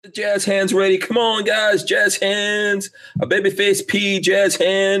Jazz hands ready. Come on, guys. Jazz hands. A babyface P, jazz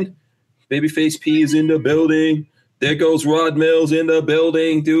hand. Babyface P is in the building. There goes Rod Mills in the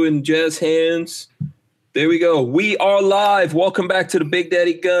building doing jazz hands. There we go. We are live. Welcome back to the Big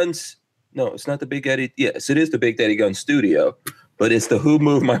Daddy Guns. No, it's not the Big Daddy. Yes, it is the Big Daddy Guns studio, but it's the Who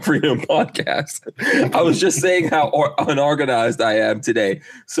Moved My Freedom podcast. I was just saying how unorganized I am today.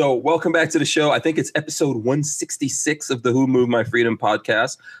 So welcome back to the show. I think it's episode 166 of the Who Moved My Freedom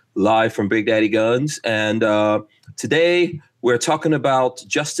podcast, live from Big Daddy Guns. And today we're talking about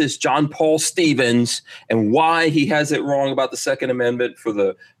Justice John Paul Stevens and why he has it wrong about the Second Amendment for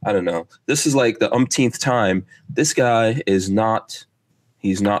the, I don't know. This is like the umpteenth time. This guy is not,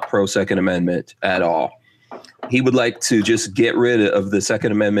 he's not pro Second Amendment at all. He would like to just get rid of the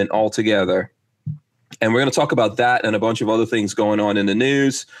Second Amendment altogether. And we're going to talk about that and a bunch of other things going on in the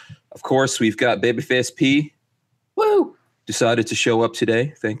news. Of course, we've got Babyface P. Woo! Decided to show up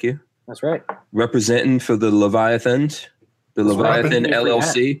today. Thank you. That's right. Representing for the Leviathans. The Leviathan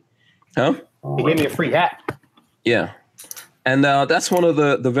LLC. Huh? He gave me a free hat. Yeah. And that's one of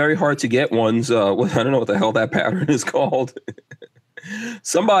the very hard to get ones. I don't know what the hell that pattern is called.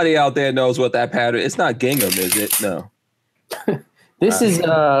 Somebody out there knows what that pattern. It's not gingham, is it? No. This is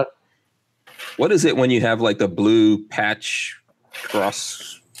what is it when you have like the blue patch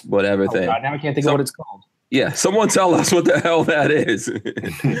cross whatever thing? God, now I can't think of what it's called. Yeah, someone tell us what the hell that is.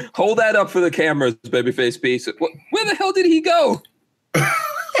 Hold that up for the cameras, Babyface P. Where the hell did he go?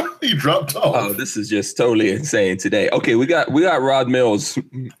 He dropped off. Oh, this is just totally insane today. Okay, we got Rod Mills.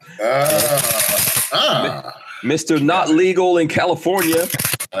 Mr. Not Legal in California.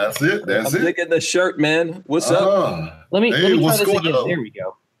 That's it. I'm digging the shirt, man. What's up? Let me try this again. There we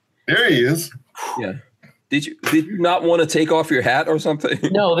go. There he is. Yeah. Did you not want to take off your hat or something?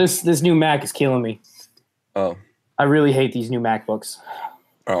 No, this new Mac is killing me. Oh. I really hate these new MacBooks.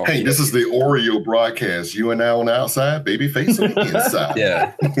 Oh, hey, this is the Oreo broadcast. You and now on the outside, Babyface on the inside.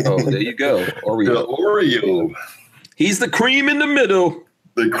 Yeah. Oh, there you go. Oreo. The Oreo. He's the cream in the middle.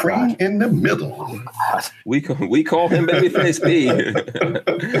 The cream in the middle. We call him Babyface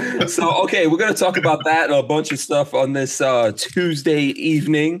P. So, okay, we're going to talk about that and a bunch of stuff on this Tuesday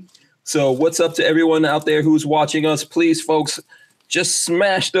evening. So what's up to everyone out there who's watching us? Please, folks, just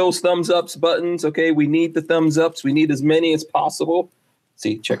smash those thumbs ups buttons. Okay, we need the thumbs ups. We need as many as possible.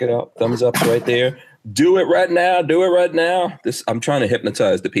 See, check it out. Thumbs ups right there. Do it right now. Do it right now. I'm trying to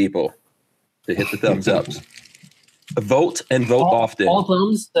hypnotize the people to hit the thumbs ups. Vote and vote often. All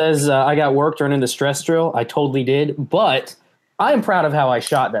thumbs says I got work turned into stress drill. I totally did, but I am proud of how I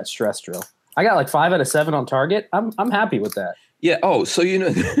shot that stress drill. I got like 5 out of 7 on target. I'm happy with that. Yeah. Oh, so you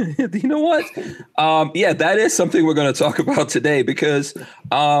know what? Yeah, that is something we're going to talk about today because,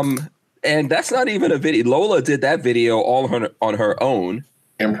 and that's not even a video. Lola did that video all on her own.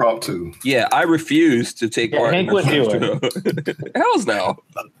 Impromptu. Yeah, I refuse to take part. Hank would do it. Hell's no.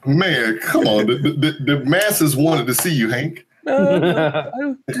 Man, come on. The masses wanted to see you, Hank.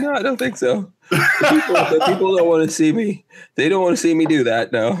 No, I don't think so. The people don't want to see me. They don't want to see me do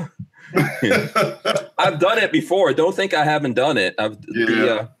that. No. I've done it before. Don't think I haven't done it.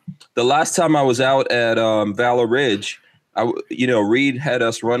 The last time I was out at Valor Ridge, Reed had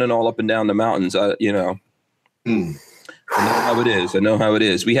us running all up and down the mountains. I know how it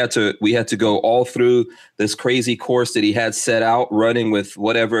is. We had to go all through this crazy course that he had set out, running with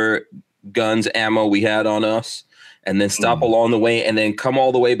whatever guns, ammo we had on us, and then stop along the way, and then come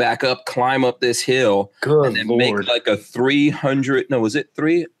all the way back up, climb up this hill, and then make like a 300. No, was it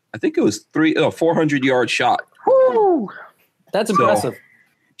 3? I think it was 400-yard shot. Woo! That's impressive.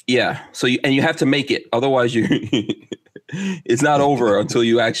 Yeah. So you have to make it. Otherwise it's not over until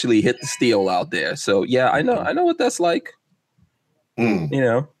you actually hit the steel out there. So yeah, I know what that's like.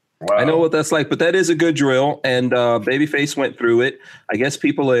 Wow. I know what that's like, but that is a good drill. And Babyface went through it. I guess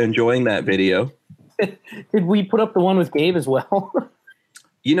people are enjoying that video. Did we put up the one with Gabe as well?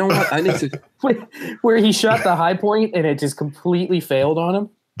 You know what? I need to where he shot the high point and it just completely failed on him.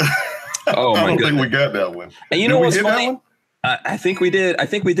 Oh my god! I don't think we got that one. And you know what's funny? I think we did.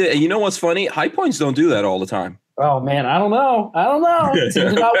 And you know what's funny? High points don't do that all the time. Oh man, I don't know.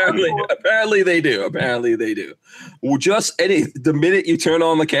 Apparently they do. Well, the minute you turn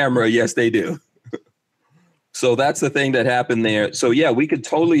on the camera, yes, they do. So that's the thing that happened there. So yeah, we could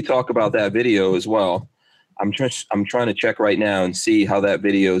totally talk about that video as well. I'm trying to check right now and see how that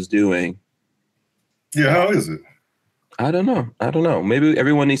video is doing. Yeah, how is it? I don't know. Maybe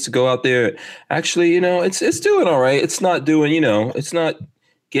everyone needs to go out there. Actually, it's doing all right. It's not doing, it's not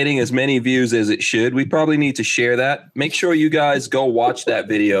getting as many views as it should. We probably need to share that. Make sure you guys go watch that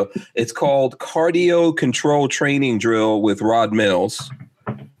video. It's called Cardio Control Training Drill with Rod Mills.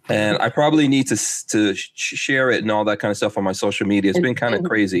 And I probably need to share it and all that kind of stuff on my social media. It's been kind of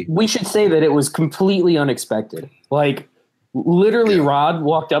crazy. We should say that it was completely unexpected. Like, literally, Rod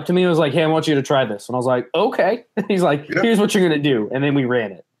walked up to me and was like, "Hey, I want you to try this." And I was like, "Okay." He's like, "Here's what you're going to do." And then we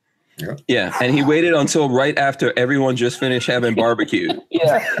ran it. Yeah. And he waited until right after everyone just finished having barbecue.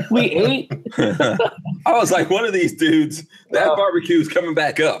 Yeah. We ate. I was like, one of these dudes, that barbecue is coming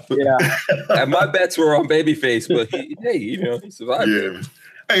back up. Yeah. And my bets were on Babyface, but he survived. Yeah.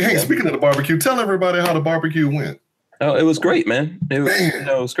 Hey, speaking of the barbecue, tell everybody how the barbecue went. Oh, it was great, man. It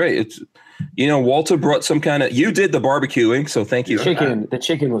was great. It's, Walter brought some kind of. You did the barbecuing, so thank you. The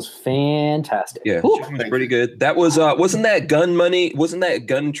chicken was fantastic. Yeah, chicken was pretty good. That was wasn't that gun money? Wasn't that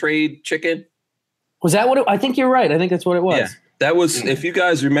gun trade chicken? Was that what? I think you're right. I think that's what it was. Yeah, that was. If you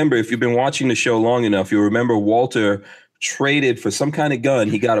guys remember, if you've been watching the show long enough, you'll remember Walter traded for some kind of gun.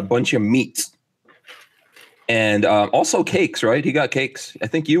 He got a bunch of meat. And also cakes, right? He got cakes. I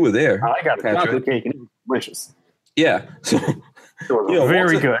think you were there. I got a chocolate cake, and it was delicious. Yeah, so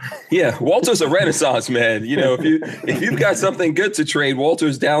very good. Yeah, Walter's a Renaissance man. If you've got something good to trade,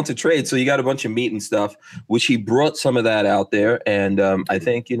 Walter's down to trade. So you got a bunch of meat and stuff, which he brought some of that out there. And I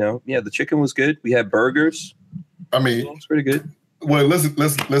think the chicken was good. We had burgers. I mean, it's pretty good. Well, let's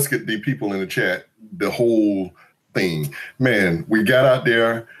get the people in the chat. The whole thing, man. We got out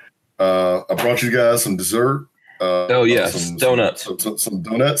there. I brought you guys some dessert. Some donuts. Some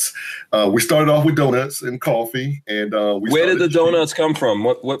donuts. We started off with donuts and coffee, and where did the donuts come from?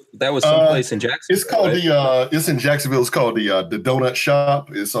 What that was someplace in Jacksonville. It's called it's in Jacksonville. It's called the Donut Shop.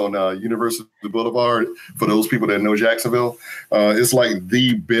 It's on University Boulevard. For those people that know Jacksonville, it's like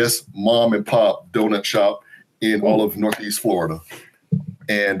the best mom and pop donut shop in all of Northeast Florida.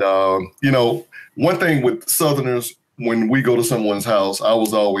 And one thing with Southerners, when we go to someone's house, I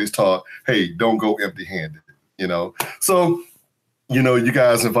was always taught, hey, don't go empty-handed. So, you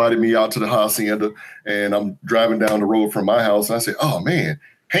guys invited me out to the hacienda, and I'm driving down the road from my house, and I said, oh, man,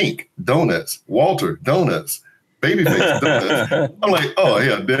 Hank, donuts, Walter, donuts, Babyface, donuts. I'm like, oh,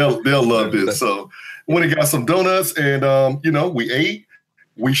 yeah, they'll love this. So when he got some donuts, and, we ate,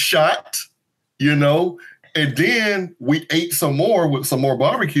 we shot, and then we ate some more with some more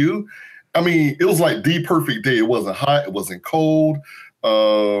barbecue. I mean, it was like the perfect day. It wasn't hot. It wasn't cold. It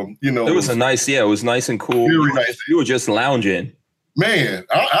was it was nice and cool. Very nice. You were just lounging. Man,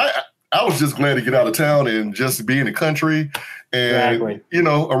 I was just glad to get out of town and just be in the country and,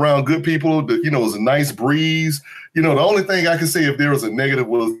 around good people. It was a nice breeze. The only thing I can say if there was a negative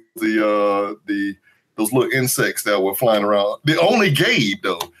was those little insects that were flying around. They only Gabe,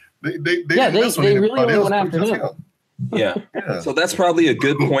 though. They really only went after him. Yeah. So that's probably a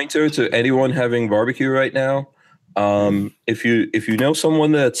good pointer to anyone having barbecue right now. If you know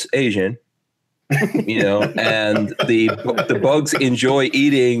someone that's Asian, and the bugs enjoy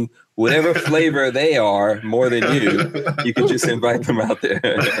eating whatever flavor they are more than you can just invite them out there.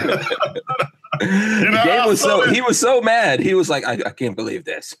 He was so mad. He was like, I can't believe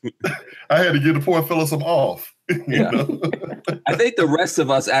this. I had to give the poor fella some off. I think the rest of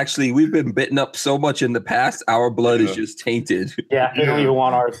us we've been bitten up so much in the past, our blood is just tainted. Yeah, they don't even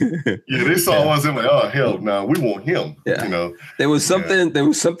want ours. They saw us and like, oh hell no, we want him. Yeah. There was something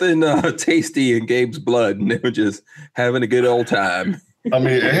tasty in Gabe's blood, and they were just having a good old time. I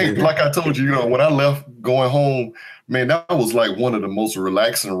mean, hey, like I told you, when I left going home, man, that was like one of the most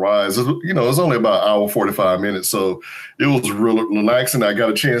relaxing rides. It's only about an hour, 45 minutes. So it was real relaxing. I got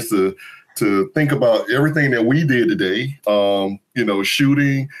a chance to think about everything that we did today.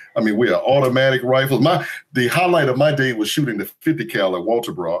 Shooting. I mean, we had automatic rifles. The highlight of my day was shooting the 50 cal at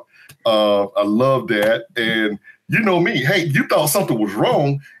Walter brought. I love that. And you know me, hey, you thought something was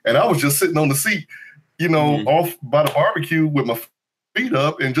wrong, and I was just sitting on the seat, off by the barbecue with my feet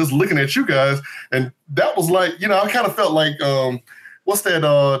up and just looking at you guys. And that was like, I kind of felt like, what's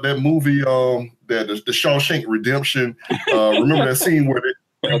that movie, the Shawshank Redemption? Remember that scene where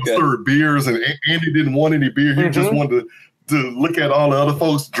they served beers and Andy didn't want any beer. He just wanted to look at all the other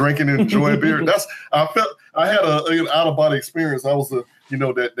folks drinking and enjoying beer. I had an out of body experience. I was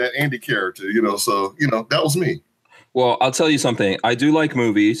that Andy character, so that was me. Well, I'll tell you something. I do like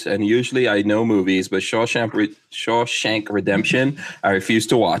movies, and usually I know movies, but Shawshank Redemption, I refuse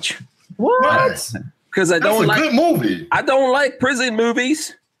to watch. What? Because That's a good movie. I don't like prison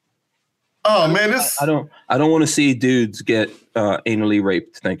movies. Oh man, I don't want to see dudes get anally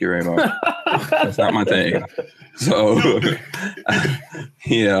raped. Thank you very much. That's not my thing. So,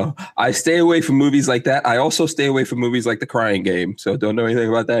 I stay away from movies like that. I also stay away from movies like The Crying Game. So don't know anything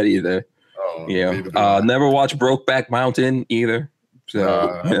about that either. Never watched Brokeback Mountain either.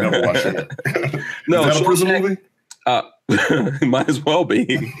 So I never watched it. No, is that a prison movie? Might as well be.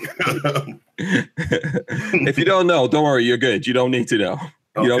 If you don't know, don't worry, you're good. You don't need to know.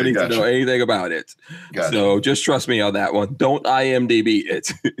 You don't need to know anything about it. So just trust me on that one. Don't IMDb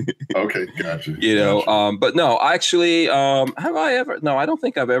it. Okay, gotcha. But no, actually, have I ever? No, I don't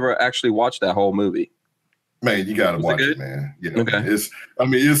think I've ever actually watched that whole movie. Man, you gotta watch it, man. Okay.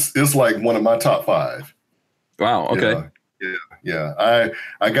 It's like one of my top 5. Wow. Okay. Yeah.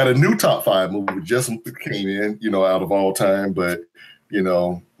 I got a new top 5 movie just came in, out of all time, but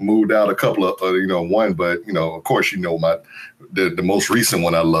moved out a couple of one, but of course the most recent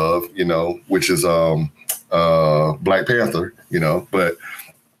one I love, which is Black Panther, but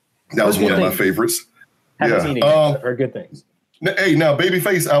that was one of my favorites. Haven't seen it yet, I've heard good things. Hey, now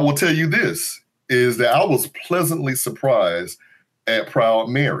Babyface, I will tell you this is that I was pleasantly surprised at Proud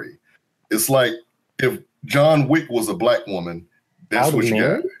Mary. It's like if John Wick was a black woman, that's what you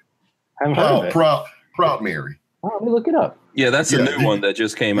got. I haven't heard of it. Proud Mary. Oh, let me look it up. Yeah, that's a new one that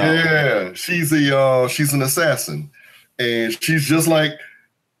just came out. Yeah, she's an assassin, and she's just like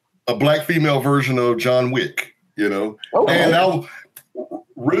a black female version of John Wick, Okay. And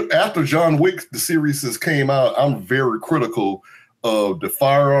after John Wick, the series has came out, I'm very critical of the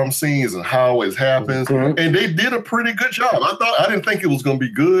firearm scenes and how it happens, and they did a pretty good job. I didn't think it was going to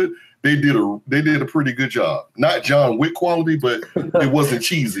be good. They did a pretty good job. Not John Wick quality, but it wasn't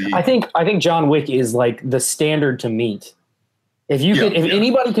cheesy. I think John Wick is like the standard to meet. If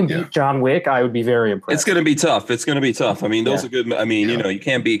anybody can beat John Wick, I would be very impressed. It's going to be tough. I mean, those are good. I mean, you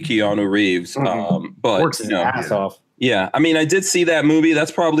can't beat Keanu Reeves, but works his ass off. Yeah, I mean, I did see that movie.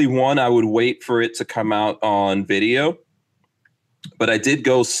 That's probably one I would wait for it to come out on video. But I did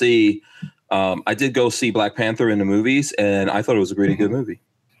go see Black Panther in the movies, and I thought it was a really good movie.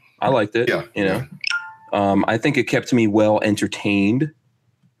 I liked it. Yeah. I think it kept me well entertained.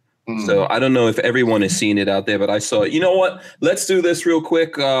 So I don't know if everyone has seen it out there, but I saw it. You know what? Let's do this real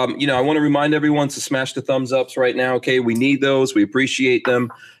quick. I want to remind everyone to smash the thumbs ups right now. Okay. We need those. We appreciate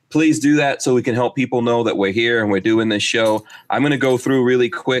them. Please do that so we can help people know that we're here and we're doing this show. I'm going to go through really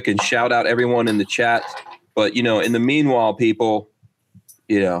quick and shout out everyone in the chat. But, in the meanwhile, people,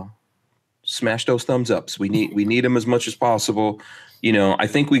 smash those thumbs ups. We need them as much as possible. I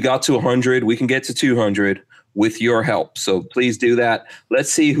think we got to 100. We can get to 200 with your help. So please do that.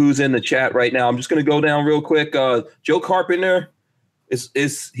 Let's see who's in the chat right now. I'm just going to go down real quick. Joe Carpenter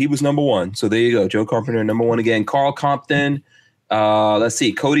he was number 1. So there you go. Joe Carpenter, number 1 again. Carl Compton. Let's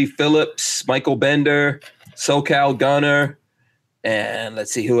see. Cody Phillips, Michael Bender, SoCal Gunner. And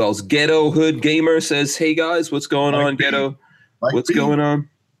let's see who else. Ghetto Hood Gamer says, hey guys, what's going on, Ghetto? What's going on?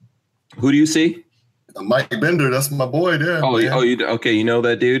 Who do you see? Mike Bender, that's my boy there. Okay, you know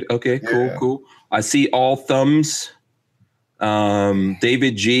that dude? Okay, cool. I see All Thumbs,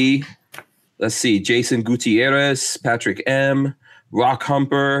 David G. Let's see, Jason Gutierrez, Patrick M, Rock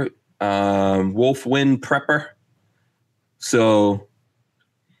Humper, Wolfwind Prepper. So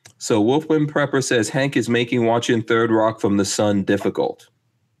Wolfwind Prepper says Hank is making watching Third Rock from the Sun difficult.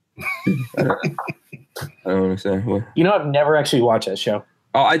 I don't understand. What? I've never actually watched that show.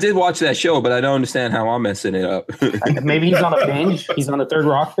 Oh, I did watch that show, but I don't understand how I'm messing it up. Maybe he's on a binge. He's on a Third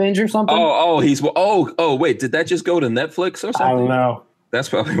Rock binge or something. Wait, did that just go to Netflix or something? I don't know. That's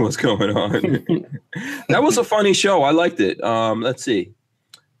probably what's going on. That was a funny show. I liked it. Let's see.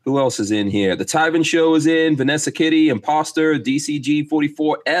 Who else is in here? The Tyven Show is in. Vanessa Kitty, Imposter,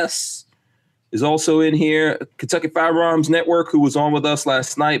 DCG44S is also in here. Kentucky Firearms Network, who was on with us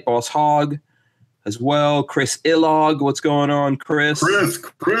last night. Boss Hogg as well. Chris Illog. What's going on, Chris?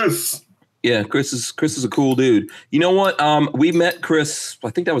 Chris. Yeah, Chris is a cool dude. You know what? We met Chris, I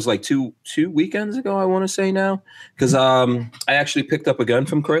think that was like two weekends ago, I want to say now. Because I actually picked up a gun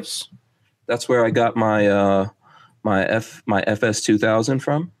from Chris. That's where I got my my FS 2000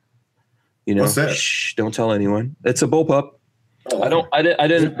 from. What's that? Shh, don't tell anyone. It's a bullpup. Oh. I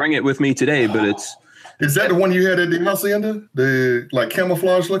didn't bring it with me today, but it's. Is that the one you had at the hacienda? The like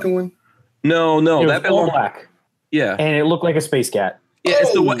camouflage looking one? No, it was all black. Yeah, and it looked like a space cat. Yeah,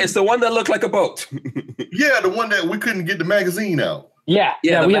 it's the one that looked like a boat. Yeah, the one that we couldn't get the magazine out. Yeah,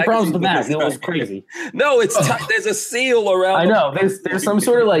 we had problems with the mag. It was crazy. No, it's there's a seal around. I know. There's some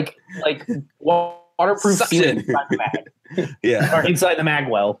sort of like waterproof seal inside the mag. Yeah, or inside the mag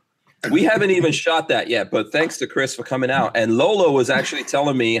well. We haven't even shot that yet, but thanks to Chris for coming out. And Lola was actually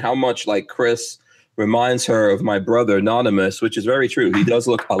telling me how much like Chris reminds her of my brother Anonymous, which is very true. He does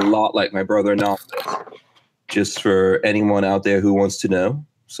look a lot like my brother Anonymous. Just for anyone out there who wants to know.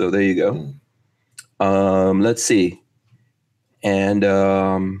 So there you go. Let's see. And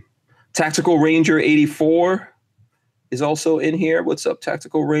Tactical Ranger 84 is also in here. What's up,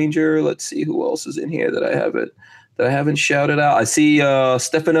 Tactical Ranger? Let's see who else is in here that that I haven't shouted out. I see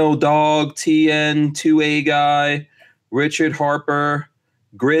Stefano Dog, TN2A guy, Richard Harper,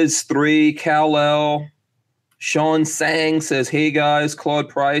 Grizz3, Kal-El, Sean Sang says, hey guys, Claude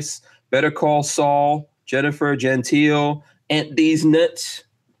Price, Better Call Saul, Jennifer Gentile, Aunt D's Nuts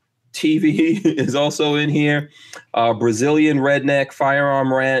TV is also in here. Brazilian Redneck,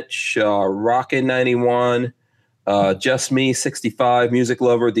 Firearm Ranch, Rockin' 91, Just Me 65, Music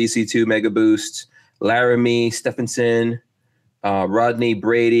Lover, DC2 Mega Boost, Laramie Stephenson, Rodney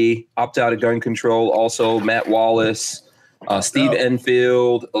Brady, Opt Out of Gun Control, also Matt Wallace, Steve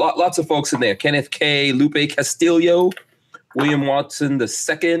Enfield, lots of folks in there. Kenneth K, Lupe Castillo, William Watson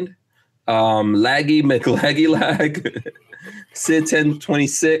II, Laggy McLaggy Lag, Sid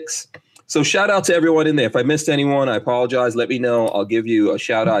 1026. So shout out to everyone in there. If I missed anyone, I apologize. Let me know. I'll give you a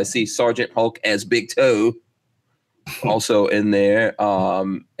shout out. I see Sergeant Hulk as Big Toe also in there.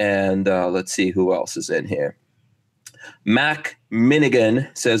 And let's see who else is in here. Mac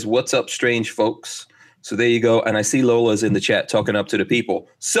Minigan says, what's up, strange folks? So there you go. And I see Lola's in the chat talking up to the people.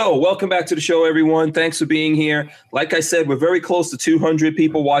 So welcome back to the show, everyone. Thanks for being here. Like I said, we're very close to 200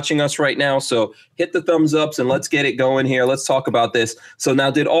 people watching us right now. So hit the thumbs ups and let's get it going here. Let's talk about this. So now,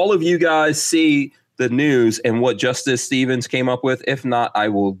 did all of you guys see the news and what Justice Stevens came up with? If not, I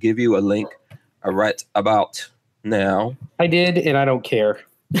will give you a link right about now. I did, and I don't care.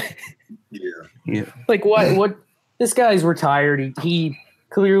 Yeah. Like what? This guy's retired. He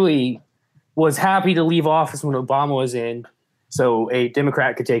clearly was happy to leave office when Obama was in, so a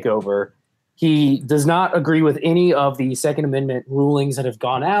Democrat could take over. He does not agree with any of the Second Amendment rulings that have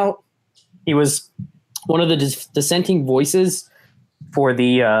gone out. He was one of the dissenting voices for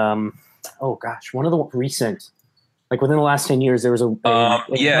the one of the recent, like within the last 10 years, there was a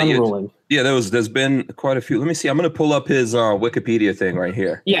ruling. Yeah, there's been quite a few. Let me see. I'm going to pull up his Wikipedia thing right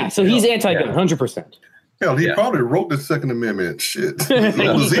here. Yeah, so he's anti-gun, 100%. Hell, he probably wrote the Second Amendment. Shit.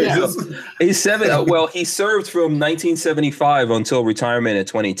 He's he served from 1975 until retirement in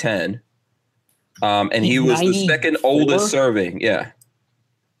 2010. And he was the second oldest serving. Yeah.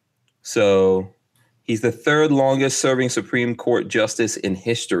 So he's the third longest serving Supreme Court justice in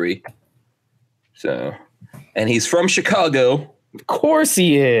history. So, and he's from Chicago. Of course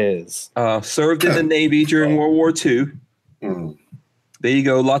he is. Served in the Navy during World War II. Mm. There you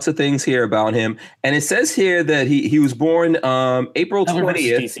go. Lots of things here about him. And it says here that he was born April 20th.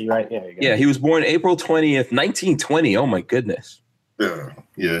 DC, right? Yeah, he was born April 20th, 1920. Oh, my goodness.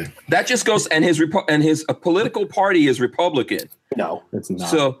 Yeah. That just goes, and his political party is Republican. No, it's not.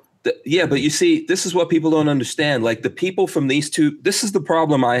 So, but you see, this is what people don't understand. Like the people from these two, this is the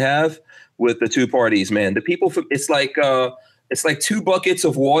problem I have with the two parties, man. The people from, it's like two buckets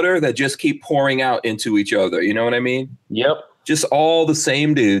of water that just keep pouring out into each other. You know what I mean? Yep. Just all the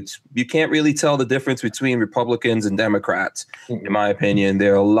same dudes. You can't really tell the difference between Republicans and Democrats, in my opinion.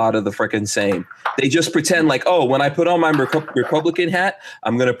 They're a lot of the freaking same. They just pretend like, oh, when I put on my Republican hat,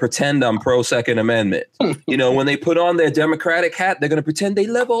 I'm going to pretend I'm pro Second Amendment. When they put on their Democratic hat, they're going to pretend they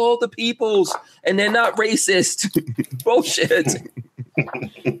love all the peoples and they're not racist. Bullshit.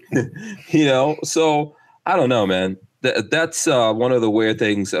 So I don't know, man. That's one of the weird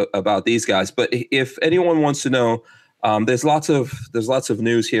things about these guys. But if anyone wants to know, there's lots of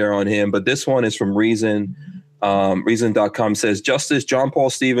news here on him, but this one is from Reason. Reason.com says Justice John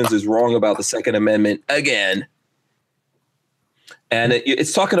Paul Stevens is wrong about the Second Amendment again. And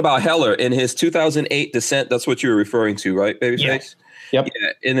it's talking about Heller in his 2008 dissent. That's what you're referring to, right, Babyface? Yep. Yeah,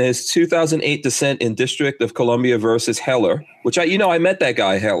 in his 2008 dissent in District of Columbia versus Heller, which I met that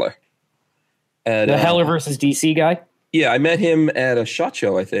guy, Heller. The Heller versus DC guy? Yeah, I met him at a SHOT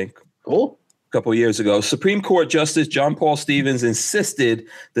Show, I think. Cool. Couple of years ago. Supreme Court Justice John Paul Stevens insisted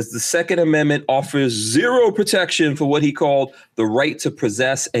that the Second Amendment offers zero protection for what he called the right to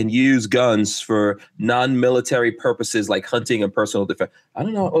possess and use guns for non-military purposes like hunting and personal defense. I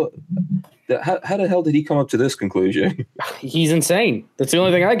don't know. How the hell did he come up to this conclusion? He's insane. That's the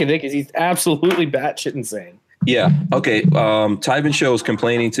only thing I can think is he's absolutely batshit insane. Yeah. Okay. Tyven Show is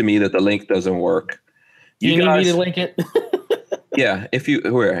complaining to me that the link doesn't work. You need me to link it? Yeah,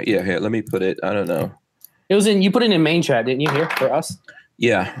 here, let me put it. I don't know. It was you put it in main chat, didn't you? Here for us.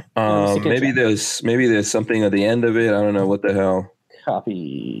 Yeah. Maybe there's something at the end of it. I don't know what the hell.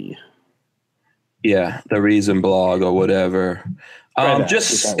 Copy. Yeah, the Reason blog or whatever. Or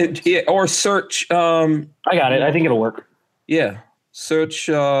search. I got it. I think it'll work. Yeah, search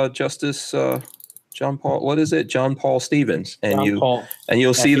Justice John Paul. What is it? John Paul Stevens, and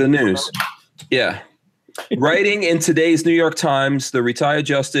you'll see the news. Yeah. Writing in today's New York Times, the retired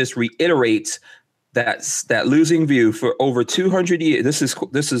justice reiterates that losing view for over 200 years.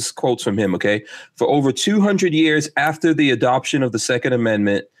 This is quotes from him. Okay, for over 200 years after the adoption of the Second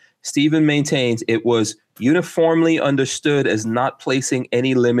Amendment, Stephen maintains it was uniformly understood as not placing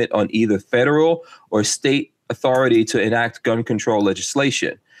any limit on either federal or state authority to enact gun control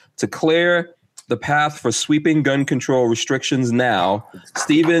legislation. To clear the path for sweeping gun control restrictions now,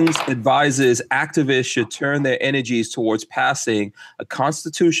 Stevens advises activists should turn their energies towards passing a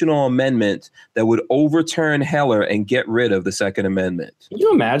constitutional amendment that would overturn Heller and get rid of the Second Amendment. Can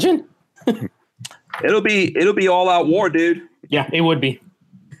you imagine? It'll be all out war, dude. Yeah, it would be.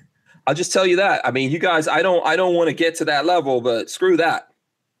 I'll just tell you that. I mean, you guys, I don't want to get to that level, but screw that.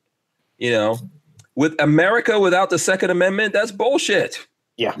 You know, with America without the Second Amendment, that's bullshit.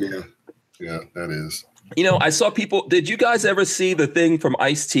 Yeah. Yeah, that is. You know, I saw people. Did you guys ever see the thing from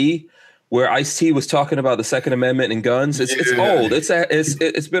Ice-T where Ice-T was talking about the Second Amendment and guns? It's old.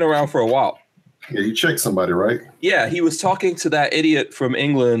 It's been around for a while. Yeah, you checked somebody, right? Yeah, he was talking to that idiot from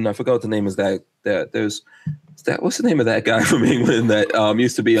England. I forgot what the name is. What's the name of that guy from England that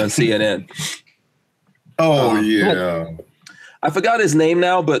used to be on CNN? Oh yeah. I forgot his name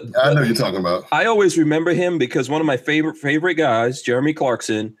now, but I know you're talking about. I always remember him because one of my favorite guys, Jeremy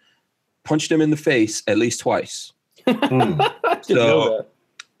Clarkson, punched him in the face at least twice. So,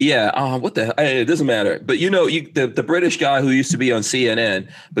 yeah, what the hell? It doesn't matter. But you know, the British guy who used to be on CNN,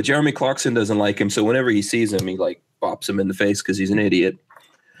 but Jeremy Clarkson doesn't like him. So whenever he sees him, he like bops him in the face because he's an idiot.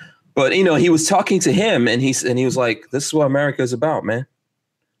 But you know, he was talking to him, and he was like, "This is what America is about, man.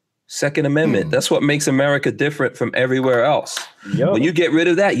 Second Amendment. That's what makes America different from everywhere else. Yep. When you get rid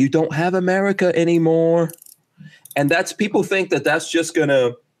of that, you don't have America anymore." And people think that's just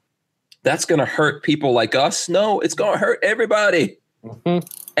gonna hurt people like us. No, it's gonna hurt everybody. Mm-hmm.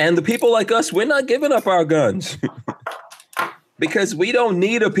 And the people like us, we're not giving up our guns because we don't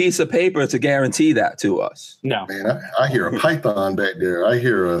need a piece of paper to guarantee that to us. No, man, I hear a python back there. I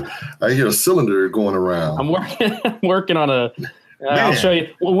hear a cylinder going around. I'm working on a. I'll show you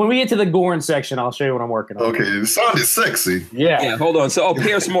when we get to the Gorn section. I'll show you what I'm working on. Okay, it sounded sexy. Yeah. Hold on. So,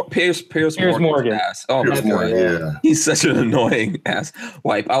 Pierce Morgan. Ass. Oh, Pierce Morgan. Yeah. He's such an annoying ass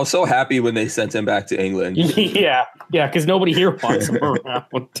wipe. I was so happy when they sent him back to England. Yeah, because nobody here wants him around.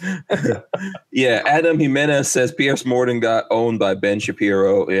 Yeah, Adam Jimenez says Pierce Morgan got owned by Ben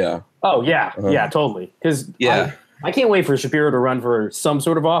Shapiro. Yeah. Oh yeah, yeah, totally. Because I can't wait for Shapiro to run for some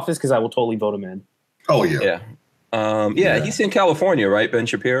sort of office because I will totally vote him in. Oh yeah. Yeah. He's in California, right? Ben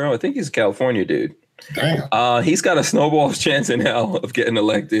Shapiro. I think he's a California dude. Damn. He's got a snowball's chance in hell of getting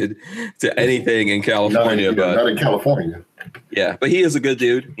elected to anything in California. Not in California. Yeah, but he is a good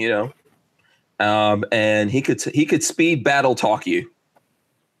dude, you know. And he could speed battle talk you.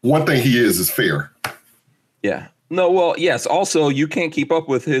 One thing he is fair. Yeah. No, well, yes. Also, you can't keep up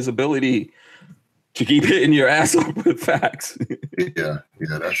with his ability to keep hitting your ass up with facts. Yeah,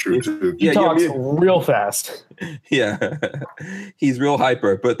 that's true too. He talks real fast. Yeah, he's real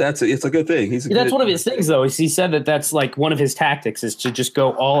hyper, but it's a good thing. That's one of his things, though. Is he said that's like one of his tactics is to just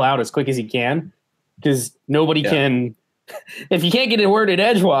go all out as quick as he can, because nobody can. If you can't get a word in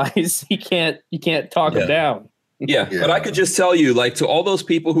edgewise, you can't talk him down. Yeah, but I could just tell you, like, to all those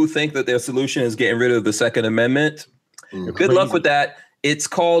people who think that their solution is getting rid of the Second Amendment, good luck with that. It's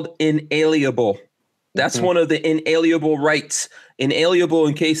called inalienable. That's one of the inalienable rights. Inalienable,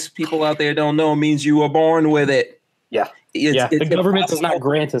 in case people out there don't know, means you were born with it. Yeah. The government does not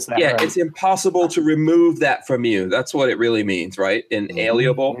grant us that. Yeah, right. It's impossible to remove that from you. That's what it really means, right?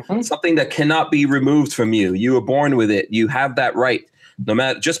 Inalienable, something that cannot be removed from you. You were born with it. You have that right, no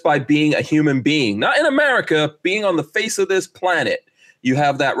matter just by being a human being, not in America, being on the face of this planet. You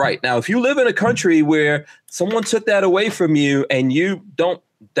have that right. Now, if you live in a country where someone took that away from you and you don't,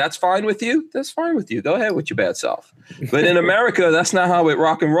 that's fine with you. That's fine with you. Go ahead with your bad self. But in America, that's not how it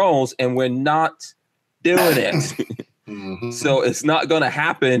rock and rolls, and we're not doing it. So it's not going to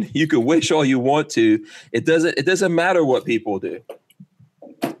happen. You could wish all you want to. It doesn't matter what people do.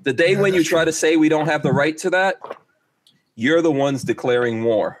 The day when you try to say we don't have the right to that, you're the ones declaring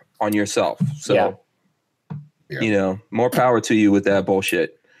war on yourself. So, you know, more power to you with that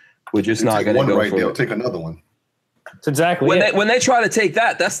bullshit. We're just not going to go for it. Take another one. That's exactly when they try to take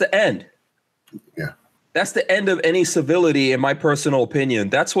that, that's the end. Yeah. That's the end of any civility, in my personal opinion.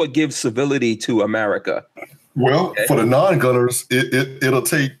 That's what gives civility to America. Well, for the non-gunners, it'll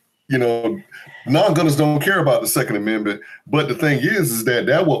take, you know, non-gunners don't care about the Second Amendment. But the thing is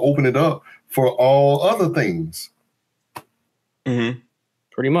that will open it up for all other things. Mm-hmm.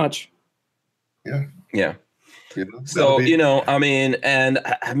 Pretty much. Yeah. Yeah. You know, so, you know, I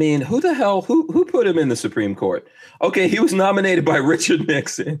mean, who the hell, who put him in the Supreme Court? Okay, he was nominated by Richard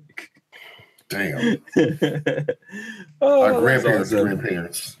Nixon. Damn. Oh, Our that's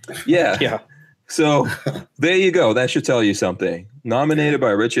grandparents. Yeah. Yeah. So there you go. That should tell you something. Nominated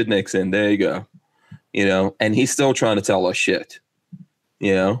by Richard Nixon. There you go. You know, and he's still trying to tell us shit.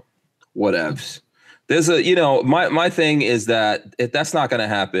 You know, whatevs. There's a, you know, my thing is that if that's not going to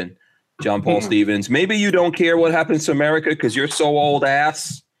happen, John Paul Stevens, maybe you don't care what happens to America because you're so old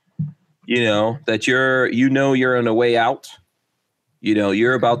ass, you know, that you're on a way out. You know,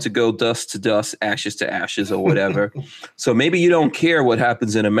 you're about to go dust to dust, ashes to ashes, or whatever. So maybe you don't care what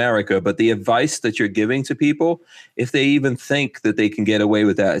happens in America, but the advice that you're giving to people, if they even think that they can get away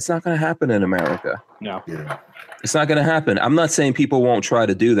with that, it's not going to happen in America. No. Yeah. It's not going to happen. I'm not saying people won't try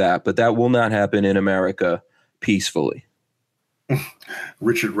to do that, but that will not happen in America peacefully.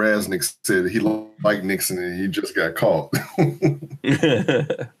 Richard Rasnick said he liked Nixon and he just got caught.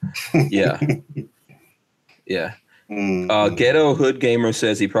 Yeah. Yeah. Ghetto Hood Gamer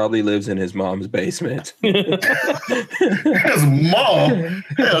says he probably lives in his mom's basement. His mom?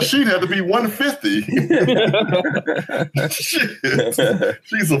 Hell, she'd have to be 150. Shit.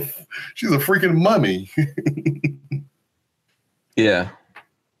 She's a freaking mummy. Yeah.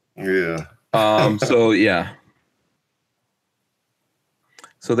 Yeah. So yeah.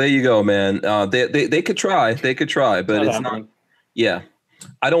 So there you go, man. They could try. They could try, but it's not. Yeah.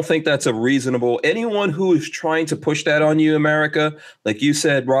 I don't think that's a reasonable. Anyone who is trying to push that on you, America, like you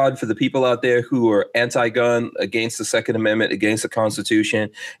said, Rod, for the people out there who are anti-gun, against the Second Amendment, against the Constitution,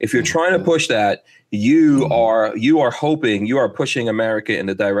 if you're trying to push that, you are hoping, you are pushing America in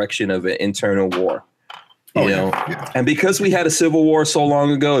the direction of an internal war. You know, yeah. And because we had a civil war so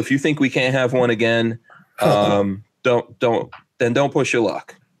long ago, if you think we can't have one again, don't push your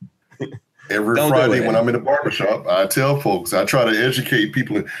luck. Every Friday when I'm in the barbershop, I tell folks, I try to educate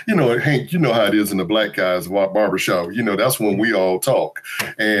people. You know, Hank, you know how it is in the black guys barbershop. You know, that's when we all talk.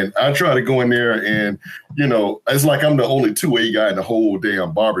 And I try to go in there and, you know, it's like I'm the only 2A guy in the whole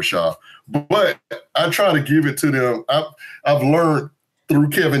damn barbershop. But I try to give it to them. I've learned through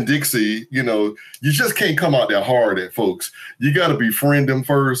Kevin Dixie, you know, you just can't come out that hard at folks. You got to befriend them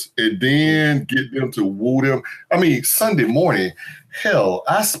first and then get them to woo them. I mean, Sunday morning, hell,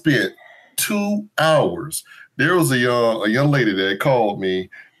 I spent 2 hours. There was a young lady that called me,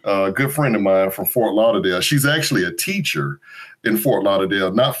 a good friend of mine from Fort Lauderdale. She's actually a teacher in Fort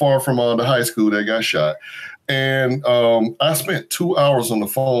Lauderdale, not far from the high school that got shot. And I spent 2 hours on the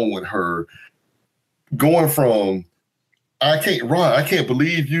phone with her, going from, I can't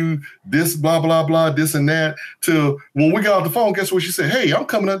believe you, this, blah, blah, blah, this and that, to when we got off the phone, guess what she said? Hey, I'm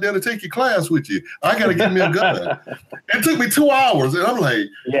coming out there to take your class with you. I got to get me a gun. It took me 2 hours. And I'm like,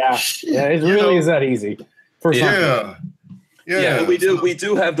 yeah, it really is that easy. Yeah. We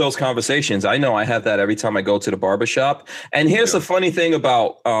do have those conversations. I know I have that every time I go to the barbershop. And here's the funny thing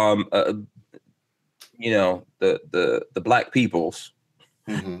about, you know, the black peoples.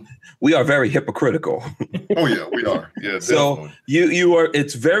 Mm-hmm. We are very hypocritical. Oh yeah, we are. Yeah. So definitely. you are.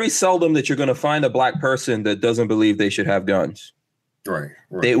 It's very seldom that you're going to find a black person that doesn't believe they should have guns. Right.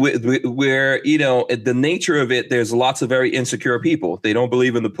 Where you know the nature of it. There's lots of very insecure people. They don't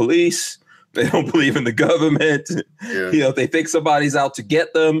believe in the police. They don't believe in the government. Yeah. You know, if they think somebody's out to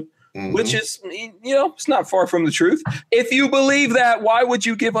get them. Mm-hmm. Which is, you know, it's not far from the truth. If you believe that, why would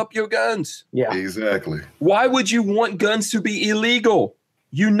you give up your guns? Yeah, exactly. Why would you want guns to be illegal?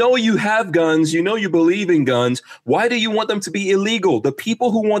 You know you have guns. You know you believe in guns. Why do you want them to be illegal? The people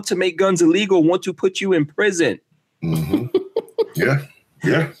who want to make guns illegal want to put you in prison. Mm-hmm.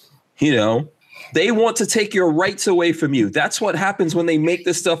 Yeah. You know, they want to take your rights away from you. That's what happens when they make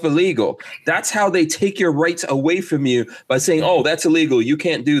this stuff illegal. That's how they take your rights away from you by saying, oh, that's illegal. You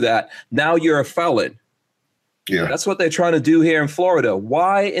can't do that. Now you're a felon. Yeah. That's what they're trying to do here in Florida.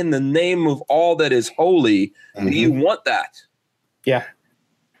 Why in the name of all that is holy do you want that? Yeah.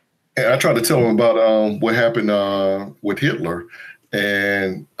 And I tried to tell him about what happened with Hitler.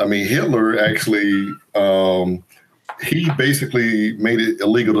 And I mean, Hitler actually, he basically made it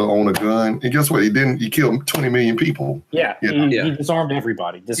illegal to own a gun. And guess what? He killed 20 million people. Yeah. He disarmed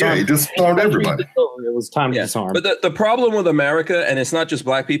everybody. He disarmed everybody. It was time to disarm. But the problem with America, and it's not just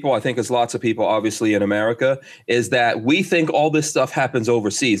black people, I think it's lots of people, obviously, in America, is that we think all this stuff happens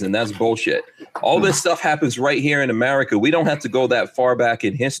overseas, and that's bullshit. All this stuff happens right here in America. We don't have to go that far back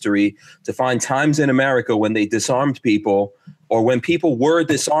in history to find times in America when they disarmed people or when people were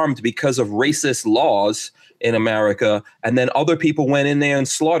disarmed because of racist laws in America, and then other people went in there and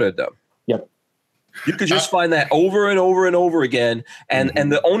slaughtered them. Yep. You could just find that over and over and over again. And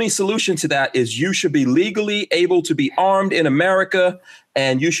the only solution to that is you should be legally able to be armed in America,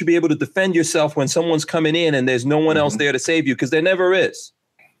 and you should be able to defend yourself when someone's coming in and there's no one else there to save you, because there never is.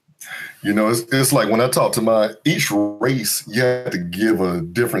 You know, it's like when I talk to each race, you have to give a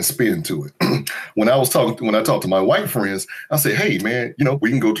different spin to it. when I talk to my white friends, I say, hey man, you know, we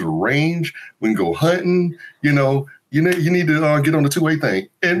can go to the range, we can go hunting, you need to get on the two-way thing.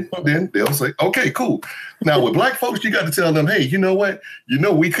 And then they'll say, okay, cool. Now with black folks, you got to tell them, hey, you know what? You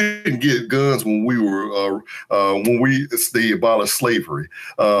know, we couldn't get guns when they abolished slavery.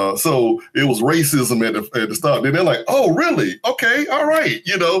 So it was racism at the start. Then they're like, oh, really? Okay, all right.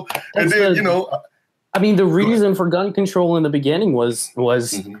 You know, and then, I mean, the reason for gun control in the beginning was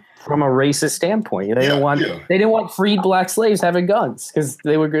from a racist standpoint. They didn't want freed black slaves having guns because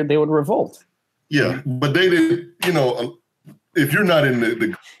they would revolt. Yeah, but they didn't, if you're not in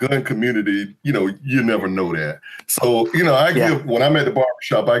the gun community, you never know that. So, when I'm at the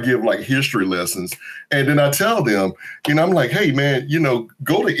barbershop, I give like history lessons. And then I tell them, I'm like, hey, man,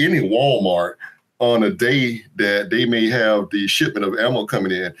 go to any Walmart on a day that they may have the shipment of ammo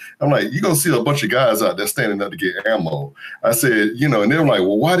coming in. I'm like, you're going to see a bunch of guys out there standing up to get ammo. I said, and they're like,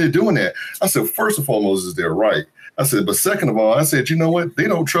 well, why are they doing that? I said, first and foremost is they're right. I said, but second of all, I said, you know what? They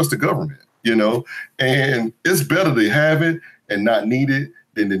don't trust the government. And it's better to have it and not need it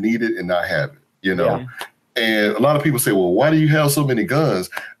than to need it and not have it, Yeah. And a lot of people say, well, why do you have so many guns?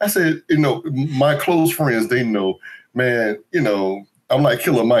 I said, my close friends, they know, man, I'm like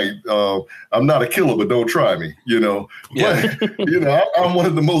Killer Mike. I'm not a killer, but don't try me, Yeah. But, I'm one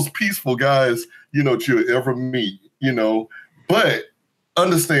of the most peaceful guys, that you'll ever meet, But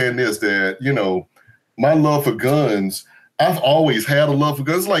understand this, that, my love for guns, I've always had a love for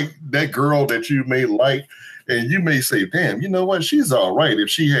guns. It's like that girl that you may like, and you may say, damn, you know what? She's all right if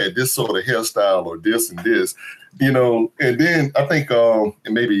she had this sort of hairstyle or this and this, And then I think in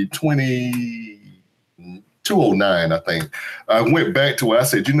maybe 209, I think, I went back to where I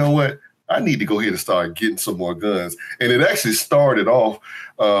said, you know what? I need to go ahead and start getting some more guns. And it actually started off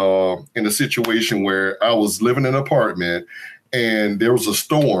in a situation where I was living in an apartment and there was a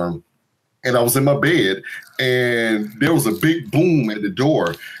storm. And I was in my bed, and there was a big boom at the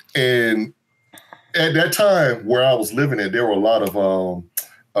door. And at that time, where I was living at, there were a lot of what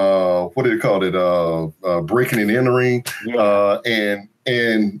do they call it? Breaking and entering. Yeah.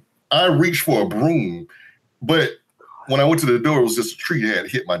 And I reached for a broom, but when I went to the door, it was just a tree that had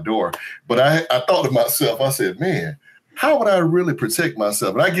hit my door. But I thought to myself, I said, man, how would I really protect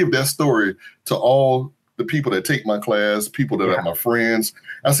myself? And I give that story to all the people that take my class, people that are my friends.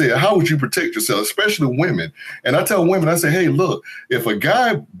 I say, how would you protect yourself, especially women? And I tell women, I say, hey, look, if a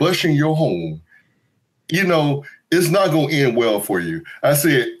guy busts in your home, it's not going to end well for you. I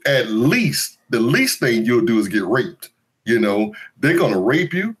said, at least, the least thing you'll do is get raped. They're going to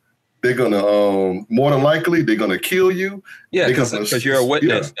rape you. They're going to, more than likely, they're going to kill you. Yeah, because you're a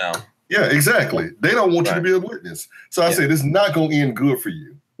witness now. Yeah, exactly. They don't want you to be a witness. So I said, it's not going to end good for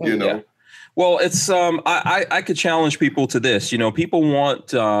you, Yeah. Well, it's I could challenge people to this. People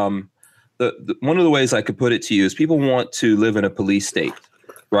want one of the ways I could put it to you is people want to live in a police state,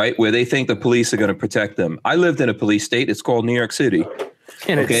 right? Where they think the police are going to protect them. I lived in a police state. It's called New York City.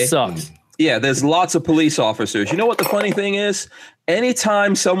 And it sucks. Yeah, there's lots of police officers. You know what the funny thing is?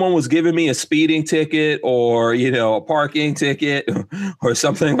 Anytime someone was giving me a speeding ticket or, a parking ticket or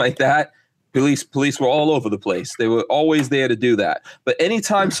something like that, police were all over the place. They were always there to do that. But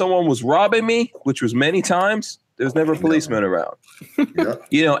anytime someone was robbing me, which was many times, there was never a policeman around.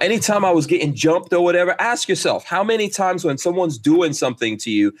 Yeah. Anytime I was getting jumped or whatever, ask yourself, how many times when someone's doing something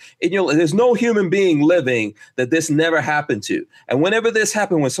to you, and there's no human being living that this never happened to. And whenever this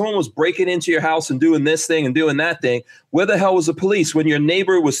happened, when someone was breaking into your house and doing this thing and doing that thing, where the hell was the police? When your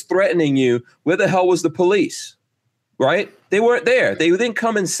neighbor was threatening you, where the hell was the police? Right? They weren't there. They didn't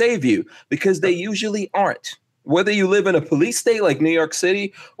come and save you because they usually aren't. Whether you live in a police state like New York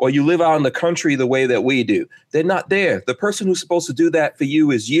City or you live out in the country the way that we do, they're not there. The person who's supposed to do that for you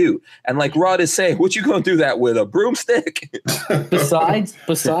is you. And like Rod is saying, what you going to do that with, a broomstick? Besides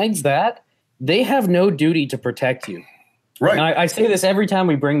that, they have no duty to protect you. Right. And I say this every time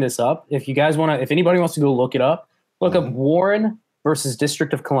we bring this up. If you guys want to, if anybody wants to go look it up, look up Warren versus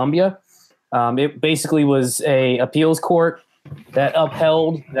District of Columbia. It basically was a appeals court that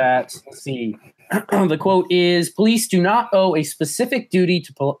upheld that. Let's see. The quote is, police do not owe a specific duty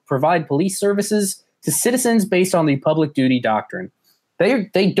to provide police services to citizens based on the public duty doctrine.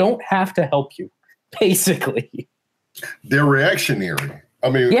 They don't have to help you, basically. They're reactionary. I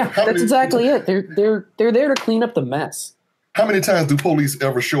mean, yeah, that's exactly it. They're there to clean up the mess. How many times do police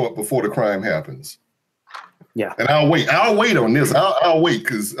ever show up before the crime happens? Yeah. And I'll wait on this. I'll wait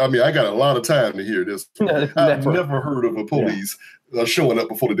because, I got a lot of time to hear this. I've never heard of a police showing up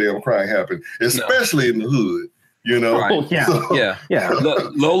before the damn crime happened, especially in the hood. you know? Right. Oh, yeah. So- Yeah.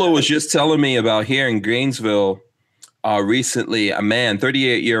 Lola was just telling me about here in Gainesville recently, a man,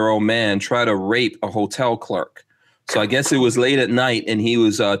 38-year-old man, tried to rape a hotel clerk. So I guess it was late at night and he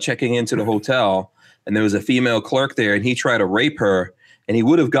was checking into the hotel and there was a female clerk there and he tried to rape her and he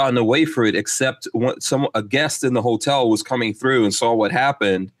would have gotten away for it except a guest in the hotel was coming through and saw what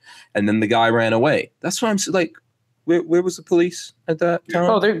happened and then the guy ran away. That's why I'm like, where was the police at that time?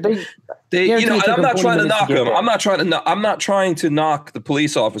 Oh, they You know, and I'm not trying to knock them. there. I'm not trying to knock the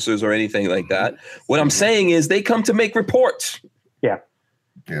police officers or anything like that. What I'm saying is they come to make reports. Yeah.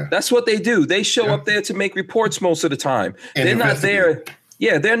 Yeah. That's what they do. They show up there to make reports most of the time. And they're not investigate. there.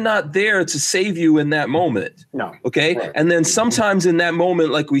 Yeah, they're not there to save you in that moment. No. Okay. Right. And then sometimes in that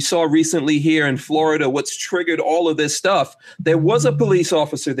moment, like we saw recently here in Florida, what's triggered all of this stuff, there was a police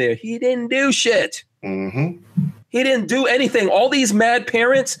officer there. He didn't do shit. Mm-hmm. He didn't do anything. All these mad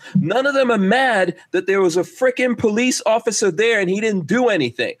parents, none of them are mad that there was a freaking police officer there and he didn't do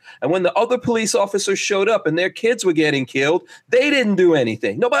anything. And when the other police officers showed up and their kids were getting killed, they didn't do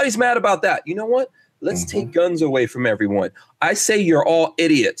anything. Nobody's mad about that. You know what? Let's take guns away from everyone. I say you're all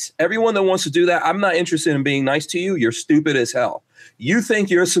idiots. Everyone that wants to do that, I'm not interested in being nice to you. You're stupid as hell. You think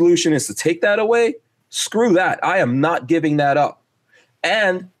your solution is to take that away? Screw that. I am not giving that up.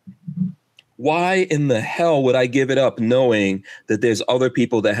 And why in the hell would I give it up knowing that there's other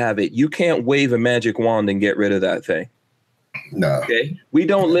people that have it? You can't wave a magic wand and get rid of that thing. No. Okay. We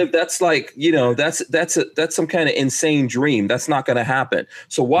don't live. That's like, you know, that's some kind of insane dream. That's not going to happen.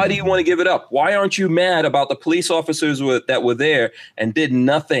 So why do you want to give it up? Why aren't you mad about the police officers that were there and did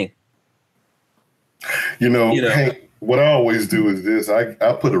nothing? You know, Hank, what I always do is this.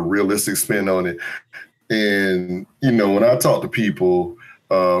 I put a realistic spin on it. And, you know, when I talk to people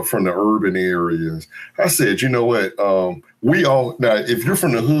from the urban areas, I said, you know what? We all, now, if you're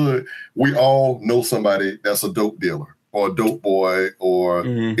from the hood, we all know somebody that's a dope dealer or a dope boy or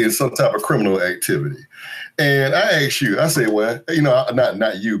in some type of criminal activity. And I asked you, I said, well, you know,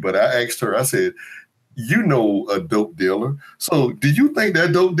 not you, but I asked her, I said, you know a dope dealer. So do you think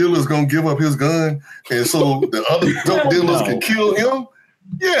that dope dealer is going to give up his gun and so the other dope dealers can kill him?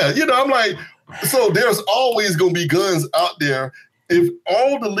 Yeah, you know, I'm like, so there's always going to be guns out there. If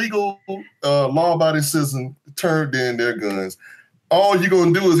all the legal law-abiding citizens turned in their guns, all you're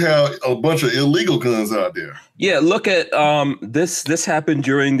going to do is have a bunch of illegal guns out there. Yeah, look at this happened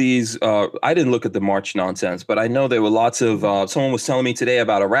during these. I didn't look at the March nonsense, but I know there were lots of. Someone was telling me today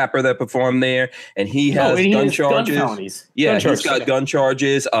about a rapper that performed there, and he has gun charges. Gun felonies. Yeah, gun he's got gun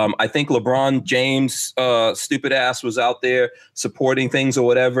charges. I think LeBron James, stupid ass, was out there supporting things or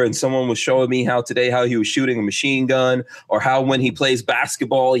whatever, and someone was showing me how he was shooting a machine gun, or how when he plays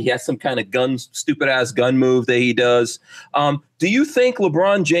basketball, he has some kind of stupid ass gun move that he does. Do you think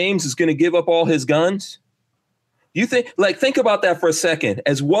LeBron James is going to give up all his guns? You think about that for a second.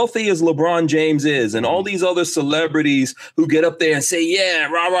 As wealthy as LeBron James is and all these other celebrities who get up there and say, yeah,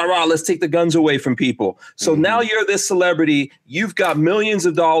 rah, rah, rah, let's take the guns away from people. So now you're this celebrity. You've got millions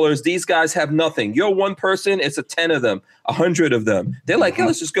of dollars. These guys have nothing. You're one person. It's 10 of them, 100 of them. They're like, hey,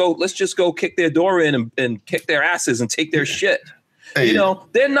 let's just go kick their door in and kick their asses and take their shit. Hey. You know,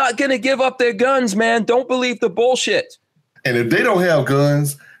 they're not going to give up their guns, man. Don't believe the bullshit. And if they don't have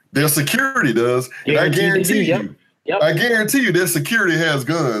guns, their security does. And I guarantee you. Yep. I guarantee you their security has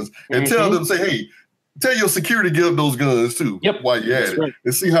guns and tell them, say, hey, tell your security to give those guns too while you're at it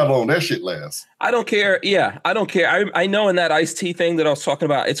and see how long that shit lasts. I don't care. Yeah, I don't care. I know in that Ice-T thing that I was talking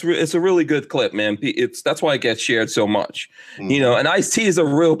about, it's a really good clip, man. That's why it gets shared so much. You know, and Ice-T is a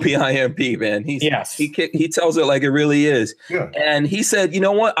real PIMP, man. He tells it like it really is. Yeah. And he said, you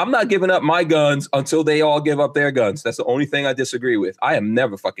know what? I'm not giving up my guns until they all give up their guns. That's the only thing I disagree with. I am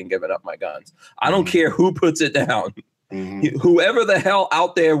never fucking giving up my guns. I don't care who puts it down. Whoever the hell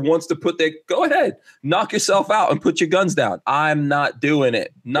out there wants to go ahead, knock yourself out and put your guns down. I'm not doing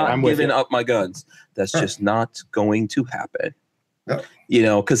it. Not giving up my guns. That's just not going to happen. Yeah. You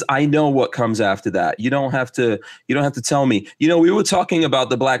know, because I know what comes after that. You don't have to tell me. You know, we were talking about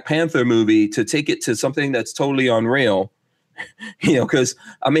the Black Panther movie to take it to something that's totally unreal. You know, because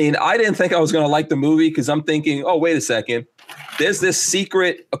I mean, I didn't think I was going to like the movie because I'm thinking, oh, wait a second. There's this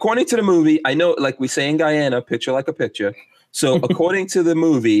secret, according to the movie, I know, like we say in Guyana, picture like a picture. So according to the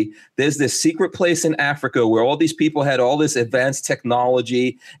movie, there's this secret place in Africa where all these people had all this advanced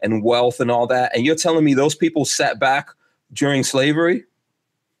technology and wealth and all that. And you're telling me those people sat back during slavery?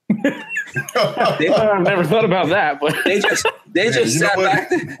 I've never thought about that, but they just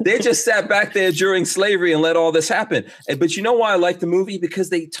sat back there during slavery and let all this happen. But you know why I like the movie? Because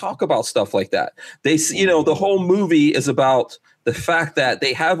they talk about stuff like that. You know, the whole movie is about the fact that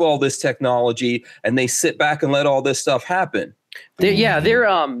they have all this technology and they sit back and let all this stuff happen. They're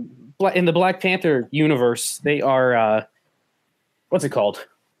in the Black Panther universe. They are what's it called?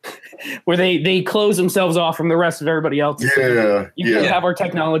 Where they close themselves off from the rest of everybody else. Yeah, you can't have our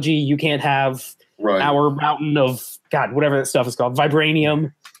technology. You can't have our mountain of God, whatever that stuff is called,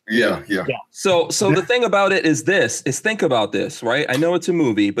 vibranium. Yeah. So the thing about it is think about this, right? I know it's a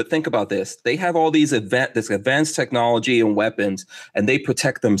movie, but think about this. They have all these advanced technology and weapons, and they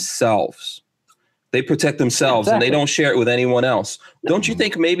protect themselves. Exactly. And they don't share it with anyone else. Don't you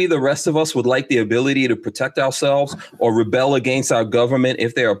think maybe the rest of us would like the ability to protect ourselves or rebel against our government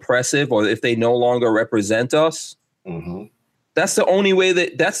if they're oppressive or if they no longer represent us? Mm-hmm. That's the only way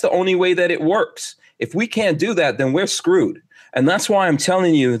that it works. If we can't do that, then we're screwed. And that's why I'm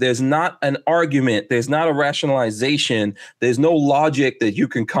telling you, there's not an argument. There's not a rationalization. There's no logic that you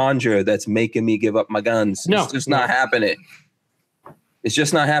can conjure that's making me give up my guns. No. It's just not happening. It's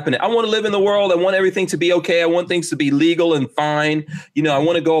just not happening. I want to live in the world. I want everything to be okay. I want things to be legal and fine. I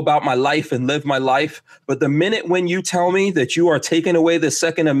want to go about my life and live my life. But the minute when you tell me that you are taking away the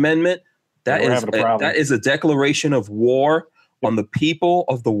Second Amendment, that is a declaration of war on the people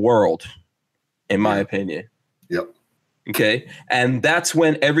of the world, in my opinion. Yep. Okay. And that's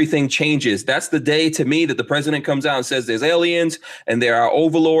when everything changes. That's the day to me that the president comes out and says there's aliens and there are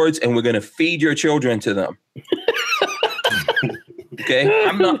overlords and we're going to feed your children to them. Okay.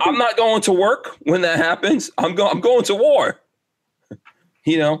 I'm not going to work when that happens. I'm going to war.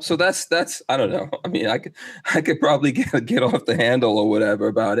 So that's I don't know. I mean, I could probably get off the handle or whatever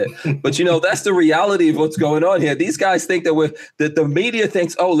about it. But that's the reality of what's going on here. These guys think that the media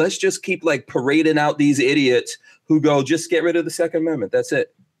thinks, oh, let's just keep like parading out these idiots who go, just get rid of the Second Amendment. That's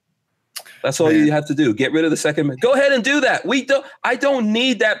it. That's all you have to do. Get rid of the Second Amendment. Go ahead and do that. I don't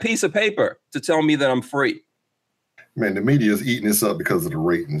need that piece of paper to tell me that I'm free. Man, the media is eating this up because of the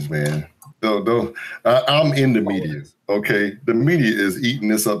ratings, man. I'm in the media, okay? The media is eating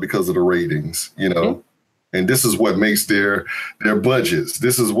this up because of the ratings, and this is what makes their budgets.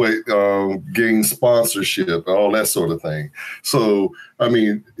 This is what gains sponsorship, all that sort of thing. So, I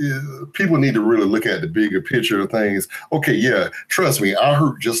mean, people need to really look at the bigger picture of things. Okay, yeah, trust me, I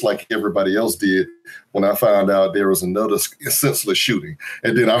hurt just like everybody else did when I found out there was another senseless shooting.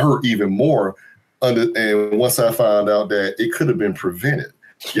 And then I hurt even more and once I found out that it could have been prevented.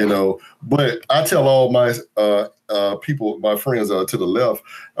 But I tell all my people, my friends to the left,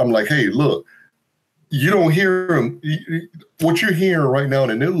 I'm like, hey, look, you don't hear them. What you're hearing right now in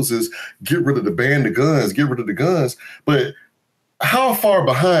the news is get rid of the ban the guns, get rid of the guns. But how far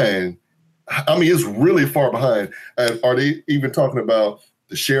behind? I mean, it's really far behind. Are they even talking about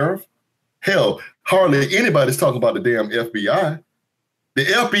the sheriff? Hell, hardly anybody's talking about the damn FBI. The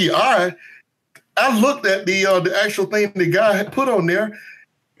FBI, I looked at the actual thing the guy had put on there.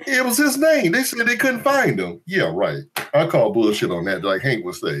 It was his name. They said they couldn't find him. Yeah, right. I call bullshit on that, like Hank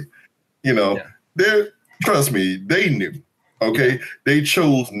would say. Trust me, they knew. Okay, they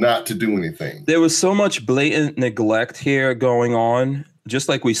chose not to do anything. There was so much blatant neglect here going on, just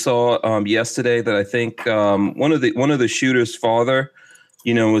like we saw yesterday. That I think one of the shooter's father,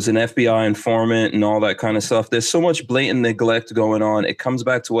 was an FBI informant and all that kind of stuff. There's so much blatant neglect going on. It comes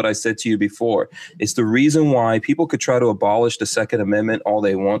back to what I said to you before. It's the reason why people could try to abolish the Second Amendment all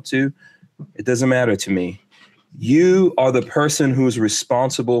they want to. It doesn't matter to me. You are the person who's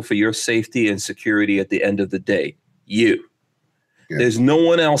responsible for your safety and security at the end of the day. You. Yeah. There's no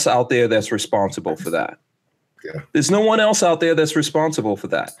one else out there that's responsible for that. Yeah. There's no one else out there that's responsible for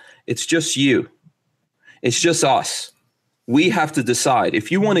that. It's just you. It's just us. We have to decide.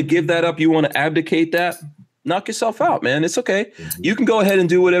 If you want to give that up, you want to abdicate that, knock yourself out, man. It's okay. Mm-hmm. You can go ahead and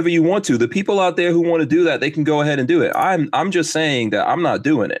do whatever you want to. The people out there who want to do that, they can go ahead and do it. I'm just saying that I'm not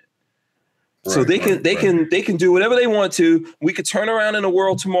doing it. Right, so they can do whatever they want to. We could turn around in a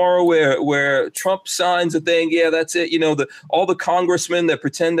world tomorrow where Trump signs a thing. Yeah, that's it. All the congressmen that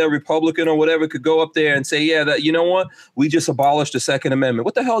pretend they're Republican or whatever could go up there and say, yeah, that what? We just abolished the Second Amendment.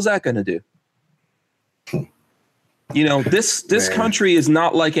 What the hell is that going to do? This country is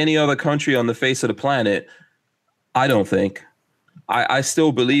not like any other country on the face of the planet. I don't think. I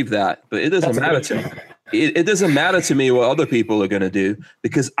still believe that, but it doesn't matter to me. It doesn't matter to me what other people are going to do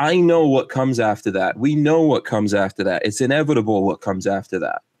because I know what comes after that. We know what comes after that. It's inevitable what comes after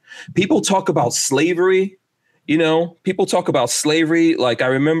that. People talk about slavery. People talk about slavery. Like I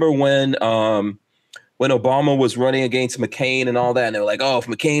remember when Obama was running against McCain and all that, and they were like, oh, if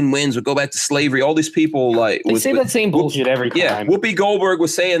McCain wins, we'll go back to slavery. All these people they say that same bullshit every time. Yeah, Whoopi Goldberg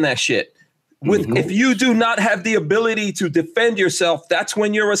was saying that shit. If you do not have the ability to defend yourself, that's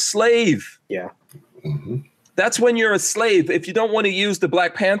when you're a slave. Yeah. Mm-hmm. That's when you're a slave. If you don't want to use the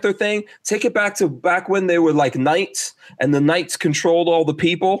Black Panther thing, take it back to back when they were like knights and the knights controlled all the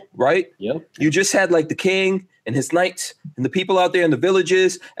people, right? Yep. You just had like the king and his knights and the people out there in the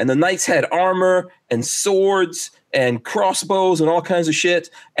villages, and the knights had armor and swords and crossbows and all kinds of shit,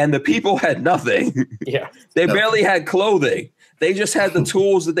 and the people had nothing. Yeah. They barely had clothing. They just had the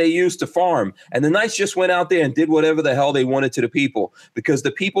tools that they used to farm. And the knights just went out there and did whatever the hell they wanted to the people, because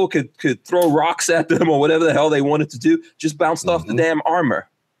the people could throw rocks at them or whatever the hell they wanted to do, just bounced off the damn armor.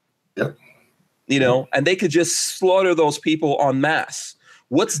 Yep. You know, and they could just slaughter those people en masse.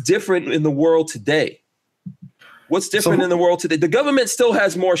 What's different in the world today? What's different in the world today? The government still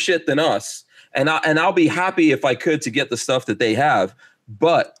has more shit than us. And I'll be happy if I could to get the stuff that they have,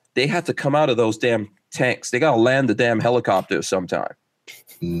 but they have to come out of those damn tanks. They got to land the damn helicopters sometime.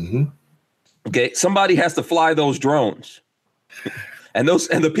 Mm-hmm. Okay, somebody has to fly those drones, and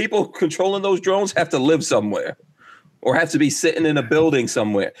the people controlling those drones have to live somewhere, or have to be sitting in a building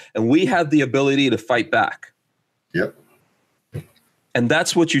somewhere. And we have the ability to fight back. Yep. And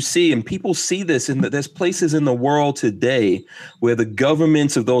that's what you see, and people see this. There's places in the world today where the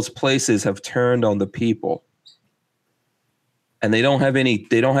governments of those places have turned on the people. And they don't have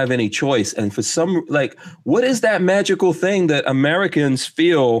any choice. And for some, like, what is that magical thing that Americans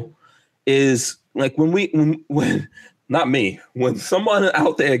feel is like when not me, when someone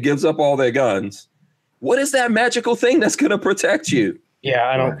out there gives up all their guns, what is that magical thing that's going to protect you? Yeah,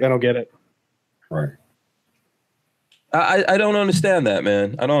 I don't get it. Right. I don't understand that,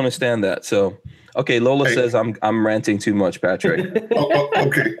 man. I don't understand that. So, okay, Lola says I'm ranting too much, Patrick.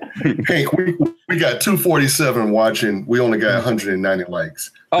 Okay. Hank, we got 247 watching. We only got 190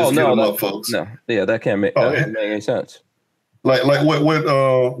 likes. Oh, no, up, folks. No, yeah, that can't make any sense. Like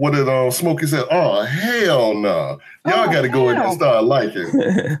what did Smokey said? Oh, hell no. Y'all got to go in and start liking.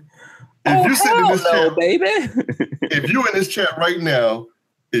 If you sit in this chat, baby. If you're in this chat right now,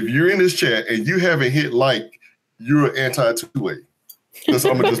 if you're in this chat and you haven't hit like, you're anti-two-way. That's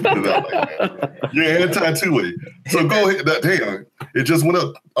I'm gonna just put it out like that. You're anti-two-way. So go ahead. Damn, it just went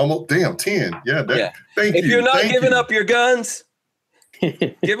up almost 10. Yeah. Thank you. If you're not giving up your guns,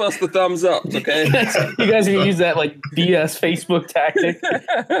 give us the thumbs up, okay? You guys can use that like BS Facebook tactic.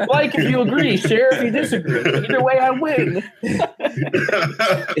 Like if you agree, share if you disagree. Either way, I win.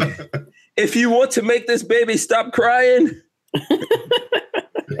 If you want to make this baby stop crying,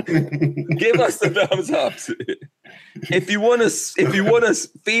 give us the thumbs up. If you want to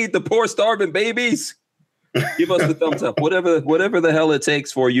feed the poor starving babies, give us the thumbs up. Whatever the hell it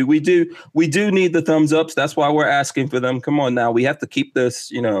takes for you. We do need the thumbs ups. That's why we're asking for them. Come on now. We have to keep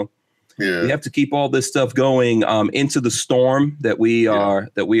this, we have to keep all this stuff going into the storm that we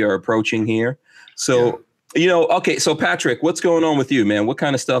are approaching here. So okay, so Patrick, what's going on with you, man? What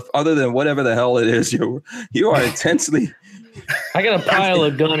kind of stuff other than whatever the hell it is you are intensely I got a pile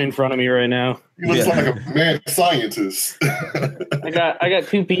of gun in front of me right now. He looks like a mad scientist. I got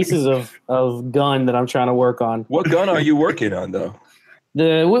 2 pieces of gun that I'm trying to work on. What gun are you working on, though?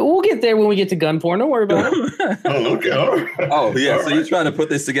 We'll get there when we get to gun porn. Don't worry about it. Oh, okay. All right. Oh, yeah. So you're trying to put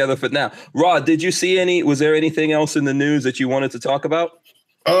this together for now. Rod, did you see was there anything else in the news that you wanted to talk about?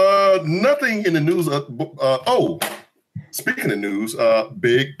 Nothing in the news. Speaking of news,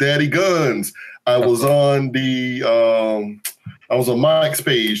 Big Daddy Guns. I was on Mike's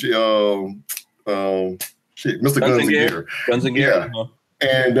page. Mr. Guns and Gear. Guns and Gear. Yeah.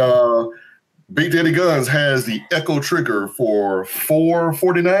 And Big Daddy Guns has the Echo trigger for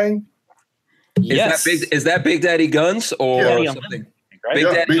 $449. Yes. Is that Big Daddy Guns or something? Right? Big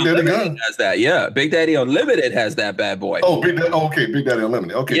Daddy Unlimited has that. Yeah, Big Daddy Unlimited has that bad boy. Oh, Big Daddy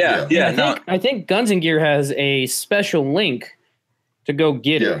Unlimited. Okay, yeah. I think Guns and Gear has a special link to go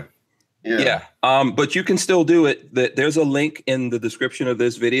get it. Yeah. But you can still do it. There's a link in the description of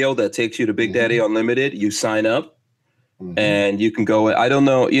this video that takes you to Big Daddy Unlimited. You sign up, and you can go. I don't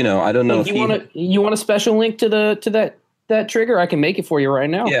know. I don't know if you want a special link to that trigger. I can make it for you right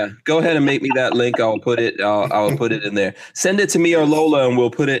now. Yeah, go ahead and make me that link. I'll put it. I'll put it in there. Send it to me or Lola, and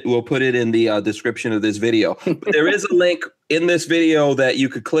we'll put it in the description of this video. But there is a link in this video that you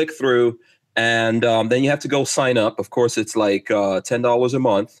could click through, and then you have to go sign up. Of course, it's like $10 a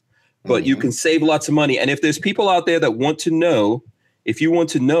month. But you can save lots of money. And if there's people out there that want to know, if you want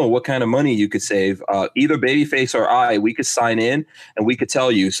to know what kind of money you could save, either Babyface or I, we could sign in and we could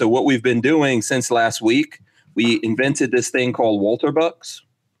tell you. So what we've been doing since last week, we invented this thing called Walter Bucks.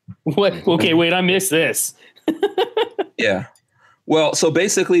 What? Okay, wait, I missed this. Yeah. Well, so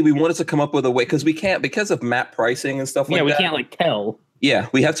basically we wanted to come up with a way because of map pricing and stuff like that. Yeah, we can't tell. Yeah,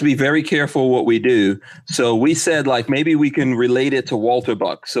 we have to be very careful what we do. So we said maybe we can relate it to Walter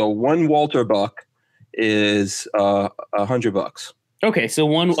Buck. So one Walter Buck is $100. Okay, so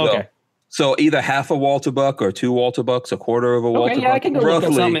one. So, Okay. So either half a Walter Buck or 2 Walter Bucks, a quarter of a Walter Buck. I can go look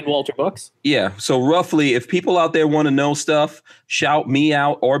up something in Walter Bucks. Yeah. So roughly, if people out there want to know stuff, shout me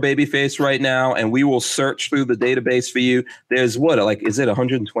out or Babyface right now, and we will search through the database for you. There's what, like, is it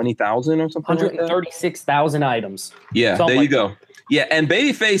 120,000 or something? 136,000 items. Yeah, Something there you like go. Yeah, and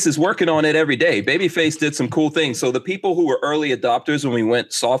Babyface is working on it every day. Babyface did some cool things. So the people who were early adopters when we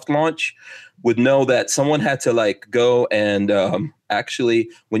went soft launch would know that someone had to like go and actually,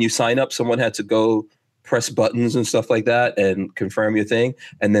 when you sign up, someone had to go press buttons and stuff like that and confirm your thing.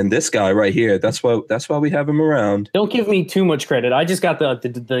 And then this guy right here, that's why we have him around. Don't give me too much credit. I just got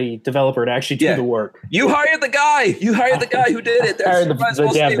the developer to actually do the work. You hired the guy. You hired the guy who did it. That's the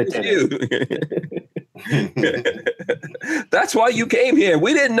dev that did it. That's why you came here.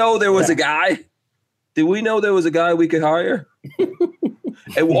 We didn't know there was a guy. Did we know there was a guy we could hire?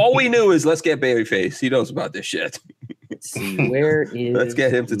 And all we knew is let's get Babyface. He knows about this shit. Let's see, where is let's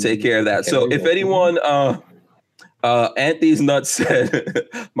get him to take care of that. So if anyone Anthony's Nuts said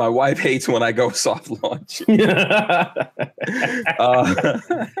my wife hates when I go soft launch.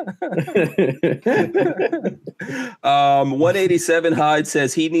 187 Hyde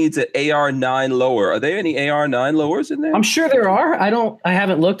says he needs an AR9 lower. Are there any AR9 lowers in there? I'm sure there are. I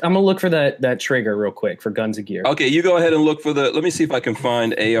haven't looked. I'm gonna look for that trigger real quick for Guns of Gear. Okay, you go ahead and look for let me see if I can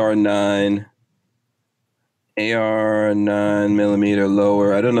find AR9 millimeter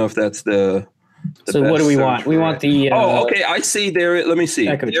lower. I don't know if that's the so what do we want? We want the okay, I see there. Let me see.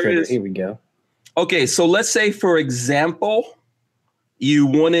 Here we go. Okay, so let's say, for example, you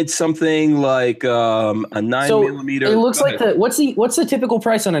wanted something like a 9 millimeter. It looks like what's the typical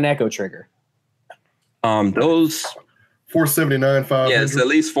price on an Echo trigger? Those $479, $500. Yeah, it's at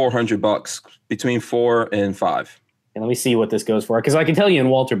least $400, between $400 and $500. And let me see what this goes for, because I can tell you in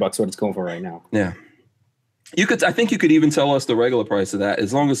Walter Bucks what it's going for right now. Yeah, I think you could even tell us the regular price of that,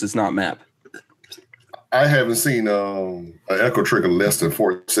 as long as it's not MAP. I haven't seen an Echo trigger less than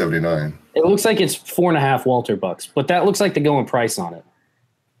 $479. It looks like it's 4.5 Walter Bucks, but that looks like the going price on it.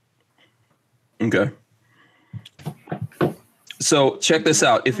 Okay. So check this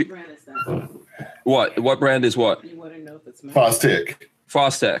out. If you, what brand is what? You want to know if it's MAP? Fostech.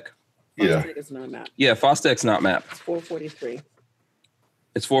 Fostech. Yeah. Fostech is not MAP. Yeah, Fostech's not MAP. It's 443.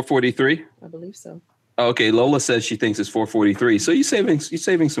 It's 443. I believe so. Okay, Lola says she thinks it's 443. So you're saving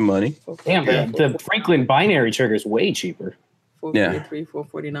some money. Damn, the Franklin binary trigger is way cheaper. 443,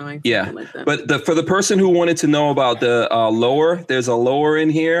 449. Yeah, like that. But for the person who wanted to know about the lower, there's a lower in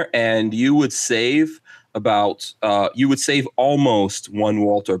here, and you would save almost 1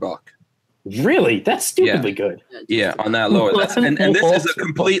 Walter Buck. Really? That's stupidly good. Yeah, on that lower. And this is a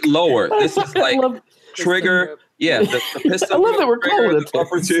complete lower. This is like trigger. Yeah, the piston. I love that we're calling it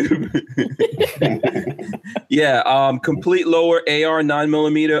upper tube. Yeah, complete lower AR 9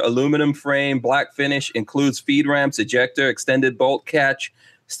 millimeter aluminum frame, black finish, includes feed ramps, ejector, extended bolt catch,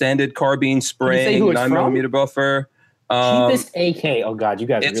 standard carbine spring, 9 millimeter buffer. Cheapest AK. Oh God, you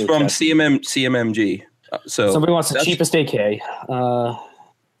guys. It's really from CMMG. So somebody wants the cheapest AK.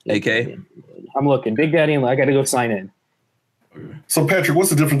 AK. I'm looking. Big Daddy, and I got to go sign in. So Patrick,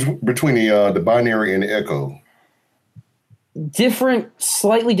 what's the difference between the binary and the Echo?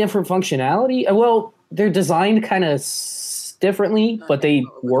 Slightly different functionality. Well, they're designed kind of differently, but they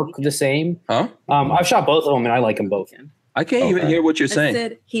work the same. Huh? I've shot both of them, and I like them both. I can't even hear what you're saying. I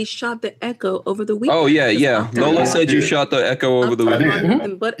said he shot the Echo over the weekend. Oh yeah. Lola said you shot the Echo over the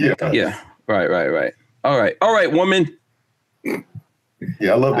weekend. Yeah. Right. All right, woman.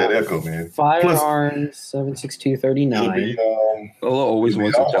 Yeah, I love that Echo, man. Firearms 76239. Lola always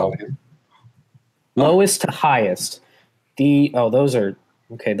wants to tell. Lowest to highest. Those are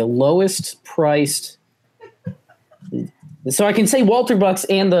okay. The lowest priced. So I can say Walter Bucks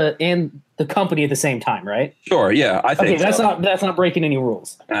and the company at the same time, right? Sure. Yeah, I think. Okay, that's not breaking any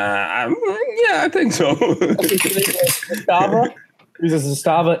rules. Yeah, I think so. Zastava. There's a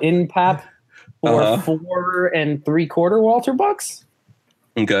Zastava in PAP for 4 3/4 Walter Bucks.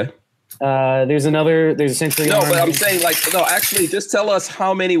 Okay. There's a Century. No, but I'm saying actually, just tell us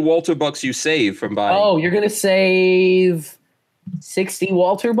how many Walter Bucks you save from buying. Oh, you're gonna save 60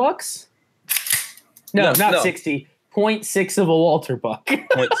 Walter Bucks? No, not 60. 0.6 of a Walter Buck.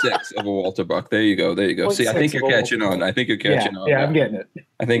 0.6 of a Walter Buck. There you go. See, I think you're catching on. I'm getting it.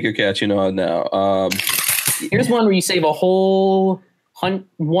 I think you're catching on now. Here's one where you save a whole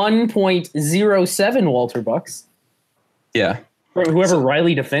 1.07 Walter Bucks. Yeah. For whoever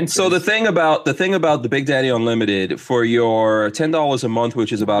Riley Defense. So the thing about the Big Daddy Unlimited, for your $10 a month,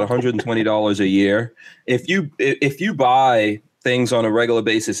 which is about $120 a year, if you buy things on a regular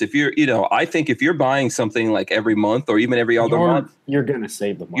basis, if you're, I think if you're buying something like every month or even every other month, you're gonna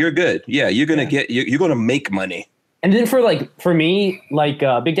save the money. You're good. Yeah, you're gonna you're gonna make money. And then for me,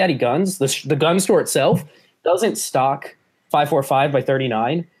 Big Daddy Guns, the gun store itself doesn't stock 545 by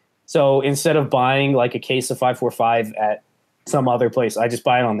 39. So instead of buying like a case of 545 at some other place, I just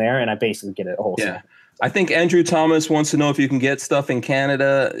buy it on there and I basically get it wholesale. Yeah. I think Andrew Thomas wants to know if you can get stuff in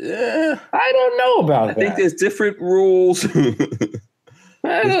Canada. I don't know about that. I think there's different rules. I'm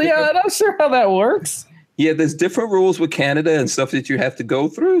not sure how that works. Yeah, there's different rules with Canada and stuff that you have to go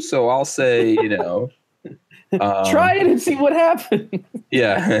through. So I'll say, try it and see what happens.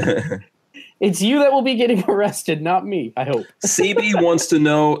 Yeah. It's you that will be getting arrested, not me, I hope. CB wants to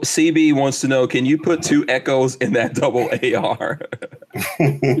know, can you put 2 Echoes in that double AR?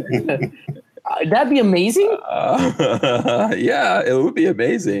 That'd be amazing. Yeah, it would be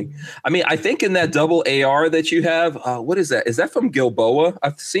amazing. I mean, I think in that double AR that you have, what is that? Is that from Gilboa?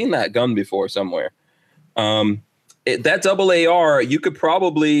 I've seen that gun before somewhere. That double AR,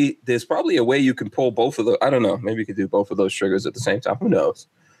 there's probably a way you can pull both of those. I don't know. Maybe you could do both of those triggers at the same time. Who knows?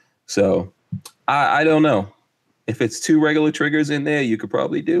 So I don't know. If it's 2 regular triggers in there, you could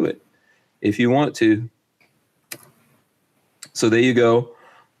probably do it if you want to. So there you go.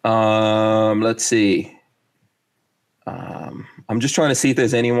 Let's see. I'm just trying to see if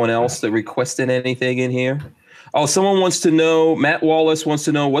there's anyone else that requested anything in here. Oh, someone wants to know, Matt Wallace wants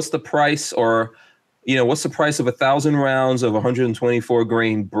to know what's the price of 1,000 rounds of 124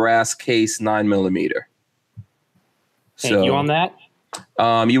 grain brass case 9mm. Thank you on that.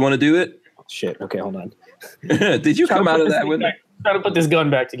 You want to do it? Shit. Okay, hold on. Did you come out of that with? Trying to put this gun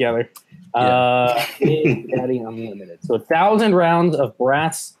back together. Big Daddy Unlimited. So 1,000 rounds of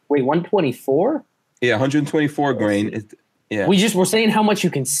brass. Wait, 124? Yeah, 124 grain. Yeah. We're saying how much you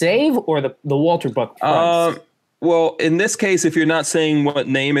can save, or the Walter Buck price. Well, in this case, if you're not saying what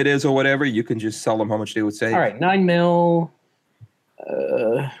name it is or whatever, you can just tell them how much they would save. All right, 9mm.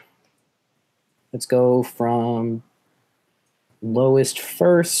 Let's go from lowest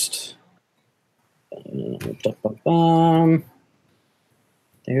first.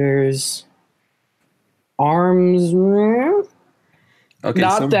 There's Arms. Okay,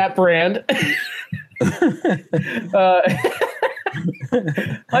 not that brand.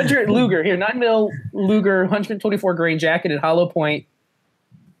 100 Luger here, 9mm Luger, 124 grain jacketed hollow point.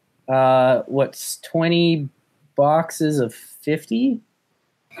 What's 20 boxes of 50?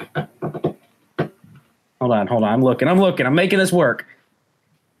 Hold on. I'm looking. I'm making this work.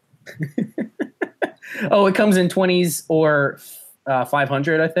 Oh, it comes in 20s or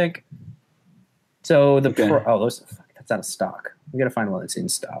 500, I think. So that's out of stock. We got to find one that's in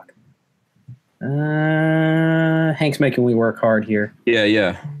stock. Hank's making me work hard here.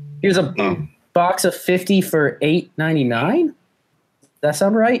 Yeah. Here's a box of 50 for $8.99. Does that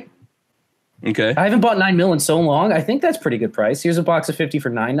sound right? Okay. I haven't bought 9mm in so long. I think that's pretty good price. Here's a box of 50 for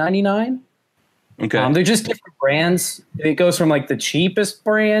 $9.99. Okay. They're just different brands. It goes from like the cheapest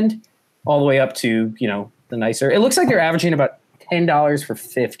brand all the way up to, the nicer. It looks like they're averaging about $10 for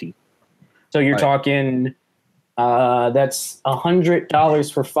 50. So you're talking that's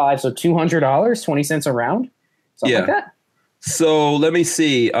 $100 for 5, so $200, 20 cents a round. Something like that. So let me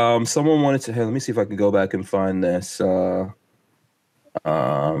see. Someone wanted to let me see if I can go back and find this. Someone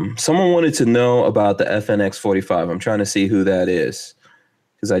wanted to know about the FNX 45. I'm trying to see who that is,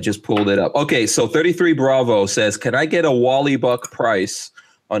 because I just pulled it up. Okay, so 33 Bravo says, can I get a Wally Buck price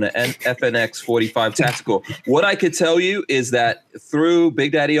on an FNX 45 tactical? What I could tell you is that through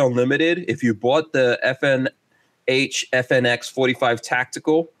Big Daddy Unlimited, if you bought the FNX 45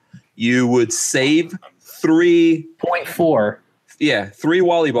 tactical, you would save 3.4. Yeah, 3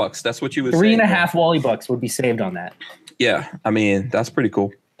 Wally Bucks. That's what you would 3.5 Wally Bucks would be saved on that. Yeah, I mean, that's pretty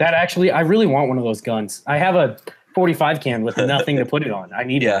cool. That actually, I really want one of those guns. I have a 45 can with nothing to put it on. I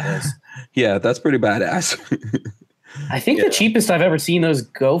need one of those. Yeah, that's pretty badass. I think the cheapest I've ever seen those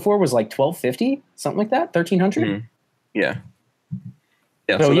go for was like $1,250, something like that, $1,300. Mm-hmm. Yeah.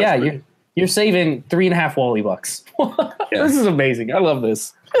 So you're saving 3.5 Wally Bucks. This is amazing. I love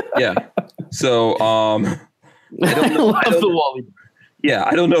this. Yeah. So I love the Wally. Yeah,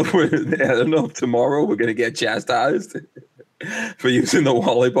 I don't know if tomorrow we're gonna get chastised for using the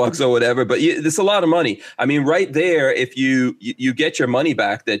Wally Bucks or whatever, but it's a lot of money. I mean, right there, if you get your money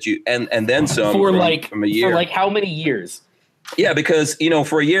back that you and then some from a year. For like how many years? Yeah, because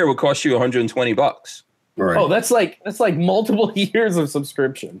for a year it would cost you $120. Right. Oh, that's like multiple years of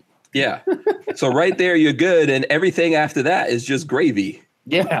subscription. Yeah. So right there you're good, and everything after that is just gravy.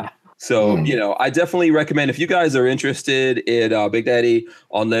 Yeah. So, I definitely recommend if you guys are interested in Big Daddy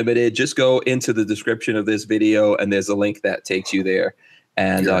Unlimited, just go into the description of this video and there's a link that takes you there.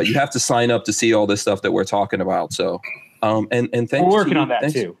 And you have to sign up to see all this stuff that we're talking about. So, and thanks. We're working on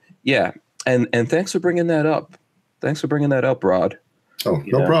that too. Yeah. And thanks for bringing that up. Thanks for bringing that up, Rod. Oh,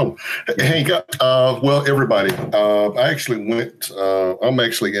 no problem. Hey, well, everybody, I actually went, I'm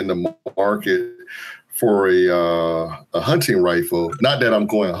actually in the market for a hunting rifle. Not that I'm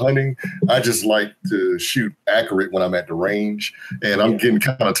going hunting. I just like to shoot accurate when I'm at the range. And I'm getting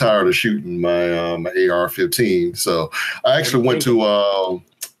kind of tired of shooting my AR-15. So I actually went to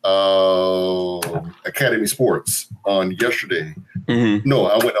Academy Sports on yesterday. Mm-hmm. No,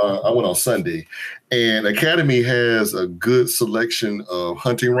 I went on Sunday. And Academy has a good selection of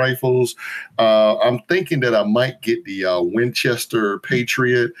hunting rifles. I'm thinking that I might get the Winchester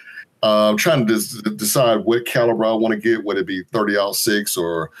Patriot. I'm trying to decide what caliber I want to get, whether it be 30-06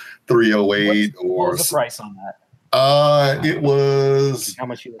 or 308. What was the price on that? It was, how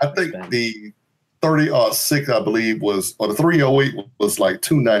much I think spend? The 30-06, I believe, was, or the 308 was like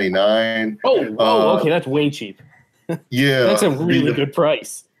 $299. Oh, okay, that's way cheap. Yeah. That's a really good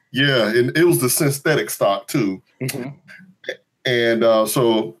price. Yeah, and it was the synthetic stock too. Mm-hmm. And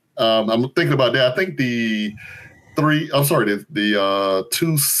so I'm thinking about that. I think the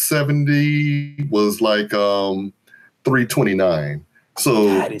 270 was like $329.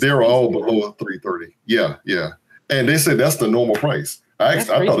 So they're all below $330. Yeah. And they said that's the normal price. I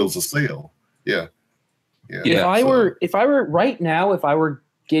thought it was a sale. Yeah. If I were right now, if I were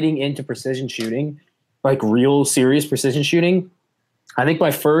getting into precision shooting, like real serious precision shooting, I think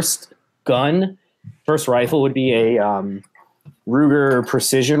my first rifle would be a Ruger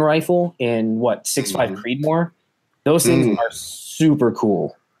precision rifle in 6.5 Creedmoor. Those things are super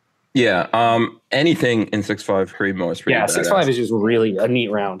cool. Yeah. Anything in 6.5 Creedmoor is pretty badass. 6.5 is just really a neat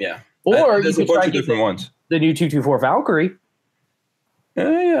round. Yeah. Or there's you a could bunch try of different ones. The new 224 Valkyrie.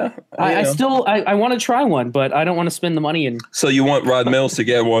 Yeah. I want to try one, but I don't want to spend the money. So you want Rod Mills to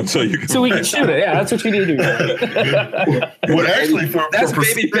get one so you can we can shoot it. Yeah, that's what you need to do. Well, actually, that's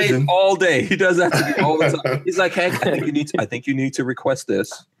babyface all day. He does that to me all the time. He's like, hey, I think you need to request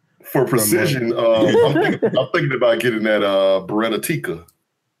this. For precision, I'm thinking about getting that Beretta Tika.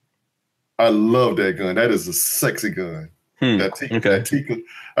 I love that gun. That is a sexy gun. That Tika.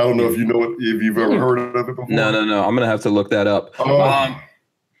 I don't know if you know it, if you've ever heard of it before. No. I'm gonna have to look that up.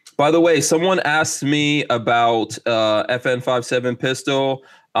 By the way, someone asked me about FN57 pistol.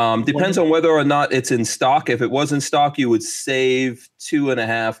 Depends on whether or not it's in stock. If it was in stock, you would save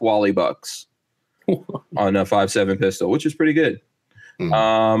 2.5 Wally bucks on a 5.7 pistol, which is pretty good.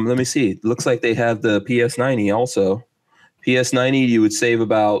 Let me see. Looks like they have the PS90 also. PS90, you would save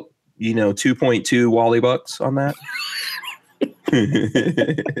about 2.2 Wally bucks on that.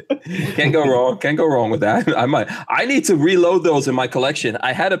 Can't go wrong with that. I need to reload those in my collection.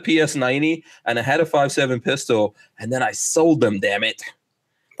 I had a PS90 and I had a 5.7 pistol, and then I sold them. Damn it!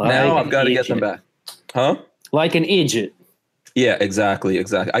 Now I've got to get them back. Huh? Like an idiot. Yeah, exactly.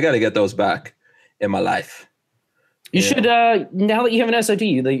 I got to get those back in my life. You should now that you have an SOD,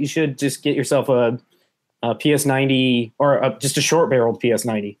 you should just get yourself a PS90 or just a short-barreled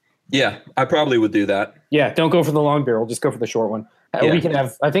PS90. Yeah, I probably would do that. Yeah, don't go for the long barrel. Just go for the short one. We can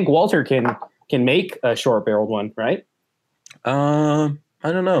have. I think Walter can make a short-barreled one, right? I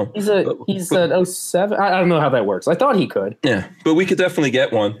don't know. He's an 07. I don't know how that works. I thought he could. Yeah, but we could definitely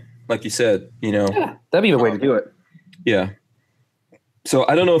get one, like you said. Yeah, that'd be the way to do it. Yeah. So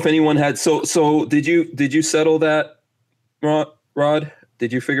I don't know if anyone had. So did you settle that, Rod?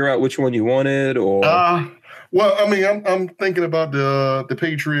 Did you figure out which one you wanted, or? Well, I mean, I'm thinking about the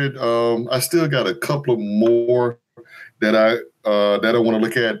Patriot. I still got a couple of more that I want to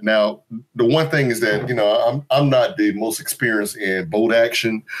look at. Now, the one thing is that I'm not the most experienced in bolt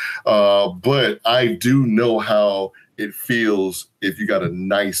action, but I do know how it feels if you got a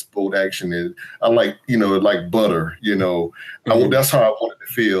nice bolt action. And I like like butter. That's how I want it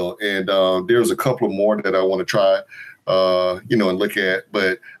to feel. And there's a couple of more that I want to try, and look at.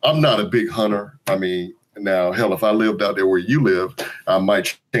 But I'm not a big hunter. I mean. Now, hell, if I lived out there where you live, I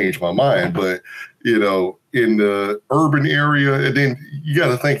might change my mind. But, in the urban area, and then you got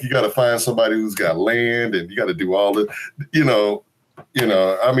to think you got to find somebody who's got land and you got to do all the, I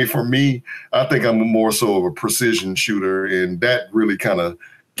mean, for me, I think I'm more so of a precision shooter. And that really kind of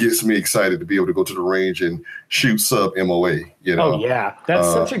gets me excited to be able to go to the range and shoot sub MOA, Oh, yeah. That's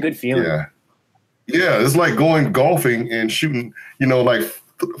such a good feeling. Yeah. Yeah. It's like going golfing and shooting, like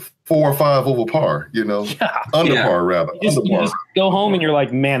 4 or 5 over par, under par rather. You just go home and you're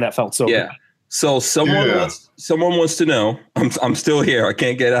like, man, that felt so good. So someone someone wants to know. I'm still here. I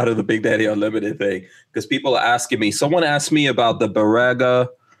can't get out of the Big Daddy Unlimited thing because people are asking me. Someone asked me about the Baraga.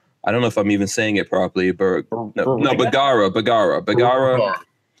 I don't know if I'm even saying it properly. Bagara.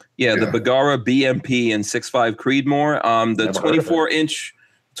 Yeah, the Bagara BMP and 6.5 Creedmoor. The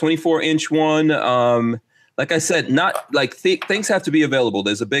 24-inch one. Like I said, not like things have to be available.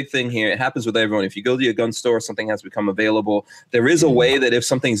 There's a big thing here. It happens with everyone. If you go to your gun store, something has become available. There is a way that if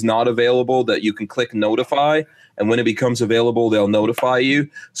something's not available, that you can click notify, and when it becomes available, they'll notify you.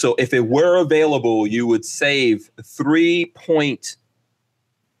 So if it were available, you would save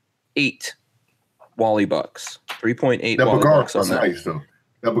 3.8 Wally bucks. 3.8 that Wally bucks on is that. nice though.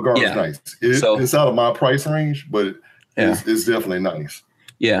 That Bagara is nice. It's out of my price range, but it's definitely nice.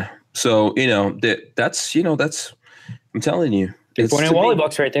 Yeah. So, that's I'm telling you. 3.8 Wally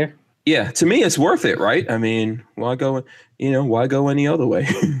bucks right there. Yeah. To me, it's worth it, right? I mean, why go any other way?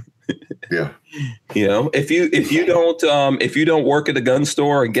 Yeah. If you don't work at a gun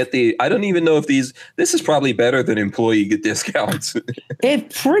store and get I don't even know if this is probably better than employee get discounts.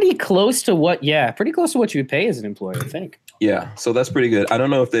 It's pretty close to what you would pay as an employee, I think. Yeah. So that's pretty good. I don't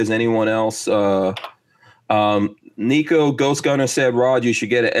know if there's anyone else. Nico Ghost Gunner said, Rod, you should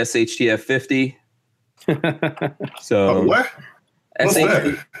get an SHTF 50. So what? What's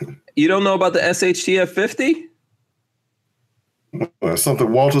that? You don't know about the SHTF 50?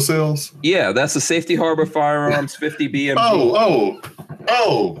 Something Walter sells? Yeah, that's the Safety Harbor Firearms 50 BMG.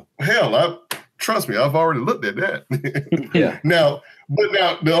 Oh, hell, trust me, I've already looked at that. Yeah. Now,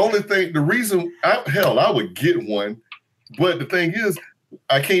 the reason I would get one, but the thing is,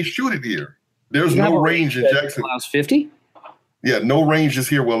 I can't shoot it here. There's no range in Jackson. Allows 50? Yeah, no ranges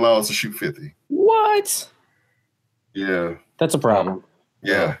here will allow us to shoot 50. What? Yeah. That's a problem.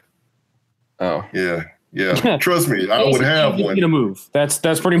 Yeah. Oh. Yeah. Yeah. Trust me, I would have one. To move. That's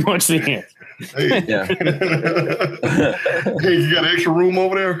pretty much the answer. Hey. Yeah. Hey, you got extra room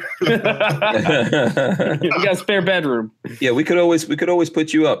over there? We got a spare bedroom. Yeah, we could always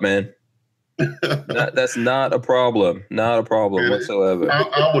put you up, man. That's not a problem. Not a problem whatsoever.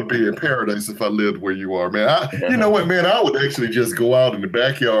 I would be in paradise if I lived where you are, man. You know what, man? I would actually just go out in the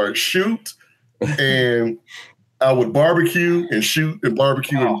backyard, shoot, and I would barbecue and shoot and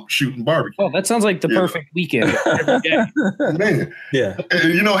barbecue and shoot and barbecue. Oh, that sounds like the perfect weekend. Man. Yeah.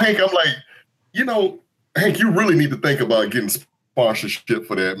 And, Hank, I'm like, Hank, you really need to think about getting sponsorship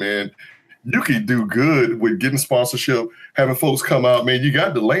for that, man. You could do good with getting sponsorship, having folks come out, man. You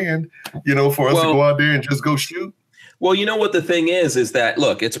got the land, for us to go out there and just go shoot. Well, you know what the thing is that,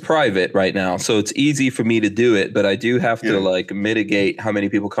 look, it's private right now, so it's easy for me to do it, but I do have to mitigate how many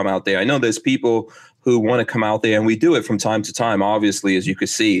people come out there. I know there's people who want to come out there, and we do it from time to time, obviously, as you can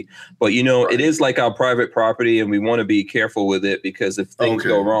see. But, It is like our private property, and we want to be careful with it because if things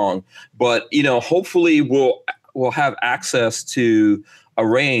go wrong. But, hopefully we'll have access to a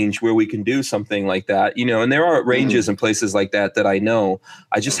range where we can do something like that, and there are ranges and places like that I know.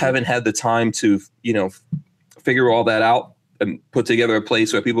 I just haven't had the time to, figure all that out and put together a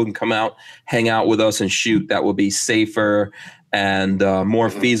place where people can come out, hang out with us and shoot. That will be safer and more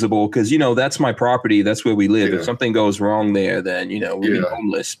feasible because, that's my property. That's where we live. If something goes wrong there, then, we'll be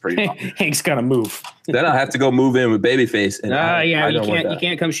homeless pretty much. Hank's got to move. Then I have to go move in with Babyface. And you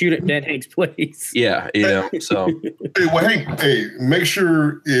can't come shoot at Dead Hank's place. Yeah, so. Hey, well, Hank, make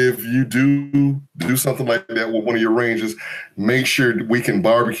sure if you do something like that with one of your ranges, make sure we can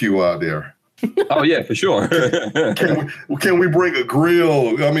barbecue out there. Oh yeah, for sure. Can we bring a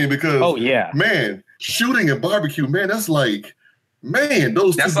grill? I mean, because man, shooting and barbecue, man, that's like, man,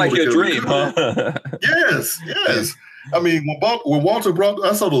 that's like your dream, huh? Yes. I mean, when Walter brought,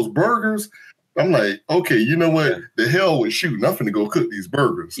 I saw those burgers. I'm like, okay, you know what? The hell with shooting. I'm finna go cook these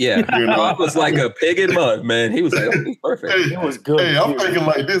burgers. Yeah, it was like a pig in mud, man. He was like, oh, perfect. It was good. Hey, I'm thinking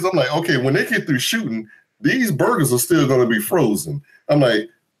like this. I'm like, okay, when they get through shooting, these burgers are still gonna be frozen. I'm like.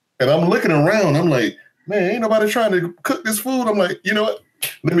 And I'm looking around. I'm like, man, ain't nobody trying to cook this food. I'm like, you know what?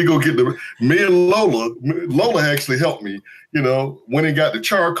 Let me go get me and Lola. Lola actually helped me. When it got the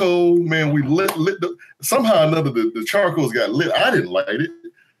charcoal, man, we lit somehow or another the charcoals got lit. I didn't light it.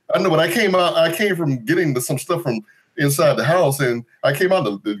 I know, but I came from getting some stuff from inside the house, and I came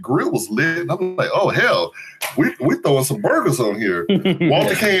out. The grill was lit. And I'm like, oh hell, we throwing some burgers on here.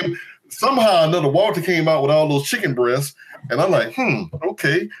 Walter came out with all those chicken breasts. And I'm like,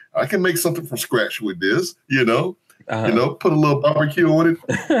 okay, I can make something from scratch with this, put a little barbecue on it,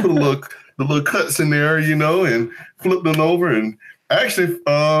 put the little cuts in there, and flip them over. And actually,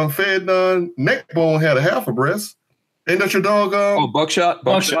 fed Neckbone had a half a breast. Ain't that your dog? Buckshot.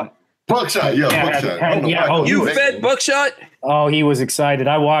 Buckshot. Buckshot, Buckshot. I don't know why I called You him fed Buckshot? Oh, he was excited.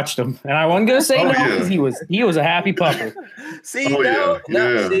 I watched him, and I wasn't gonna say no because he was a happy pupper. See,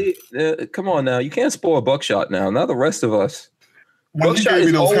 come on now. You can't spoil Buckshot now. Now the rest of us. Well, Buckshot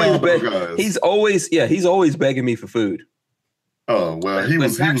is always he's always begging me for food. Oh well,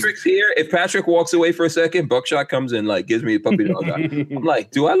 when Patrick's here, if Patrick walks away for a second, Buckshot comes in, like gives me a puppy dog. I'm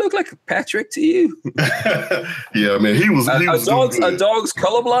like, do I look like Patrick to you? Yeah, man, he was. A dog's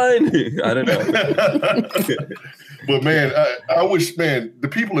colorblind. I don't know. But man, I wish, man, the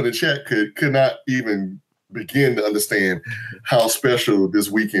people in the chat could not even begin to understand how special this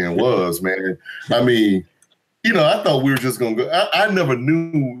weekend was, man. I mean, I thought we were just gonna go. I never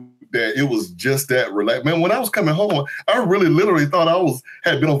knew that it was just that relaxed. Man, when I was coming home, I really literally thought I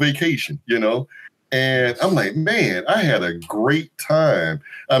had been on vacation, And I'm like, man, I had a great time.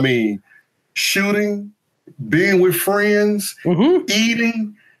 I mean, shooting, being with friends,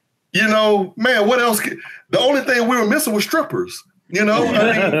 eating, man, what else? The only thing we were missing was strippers. I mean,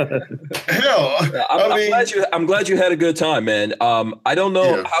 hell. I'm glad you had a good time, man. I don't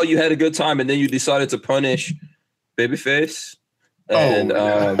know how you had a good time and then you decided to punish Babyface. And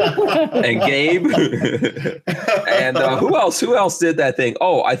and Gabe and who else did that thing?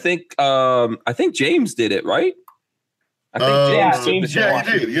 Oh, I think James did it, right? I think James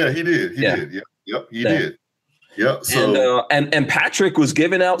did. He did. Yep, he did. Yep. So and Patrick was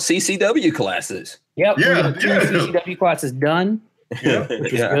giving out CCW classes. Yep. Yeah. CCW classes done. Yeah,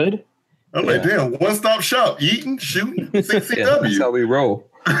 which is good. I'm like, damn, one-stop shop, eating, shooting, CCW. That's how we roll.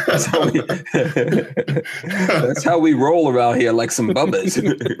 That's how we roll around here, like some bubbas.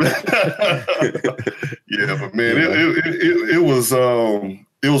 Yeah, but man, it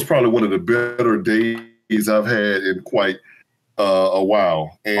was probably one of the better days I've had in quite a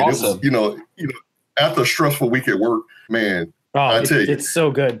while. And awesome. It was, after a stressful week at work, man, I tell you, it's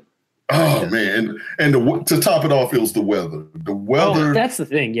so good. Oh man, and to top it off, it was the weather. The weather. That's the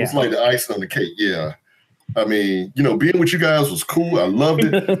thing. Yeah, it's like the icing on the cake. Yeah. I mean, being with you guys was cool. I loved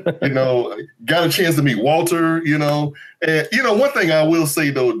it. Got a chance to meet Walter, and one thing I will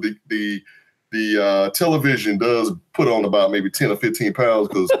say though, the television does put on about maybe 10 or 15 pounds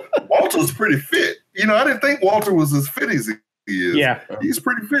because Walter's pretty fit. I didn't think Walter was as fit as he is. Yeah. He's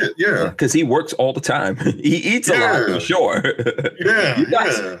pretty fit. Yeah. Because he works all the time. He eats a lot for sure. Yeah.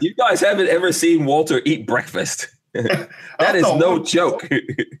 You guys haven't ever seen Walter eat breakfast. That is no joke.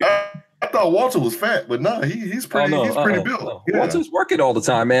 I thought Walter was fat, but no, he's pretty. He's pretty built. Yeah. Walter's working all the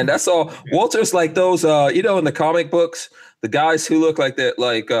time, man. That's all. Walter's like those, in the comic books, the guys who look like that,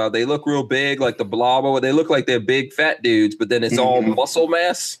 they look real big, like the Blob, or they look like they're big fat dudes, but then it's all muscle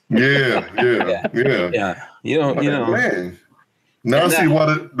mass. Yeah. You know, man. Now I see why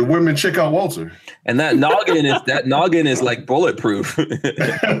the women check out Walter. And that noggin is like bulletproof.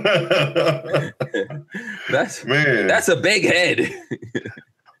 That's a big head.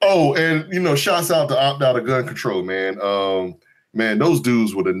 Oh, and shouts out to Opt Out of Gun Control, man. Man, those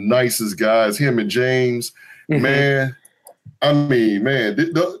dudes were the nicest guys. Him and James, man. I mean, man,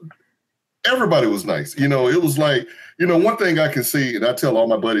 everybody was nice. It was like, one thing I can see, and I tell all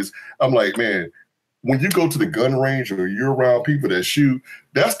my buddies, I'm like, man, when you go to the gun range or you're around people that shoot,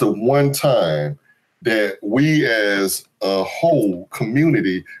 that's the one time that we as a whole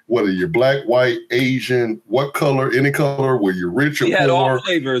community, whether you're black, white, Asian, what color, any color, whether you're rich or poor. We had all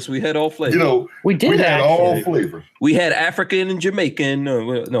flavors. We had all flavors. We had African and Jamaican.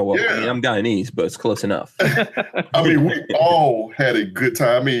 I'm Guyanese, but it's close enough. I mean, we all had a good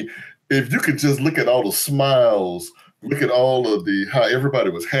time. I mean, if you could just look at all the smiles, look at all of how everybody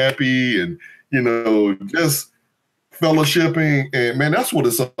was happy and, just fellowshipping, and man, that's what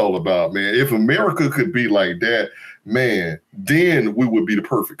it's all about, man. If America could be like that, man, then we would be the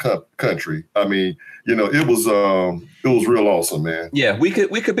perfect country. I mean, it was real awesome, man. Yeah, we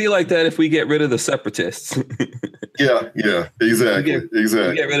could be like that if we get rid of the separatists. Yeah, exactly. We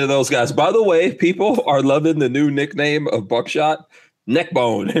get rid of those guys. By the way, people are loving the new nickname of Buckshot.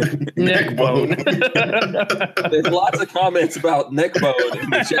 Neckbone. There's lots of comments about Neckbone in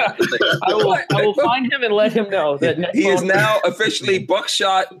the chat. I will find him and let him know that he is now officially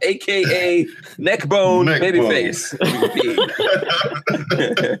Buckshot, aka Neckbone Babyface.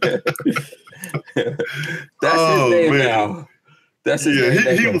 That's his name now. That's his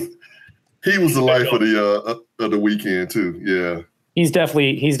name. He was the life of the weekend too. Yeah, he's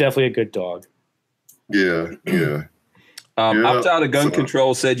definitely a good dog. Yeah. Opt Out of Gun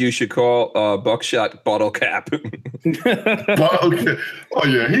Control said you should call Buckshot Bottle Cap. Oh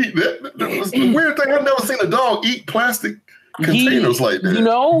yeah, that's the weird thing. I've never seen a dog eat plastic containers like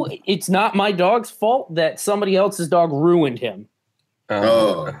that. It's not my dog's fault that somebody else's dog ruined him.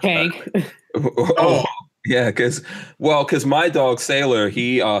 Hank. Oh. Yeah, because my dog Sailor,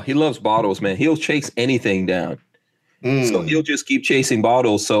 he loves bottles, man. He'll chase anything down. So he'll just keep chasing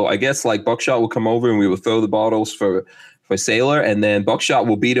bottles. So I guess like Buckshot will come over and we will throw the bottles for Sailor, and then Buckshot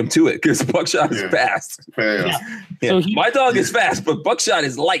will beat him to it because Buckshot is fast. Yeah. So my dog is fast, but Buckshot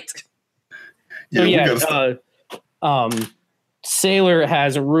is light. So Sailor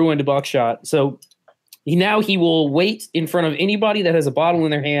has ruined Buckshot. So he will wait in front of anybody that has a bottle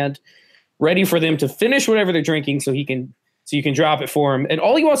in their hand, ready for them to finish whatever they're drinking, so you can drop it for him. And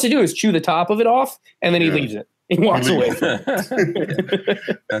all he wants to do is chew the top of it off, and then he leaves it. He walks away.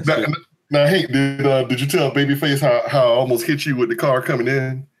 Now, Hank, did you tell Babyface how I almost hit you with the car coming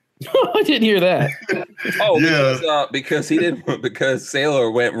in? I didn't hear that. Because Sailor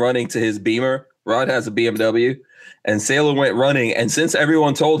went running to his Beamer. Rod has a BMW, and Sailor went running. And since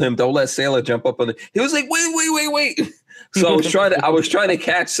everyone told him don't let Sailor jump up on he was like, wait. So I was trying to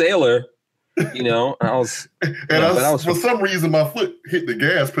catch Sailor. And I was for some reason my foot hit the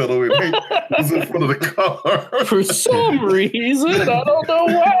gas pedal and Hank was in front of the car. For some reason, I don't know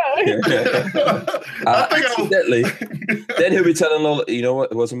why. I think accidentally. Then he'll be telling Lola, you know what?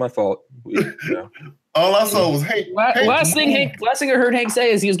 It wasn't my fault. All I saw was Hank. Last thing I heard Hank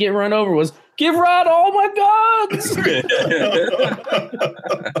say as he was getting run over was, "Give Rod all my guns."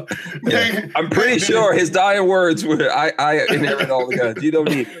 I'm pretty sure his dying words were, "I inherit all the guns. You don't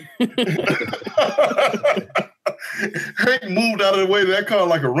need them." Hank moved out of the way of that car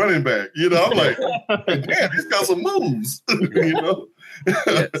like a running back. I'm like, damn, he's got some moves.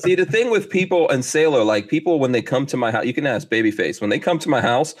 See, the thing with people and Sailor, like people when they come to my house, you can ask Babyface. When they come to my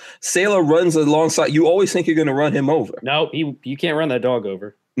house, Sailor runs alongside. You always think you're going to run him over. No, you can't run that dog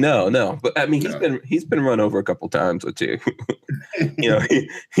over. No, but I mean, he's been run over a couple times or two.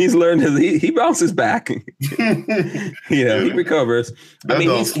 He's learned he bounces back. He recovers. I mean,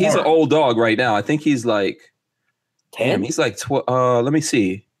 he's an old dog right now. I think he's like 10. He's like 12. Let me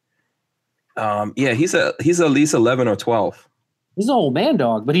see. He's at least 11 or 12. He's an old man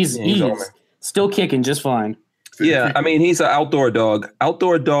dog, but he's still kicking just fine. Yeah, I mean, he's an outdoor dog.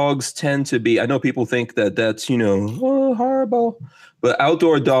 Outdoor dogs tend to be, I know people think that's, horrible, but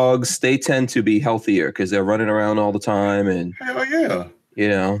outdoor dogs, they tend to be healthier because they're running around all the time. And hell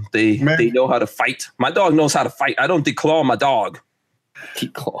yeah. They know how to fight. My dog knows how to fight. I don't declaw my dog.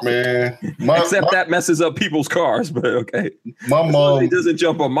 Man, that messes up people's cars, but okay. My mom, he doesn't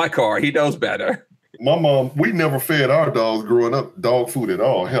jump on my car. He knows better. My mom, we never fed our dogs growing up dog food at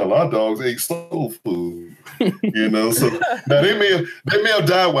all. Hell, our dogs ate soul food. So now they may have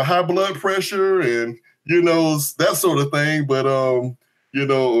died with high blood pressure and that sort of thing, but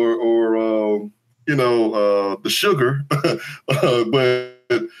the sugar, but.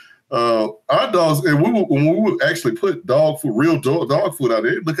 Our dogs, and when we would actually put real dog food out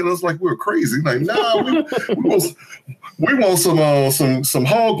there, look at us like we were crazy. Like, nah, we want some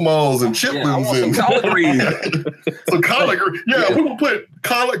hog maws and chitlins and collard greens. Some collard greens. Yeah, we would put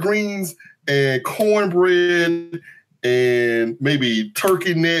collard greens and cornbread and maybe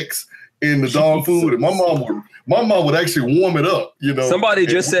turkey necks in the dog food. And my mom would actually warm it up. Somebody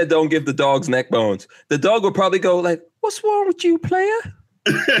just said, "Don't give the dogs neck bones." The dog would probably go like, "What's wrong with you, player?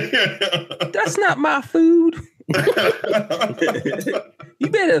 That's not my food."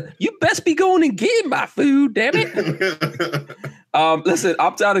 You best be going and getting my food, damn it. Listen,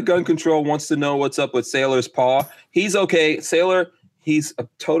 Opt Out of Gun Control wants to know what's up with Sailor's paw. He's okay. Sailor, he's a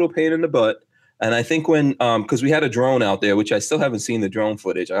total pain in the butt. And I think when, because we had a drone out there, which I still haven't seen the drone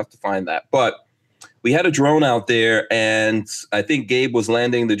footage. I have to find that. But we had a drone out there, and I think Gabe was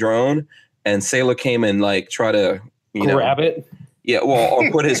landing the drone, and Sailor came and try to grab it. Yeah, well,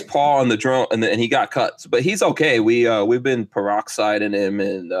 or put his paw on the drone, and he got cut. But he's okay. We've been peroxiding him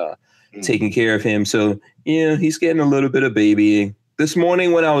and taking care of him. So he's getting a little bit of babying. This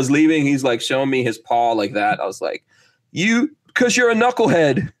morning when I was leaving, he's showing me his paw like that. I was like, because you're a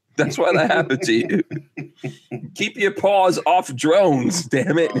knucklehead. That's why that happened to you. Keep your paws off drones,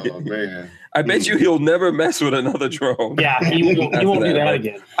 damn it. Oh, man. I bet you he'll never mess with another drone. Yeah, he won't do that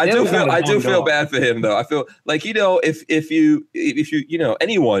again. I do feel bad for him though. I feel like, if you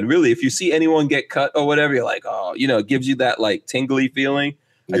anyone really, if you see anyone get cut or whatever, you're like, oh, it gives you that tingly feeling.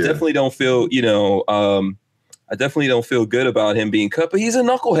 Yeah. I definitely don't feel, I definitely don't feel good about him being cut, but he's a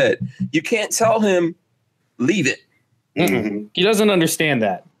knucklehead. You can't tell him leave it. Mm-mm. He doesn't understand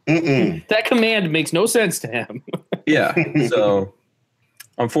that. Mm-mm. That command makes no sense to him. Yeah. So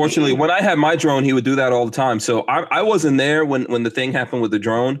unfortunately, when I had my drone, he would do that all the time. So I wasn't there when the thing happened with the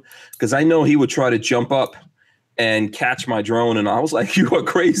drone, because I know he would try to jump up and catch my drone. And I was like, you are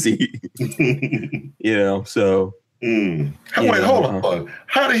crazy. So Wait, Yeah. hold on.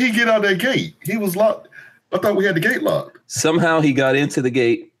 How did he get out that gate? He was locked. I thought we had the gate locked. Somehow he got into the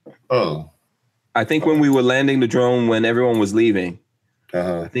gate. Oh. I think when we were landing the drone, when everyone was leaving,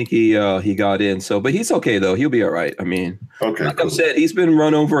 Uh-huh. I think he got in. So, but he's okay though. He'll be all right. I mean, Okay, like cool. I've said, he's been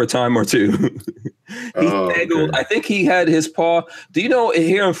run over a time or two. He's tangled. Okay. I think he had his paw. Do you know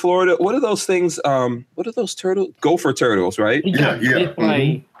here in Florida, what are those things? What are those turtles? Gopher turtles, right? He got Yeah, bit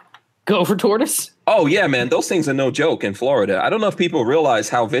by gopher tortoise. Oh yeah, man. Those things are no joke in Florida. I don't know if people realize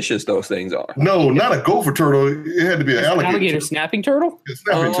how vicious those things are. No, not a gopher turtle. It had to be an alligator. Snapping turtle. A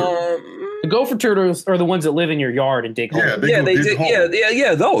snapping turtle. The gopher turtles are the ones that live in your yard and dig holes. Yeah, They go dig did. holes.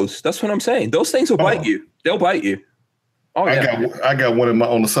 Yeah. Those. That's what I'm saying. Those things will bite you. They'll bite you. Oh yeah. I got one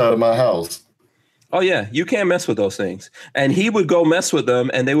on the side of my house. Oh yeah. You can't mess with those things. And he would go mess with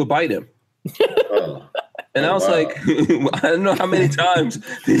them, and they would bite him. And I was wow. like, I don't know how many times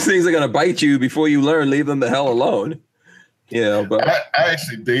these things are gonna bite you before you learn. Leave them the hell alone. Yeah, but I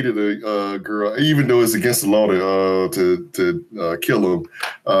actually dated a girl, even though it's against the law to kill them.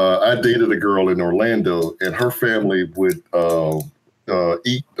 I dated a girl in Orlando, and her family would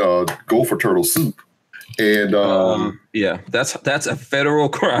eat gopher turtle soup. And yeah, that's a federal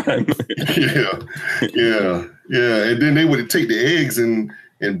crime. yeah. And then they would take the eggs and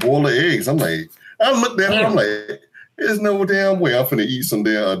boil the eggs. I looked at her, I'm like, there's no damn way I'm finna eat some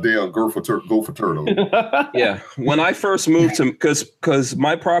damn gopher turtle. Yeah. When I first moved to, because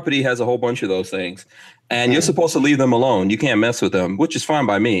my property has a whole bunch of those things, and you're supposed to leave them alone. You can't mess with them, which is fine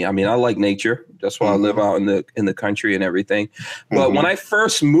by me. I mean, I like nature. That's why I live out in the country and everything. But when I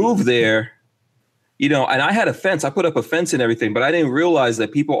first moved there, and I had a fence. I put up a fence and everything, but I didn't realize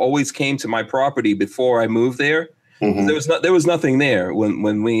that people always came to my property before I moved there. There was nothing there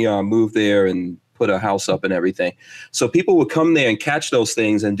when we moved there and put a house up and everything. So people would come there and catch those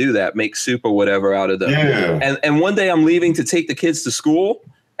things and do that, make soup or whatever out of them. Yeah. And one day I'm leaving to take the kids to schook,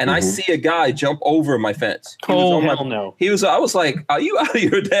 and I see a guy jump over my fence. No. I was like, are you out of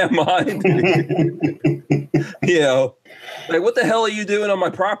your damn mind? Like, what the hell are you doing on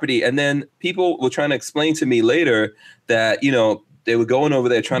my property? And then people were trying to explain to me later that, they were going over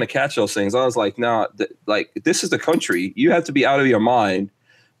there trying to catch those things. I was like, nah, this is the country. You have to be out of your mind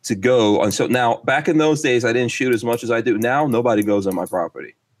to go. And so now, back in those days, I didn't shoot as much as I do now. Nobody goes on my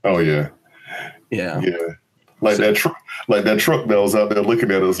property. Oh yeah. Yeah. Like that truck that was out there looking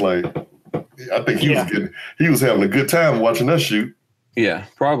at us, like, I think he was having a good time watching us shoot. Yeah,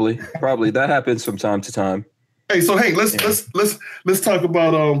 probably that happens from time to time. Hey, so let's talk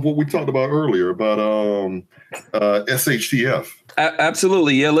about what we talked about earlier about SHTF.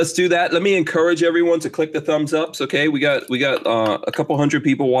 Absolutely, yeah. Let's do that. Let me encourage everyone to click the thumbs ups. Okay, we got a couple hundred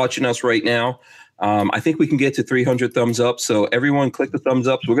people watching us right now. I think we can get to 300 thumbs up. So everyone, click the thumbs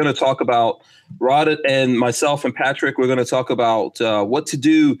ups. We're going to talk about Rod and myself and Patrick. We're going to talk about what to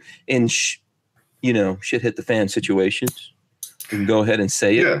do in shit hit the fan situations. You can go ahead and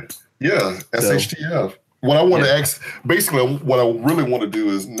say it. Yeah, SHTF. What I want to ask, basically, what I really want to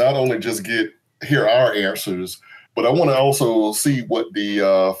do is not only just hear our answers, but I want to also see what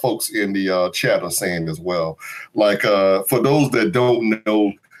the folks in the chat are saying as well. Like, for those that don't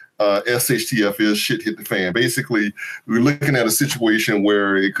know, SHTF is shit hit the fan. Basically, we're looking at a situation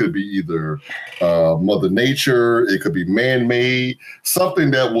where it could be either Mother Nature, it could be man-made,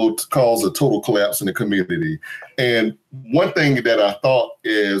 something that will cause a total collapse in the community. And one thing that I thought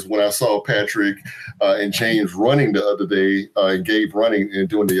is when I saw Patrick and James running the other day, and Gabe running and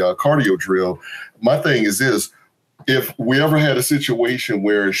doing the cardio drill, my thing is this: if we ever had a situation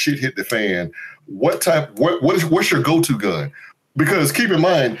where shit hit the fan, what's your go-to gun? Because keep in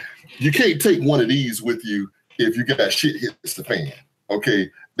mind, you can't take one of these with you if you got shit hits the fan. Okay,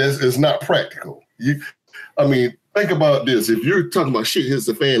 it's not practical. Think about this. If you're talking about shit hits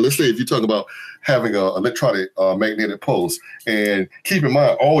the fan, let's say if you're talking about having an electronic magnetic pulse, and keep in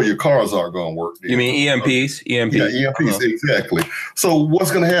mind all your cars aren't going to work. You mean EMPs? EMPs. Yeah, EMPs, exactly. So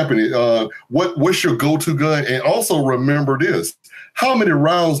what's going to happen? What's your go-to gun? And also remember this: how many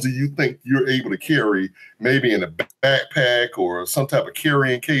rounds do you think you're able to carry, maybe in a backpack or some type of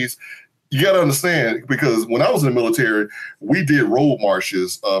carrying case? You got to understand, because when I was in the military, we did road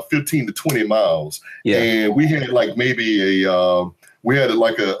marches, 15 to 20 miles. Yeah. And we had like maybe a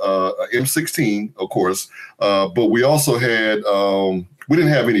M16, of course, but we also had, we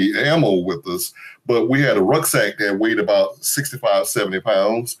didn't have any ammo with us, but we had a rucksack that weighed about 65, 70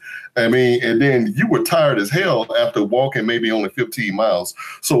 pounds. And then you were tired as hell after walking maybe only 15 miles.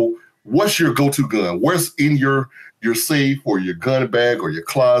 So what's your go-to gun? Where's in your your safe or your gun bag or your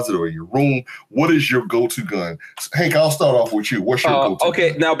closet or your room, what is your go-to gun? Hank, I'll start off with you. What's your go-to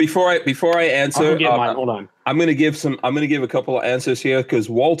okay, gun? now before I answer, mine. Hold on. I'm gonna give a couple of answers here because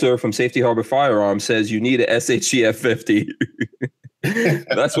Walter from Safety Harbor Firearms says you need a SHGF 50.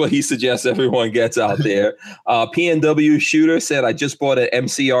 That's what he suggests everyone gets out there. PNW Shooter said, I just bought an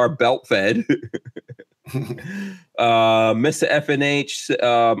MCR belt fed. Mr.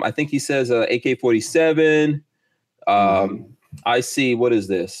 FNH, I think he says AK-47. I see. What is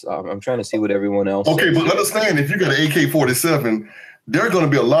this? I'm trying to see what everyone else Okay, says. but understand, if you got an AK-47, there are going to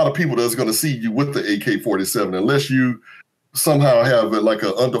be a lot of people that's going to see you with the AK-47 unless you somehow have like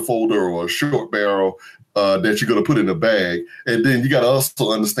an underfolder or a short barrel that you're going to put in a bag. And then you got to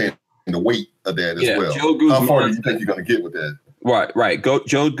also understand the weight of that as well. Joe Guzman, how far do you think you're going to get with that? Right.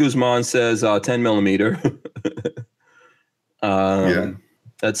 Joe Guzman says 10 millimeter.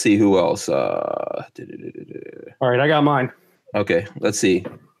 Let's see who else. All right, I got mine. Okay, let's see.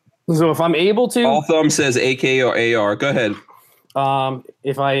 So if I'm able to, All Thumb says AK or AR. Go ahead.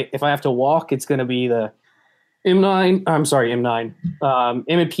 if I have to walk, it's going to be the M9. I'm sorry, M9.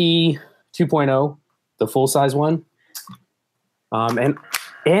 M&P 2.0, the full size one. And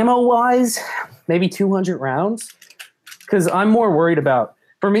ammo wise, maybe 200 rounds. Because I'm more worried about.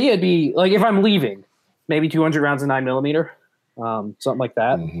 For me, it'd be like if I'm leaving, maybe 200 rounds of 9mm, something like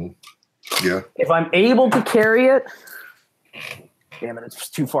that. Mm-hmm. Yeah. If I'm able to carry it, damn it, it's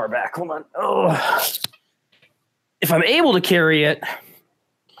too far back. Hold on. Oh, if I'm able to carry it,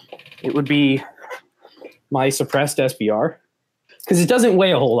 it would be my suppressed SBR because it doesn't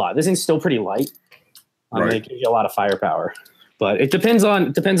weigh a whole lot. This thing's still pretty light. Right. It gives you a lot of firepower, but it depends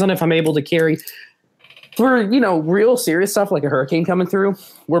on if I'm able to carry. For real serious stuff like a hurricane coming through,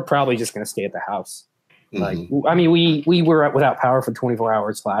 we're probably just going to stay at the house. Mm-hmm. Like, I mean, we were without power for 24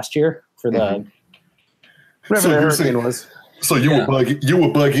 hours last year for the whatever the hurricane was. So you would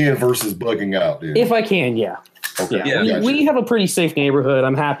bug in versus bugging out. Then. If I can, yeah. Okay. Yeah. We have a pretty safe neighborhood.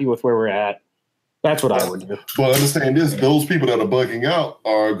 I'm happy with where we're at. That's what I would do. But understand this: those people that are bugging out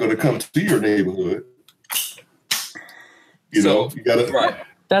are going to come to your neighborhood. You got to right.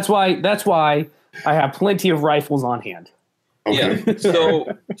 That's why I have plenty of rifles on hand. Okay. Yeah.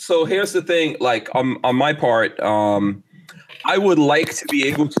 So here's the thing. Like on my part, I would like to be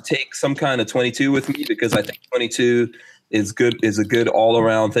able to take some kind of 22 with me because I think 22 is a good all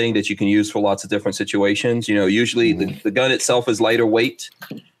around thing that you can use for lots of different situations. Usually the gun itself is lighter weight,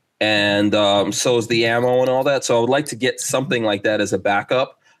 and so is the ammo and all that. So I would like to get something like that as a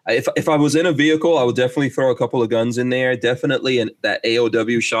backup. If I was in a vehicle, I would definitely throw a couple of guns in there. Definitely that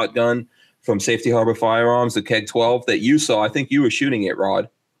AOW shotgun from Safety Harbor Firearms, the Keg 12 that you saw. I think you were shooting it, Rod.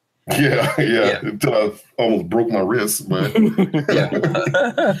 Yeah. Until I almost broke my wrist, but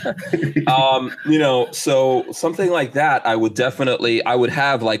so something like that, I would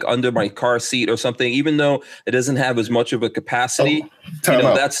have like under my car seat or something, even though it doesn't have as much of a capacity.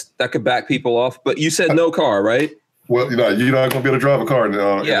 That could back people off. But you said no car, right? Well, you're not going to be able to drive a car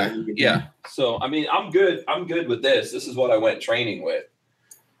now. Yeah. So I mean, I'm good with this. This is what I went training with.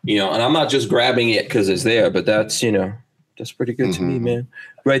 And I'm not just grabbing it because it's there, but that's pretty good to me, man.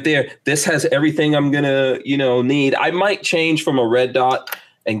 Right there. This has everything I'm going to, need. I might change from a red dot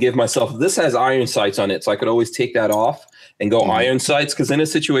and give myself, this has iron sights on it. So I could always take that off and go iron sights. Cause in a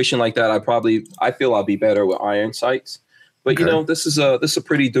situation like that, I feel I'll be better with iron sights, but this is a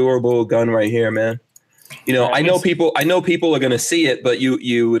pretty durable gun right here, man. I know people are going to see it, but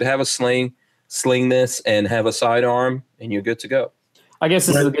you would have a sling this and have a sidearm and you're good to go. I guess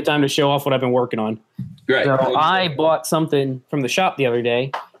this is a good time to show off what I've been working on. Right. So I bought something from the shop the other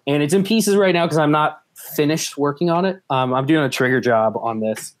day, and it's in pieces right now because I'm not finished working on it. I'm doing a trigger job on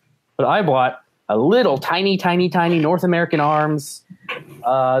this. But I bought a little tiny North American Arms.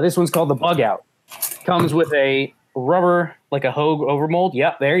 This one's called the Bug Out. Comes with a rubber, like a Hogue overmold.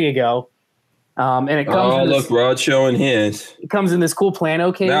 Yep, there you go. And it comes. Look, Rod's showing his. It comes in this cool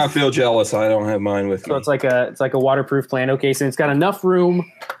plano case. Now I feel jealous. I don't have mine with me. So it's like a waterproof plano case, and it's got enough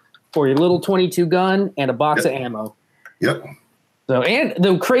room for your little 22 gun and a box of ammo. Yep. So, and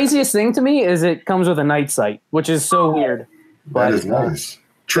the craziest thing to me is it comes with a night sight, which is so weird. That is nice.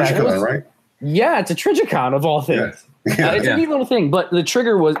 Trijicon, right? Yeah, it's a Trijicon of all things. Yeah. It's a neat little thing, but the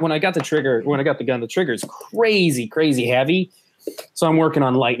trigger when I got the gun, the trigger is crazy heavy. So I'm working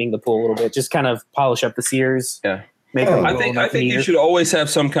on lightening the pull a little bit, just kind of polish up the sears. Yeah. I think you should always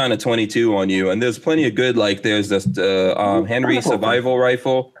have some kind of 22 on you. And there's plenty of good, like there's this Henry survival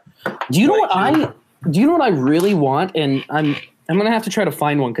rifle. Do you know what I really want? And I'm going to have to try to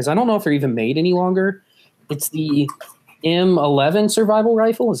find one because I don't know if they're even made any longer. It's the M11 survival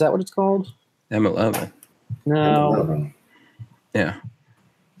rifle. Is that what it's called? M11. No, M11. Yeah.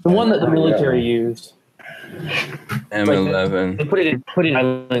 the one that the military used. M11. They put it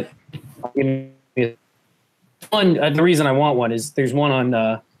in. One. The reason I want one is there's one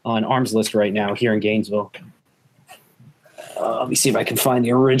on Arms List right now here in Gainesville. Let me see if I can find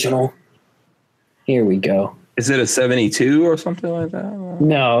the original. Here we go. Is it a 72 or something like that?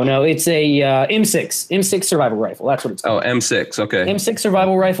 No, it's a M6 survival rifle. That's what it's called. Oh, M6. Okay. M6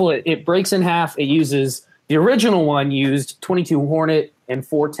 survival rifle. It breaks in half. It uses the original one used 22 Hornet and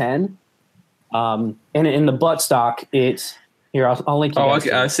 410. And in the buttstock, it's here. I'll link you. Oh, guys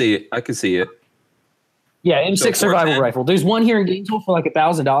I see it. I can see it. Yeah, M6 So survival 410. rifle. There's one here in Gainesville for like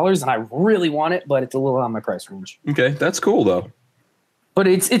 $1,000, and I really want it, but it's a little on my price range. Okay, that's cool though. But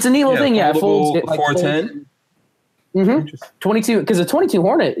it's a neat little thing. Yeah, it folds. It, 410. Mm-hmm. 22, because a 22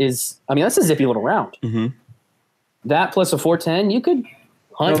 Hornet is. I mean, that's a zippy little round. Mm-hmm. That plus a 410, you could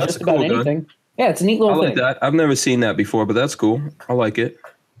hunt that's just a about cool gun. anything. Yeah, it's a neat I little like thing. that. I've never seen that before, but that's cool. I like it.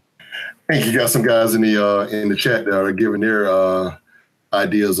 I think you got some guys in the chat that are giving their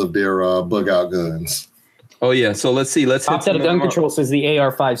ideas of their bug out guns. Oh yeah. So let's see. Let's hit Top set of some gun more. control says the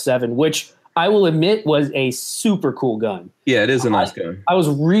AR-57, which I will admit was a super cool gun. Yeah, it is a nice gun. I was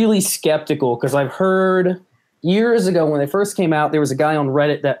really skeptical because I've heard years ago when they first came out, there was a guy on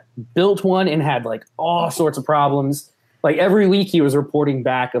Reddit that built one and had like all sorts of problems. Like every week he was reporting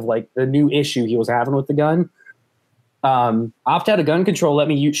back of like the new issue he was having with the gun. Opt Out of Gun Control let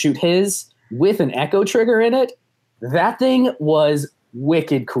me shoot his with an echo trigger in it. That thing was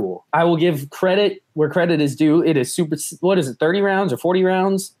wicked cool. I will give credit where credit is due. It is super. What is it? 30 rounds or 40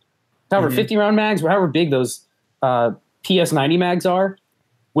 rounds? However, 50 round mags, however big those PS90 mags are,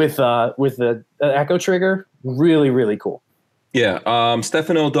 with the echo trigger, really really cool. Yeah.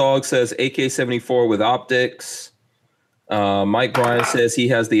 Stefano Dog says AK-74 with optics. Mike Bryan says he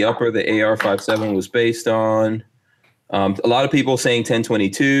has the upper the AR-57 was based on. A lot of people saying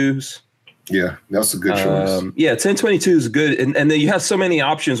 1022s. Yeah, that's a good choice. Yeah, 1022 is good, and then you have so many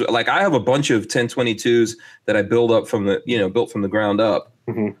options. Like I have a bunch of 1022s that I built from the ground up.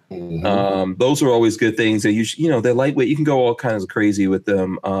 Mhm. Those are always good things. They they're lightweight. You can go all kinds of crazy with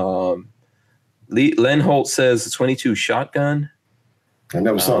them. Len Holt says the 22 shotgun. I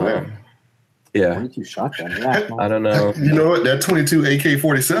never saw that. Yeah, 22 shotgun. Yeah, I don't know. You know what? That 22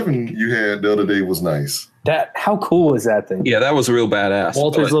 AK-47 you had the other day was nice. how cool is that thing? Yeah, that was real badass.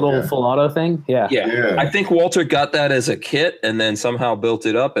 Walter's but- little yeah. full auto thing. Yeah. Yeah. I think Walter got that as a kit and then somehow built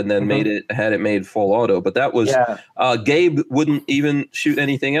it up and then had it made full auto. But that was Gabe wouldn't even shoot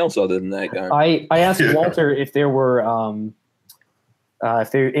anything else other than that gun. I asked Walter if there were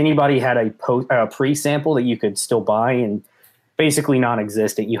anybody had a pre-sample that you could still buy, and basically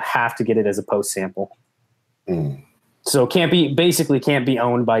non-existent. You have to get it as a post sample. So can't be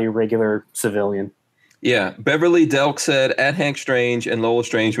owned by your regular civilian. Yeah. Beverly Delk said, at Hank Strange and Lola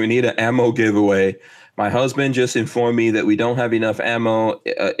Strange, we need an ammo giveaway. My husband just informed me that we don't have enough ammo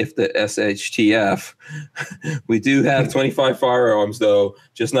if the SHTF. We do have 25 firearms, though,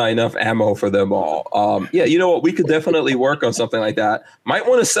 just not enough ammo for them all. Yeah, you know what? We could definitely work on something like that. Might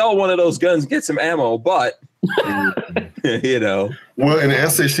want to sell one of those guns, get some ammo, but, you know. Well, in the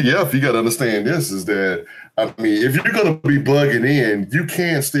SHTF, you got to understand this is that, I mean, if you're going to be bugging in, you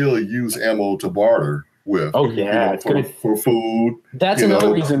can still use ammo to barter with. Oh, yeah. For food. That's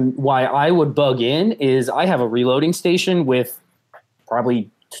another reason why I would bug in is I have a reloading station with probably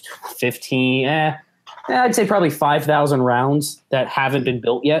 15, I'd say probably 5,000 rounds that haven't been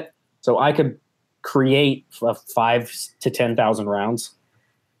built yet. So I could create 5,000 to 10,000 rounds.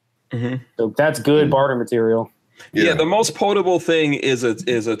 Mm-hmm. So that's good barter material. Yeah, the most potable thing is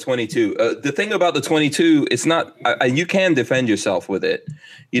a 22. The thing about the 22, it's not you can defend yourself with it.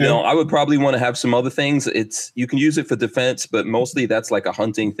 You know, I would probably want to have some other things. You can use it for defense, but mostly that's like a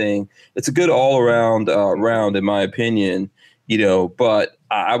hunting thing. It's a good all around round, in my opinion. You know, but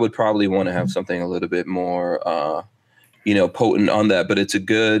I would probably want to have something a little bit more, potent on that. But it's a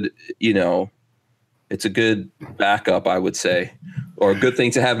good, it's a good backup, I would say, or a good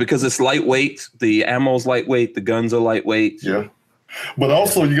thing to have because it's lightweight. The ammo's lightweight. The guns are lightweight. Yeah. But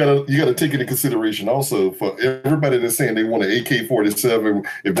also you gotta take into consideration also for everybody that's saying they want an AK-47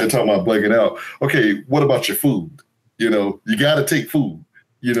 if they're talking about bugging out. Okay, what about your food? You gotta take food.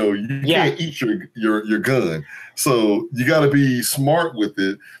 You can't eat your gun. So you gotta be smart with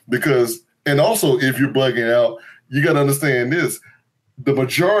it and also if you're bugging out, you gotta understand this. The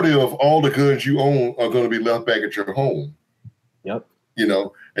majority of all the guns you own are going to be left back at your home. Yep.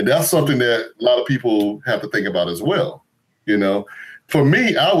 And that's something that a lot of people have to think about as well. For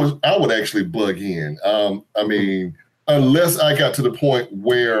me, I would actually bug in. I mean, unless I got to the point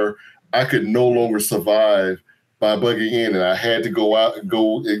where I could no longer survive by bugging in, and I had to go out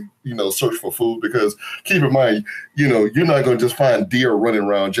and search for food, because keep in mind, you're not going to just find deer running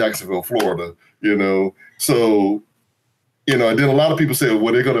around Jacksonville, Florida, So, and then a lot of people say,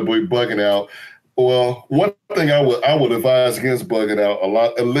 well, they're going to be bugging out. Well, one thing I would advise against bugging out a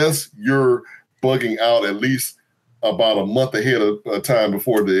lot, unless you're bugging out at least about a month ahead of time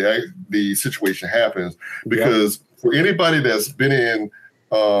before the situation happens, because for anybody that's been in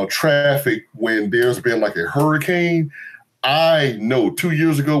traffic when there's been like a hurricane, I know 2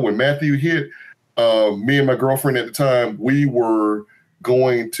 years ago when Matthew hit, me and my girlfriend at the time, we were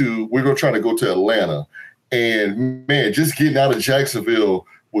going to try to go to Atlanta, and man, just getting out of Jacksonville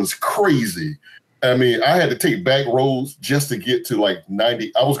was crazy. I mean, I had to take back roads just to get to like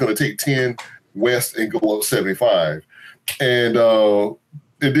 90. I was going to take 10 west and go up 75. And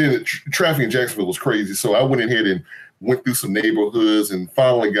then traffic in Jacksonville was crazy. So I went ahead and went through some neighborhoods and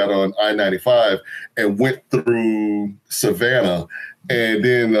finally got on I-95 and went through Savannah, and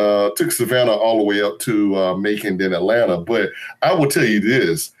then took Savannah all the way up to Macon, then Atlanta. But I will tell you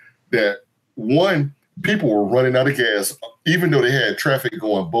this, that one, people were running out of gas, even though they had traffic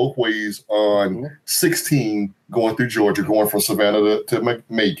going both ways on 16 going through Georgia, going from Savannah to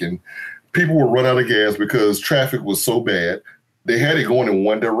Macon. People were running out of gas because traffic was so bad. They had it going in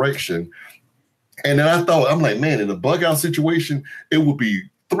one direction. And then I'm like, man, in a bug out situation, it would be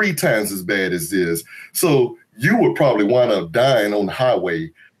 3 times as bad as this. So you would probably wind up dying on the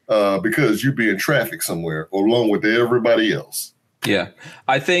highway because you'd be in traffic somewhere along with everybody else. Yeah,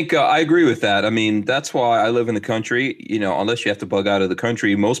 I think I agree with that. I mean, that's why I live in the country. Unless you have to bug out of the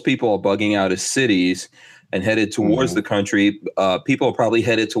country, most people are bugging out of cities and headed towards the country. People are probably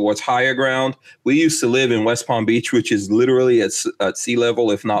headed towards higher ground. We used to live in West Palm Beach, which is literally at sea level,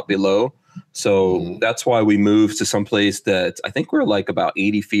 if not below. So that's why we moved to some place that I think we're like about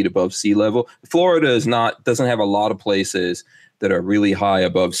 80 feet above sea level. Florida doesn't have a lot of places that are really high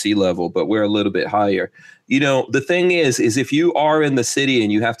above sea level, but we're a little bit higher. The thing is if you are in the city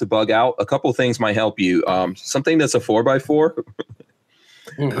and you have to bug out, a couple of things might help you. Something that's a 4x4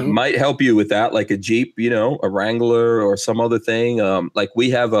 might help you with that, like a Jeep, a Wrangler or some other thing. Like we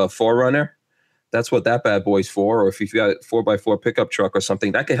have a 4Runner. That's what that bad boy's for. Or if you've got a 4x4 pickup truck or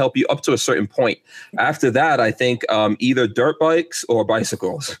something, that can help you up to a certain point. After that, I think either dirt bikes or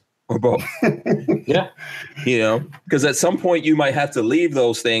bicycles. Or both. Yeah. Because at some point you might have to leave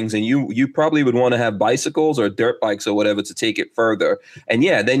those things, and you probably would want to have bicycles or dirt bikes or whatever to take it further. And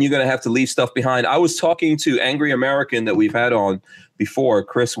yeah, then you're going to have to leave stuff behind. I was talking to Angry American that we've had on before,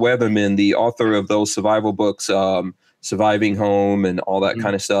 Chris Weatherman, the author of those survival books, Surviving Home and all that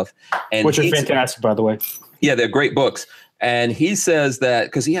kind of stuff. And which are fantastic, by the way. Yeah, they're great books. And he says that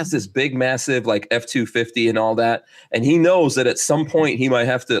because he has this big, massive like F-250 and all that. And he knows that at some point he might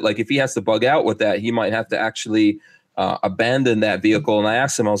have to, like, if he has to bug out with that, he might have to actually abandon that vehicle. And I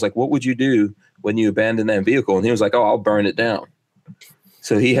asked him, I was like, what would you do when you abandon that vehicle? And he was like, oh, I'll burn it down.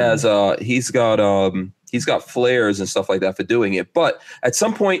 So he has, he's got flares and stuff like that for doing it. But at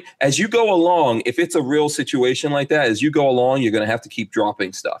some point, as you go along, if it's a real situation like that, as you go along, you're going to have to keep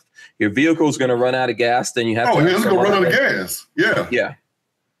dropping stuff. Your vehicle is going to run out of gas. Then you have to. It's going to run out of gas. Yeah. Yeah.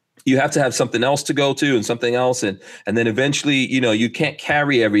 You have to have something else to go to and something else. And then eventually, you can't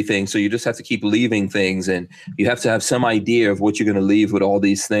carry everything. So you just have to keep leaving things. And you have to have some idea of what you're going to leave with all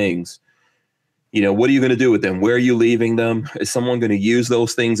these things. What are you going to do with them? Where are you leaving them? Is someone going to use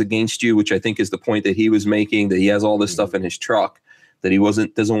those things against you? Which I think is the point that he was making, that he has all this stuff in his truck that he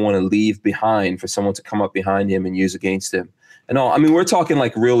doesn't want to leave behind for someone to come up behind him and use against him. And all, I mean, we're talking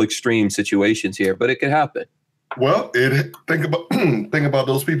like real extreme situations here, but it could happen. Well, think about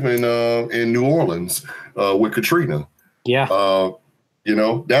those people in New Orleans with Katrina. Yeah.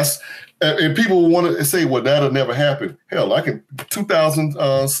 That's and people want to say, well, that'll never happen. Hell,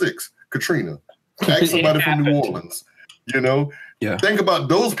 2006 Katrina. Ask somebody from New Orleans. Yeah. Think about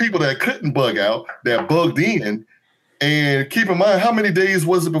those people that couldn't bug out, that bugged in, and keep in mind how many days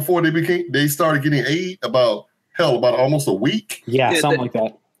was it before they started getting aid? About almost a week. Yeah, something like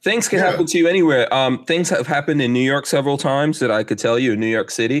that. Things can happen to you anywhere. Things have happened in New York several times that I could tell you in New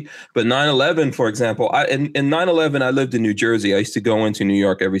York City. But 9/11, for example, in 9/11, I lived in New Jersey. I used to go into New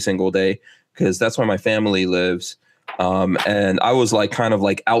York every single day because that's where my family lives. And I was like kind of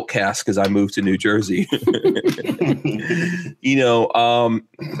like outcast because I moved to New Jersey.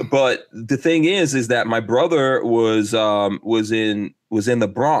 But the thing is that my brother was in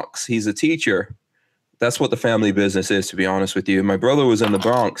the Bronx. He's a teacher. That's what the family business is, to be honest with you. My brother was in the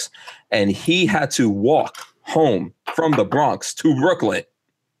Bronx, and he had to walk home from the Bronx to Brooklyn.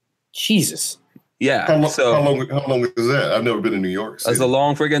 Jesus. Yeah. How long is that? I've never been in New York City. That's a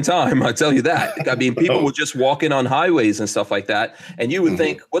long friggin' time, I tell you that. I mean, people were just walking on highways and stuff like that. And you would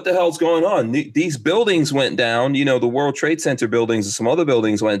think, what the hell's going on? These buildings went down, you know, the World Trade Center buildings and some other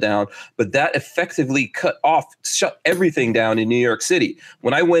buildings went down, but that effectively shut everything down in New York City.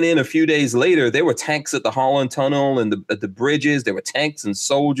 When I went in a few days later, there were tanks at the Holland Tunnel and at the bridges. There were tanks and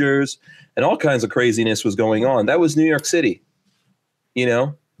soldiers and all kinds of craziness was going on. That was New York City, you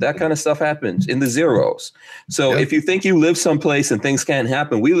know? That kind of stuff happens in the zeros. So if you think you live someplace and things can't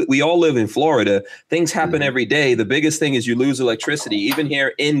happen, we all live in Florida. Things happen every day. The biggest thing is you lose electricity. Even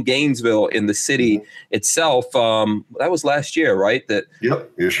here in Gainesville, in the city itself, that was last year, right?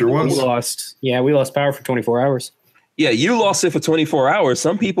 It sure was. We lost power for 24 hours. Yeah, you lost it for 24 hours.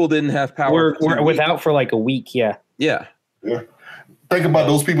 Some people didn't have power. We're without for like a week. Yeah. Think about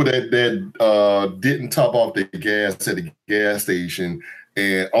those people that didn't top off their gas at the gas station.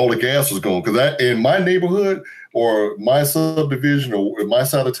 And all the gas was gone because in my neighborhood or my subdivision or my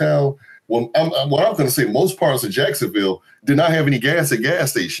side of town, what I'm going to say, most parts of Jacksonville did not have any gas at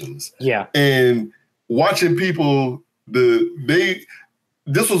gas stations. Yeah, and watching people, this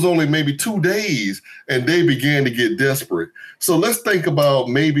was only maybe 2 days, and they began to get desperate. So let's think about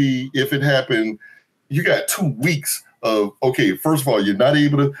maybe if it happened, you got 2 weeks of first of all, you're not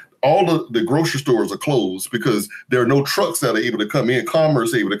able to. All the grocery stores are closed because there are no trucks that are able to come in.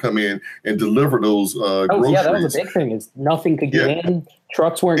 Commerce able to come in and deliver those groceries. Yeah, that was a big thing. Is nothing could get in.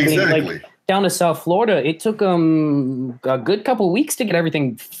 Trucks weren't getting like down to South Florida. It took a good couple of weeks to get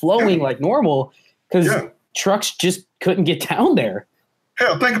everything flowing like normal because trucks just couldn't get down there.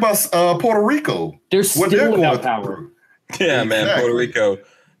 Hell, think about Puerto Rico. They're still without power. Yeah, man, Puerto Rico.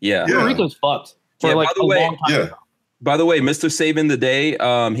 Yeah, Puerto Rico's fucked for like a long time. By the way, Mr. Saving the Day,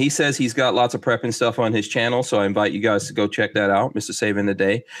 he says he's got lots of prep and stuff on his channel, so I invite you guys to go check that out, Mr. Saving the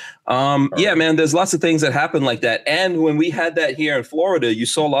Day. Yeah, man, there's lots of things that happen like that. And when we had that here in Florida, you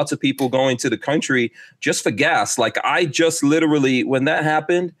saw lots of people going to the country just for gas. Like I just literally, when that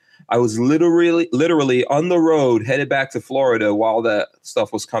happened, I was literally on the road headed back to Florida while that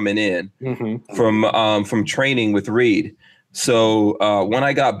stuff was coming in from training with Reed. So when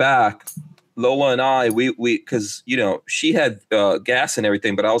I got back, Lola and I, we because, you know, she had gas and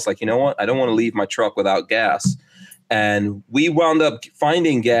everything, but I was like, you know what? I don't want to leave my truck without gas. And we wound up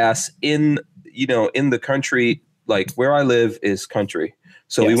finding gas in the country, like where I live is country.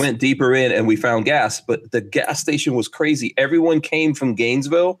 So we went deeper in and we found gas, but the gas station was crazy. Everyone came from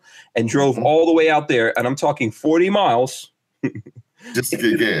Gainesville and drove all the way out there. And I'm talking 40 miles. Just to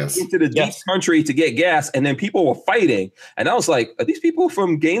get gas. Into the deep country to get gas, and then people were fighting. And I was like, are these people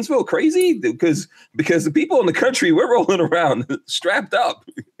from Gainesville crazy? Because the people in the country, we're rolling around strapped up.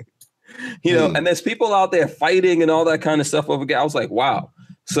 You know, and there's people out there fighting and all that kind of stuff over gas. I was like, wow.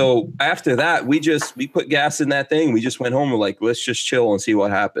 So after that, we put gas in that thing. We just went home and like, let's just chill and see what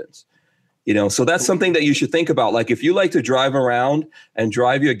happens. You know, so that's something that you should think about. Like if you like to drive around and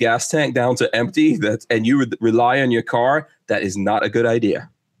drive your gas tank down to empty, and you rely on your car, that is not a good idea.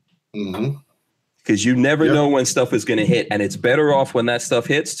 Because you never know when stuff is going to hit. And it's better off when that stuff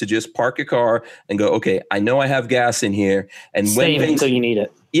hits to just park your car and go, okay, I know I have gas in here. And save it until you need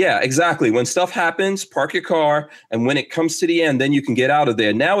it. Yeah, exactly. When stuff happens, park your car. And when it comes to the end, then you can get out of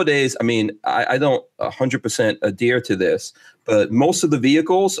there. Nowadays, I mean, I don't 100% adhere to this, but most of the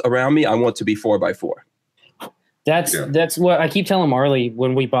vehicles around me, I want to be 4x4. That's what I keep telling Marley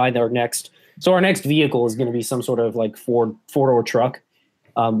when we buy our next. So our next vehicle is going to be some sort of like four-door truck.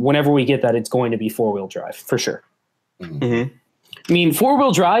 Whenever we get that, it's going to be 4-wheel drive for sure. I mean,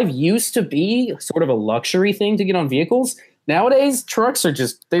 4-wheel drive used to be sort of a luxury thing to get on vehicles. Nowadays, trucks are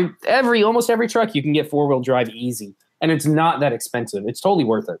just almost every truck you can get 4-wheel drive easy, and it's not that expensive. It's totally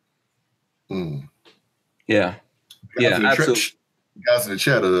worth it. Yeah, absolutely. Guys in the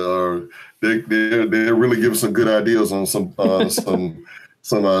chat they're really giving some good ideas on some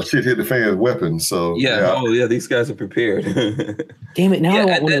shit hit the fan weapons. So these guys are prepared. Damn it! Now I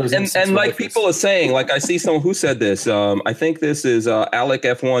want one of those. And like people are saying, like I see someone who said this. I think this is Alec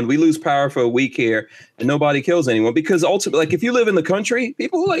F1. We lose power for a week here, and nobody kills anyone because ultimately, like if you live in the country,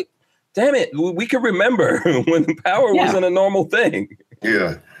 people are like, damn it, we can remember when power wasn't a normal thing.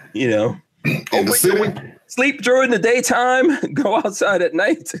 Yeah, you know. In the city, sleep during the daytime, go outside at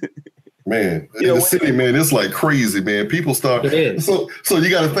night. Man, in the city, man, it's like crazy, man. People start. It is. So you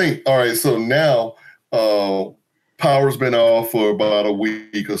got to think. All right, so now power's been off for about a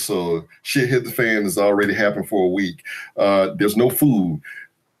week or so. Shit hit the fan has already happened for a week. There's no food.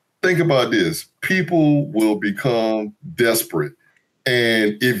 Think about this. People will become desperate.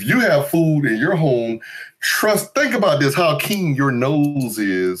 And if you have food in your home, think about this, how keen your nose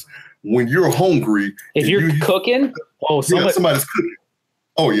is when you're hungry, if you're cooking, somebody's cooking.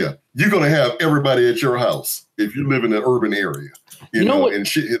 Oh yeah, you're gonna have everybody at your house if you live in an urban area. You know what, and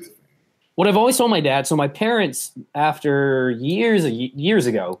shit. What I've always told my dad. So my parents, after years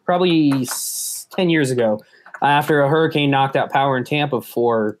ago, probably 10 years ago, after a hurricane knocked out power in Tampa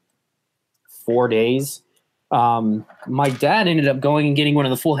for 4 days, my dad ended up going and getting one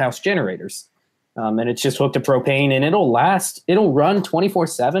of the full house generators. And it's just hooked to propane, and it'll run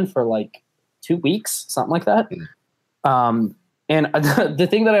 24/7 for like 2 weeks, something like that. And the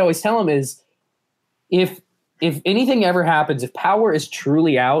thing that I always tell him is if anything ever happens, if power is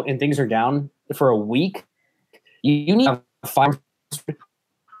truly out and things are down for a week, you need a fire.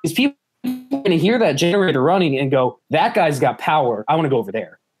 Because people are going to hear that generator running and go, that guy's got power. I want to go over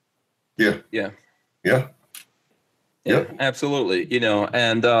there. Yeah. Yeah, absolutely.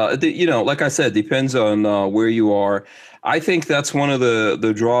 And like I said, depends on where you are. I think that's one of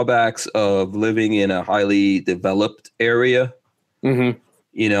the drawbacks of living in a highly developed area. Mm-hmm.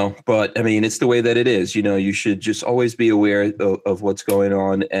 But I mean, it's the way that it is. You should just always be aware of what's going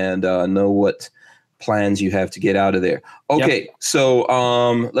on and know what plans you have to get out of there. Okay, yep. So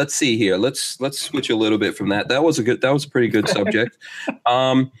let's see here. Let's switch a little bit from that. That was a pretty good subject.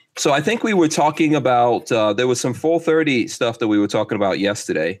 So I think we were talking about there was some 430 stuff that we were talking about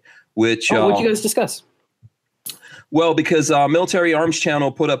yesterday, which what did you guys discuss? Well, because Military Arms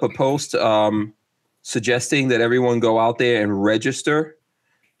Channel put up a post suggesting that everyone go out there and register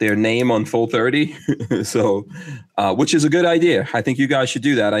their name on Full 30. So, which is a good idea. I think you guys should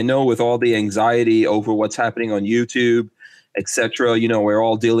do that. I know with all the anxiety over what's happening on YouTube, etc., we're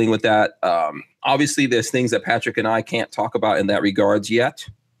all dealing with that. Obviously, there's things that Patrick and I can't talk about in that regards yet.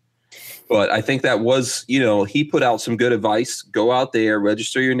 But I think that was, he put out some good advice. Go out there,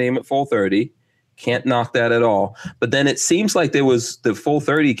 register your name at Full 30. Can't knock that at all. But then it seems like the Full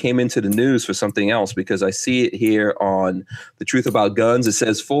 30 came into the news for something else, because I see it here on The Truth About Guns. It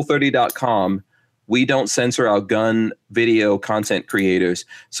says full30.com. We don't censor our gun video content creators.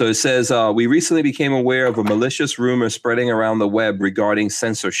 So it says, we recently became aware of a malicious rumor spreading around the web regarding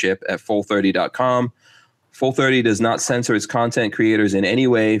censorship at full30.com. Full 30 does not censor its content creators in any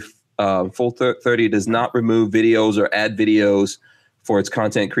way. Full 30 does not remove videos or add videos for its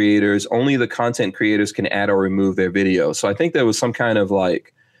content creators. Only the content creators can add or remove their videos. So I think there was some kind of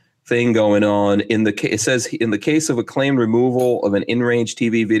like thing going on it says in the case of a claimed removal of an in-range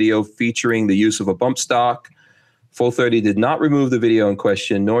TV video featuring the use of a bump stock, Full 30 did not remove the video in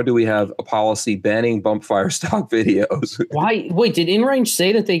question, nor do we have a policy banning bump fire stock videos. Why? Wait, did InRange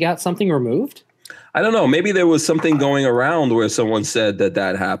say that they got something removed? I don't know. Maybe there was something going around where someone said that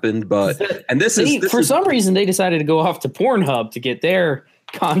happened, but some reason they decided to go off to Pornhub to get their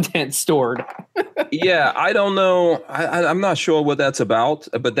content stored. Yeah, I don't know. I'm not sure what that's about,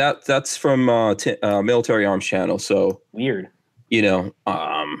 but that's from Military Arms Channel. So weird.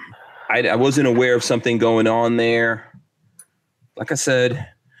 I wasn't aware of something going on there. Like I said,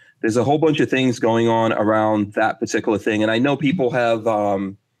 there's a whole bunch of things going on around that particular thing, and I know people have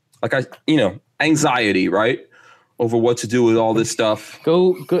anxiety, right, over what to do with all this stuff.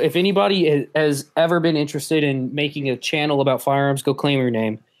 Go. If anybody has ever been interested in making a channel about firearms, go claim your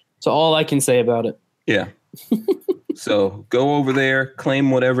name. That's all I can say about it. Yeah. So go over there,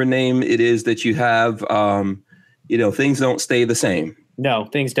 claim whatever name it is that you have. Things don't stay the same. No,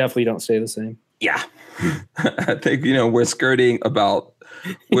 things definitely don't stay the same. Yeah. I think, we're skirting around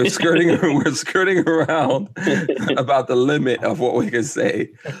about the limit of what we can say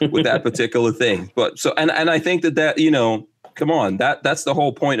with that particular thing. But so, and I think that, come on, that's the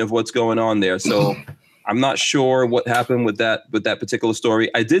whole point of what's going on there. So I'm not sure what happened with that particular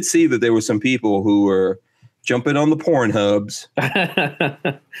story. I did see that there were some people who were jumping on the Pornhubs.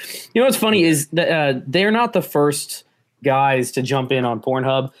 What's funny is that they're not the first guys to jump in on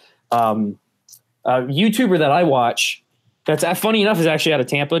Pornhub. A YouTuber that I watch, that's funny enough, is actually out of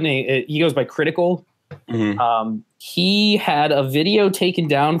Tampa. And he goes by Critical. Mm-hmm. He had a video taken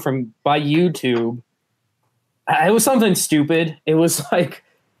down by YouTube. It was something stupid. It was like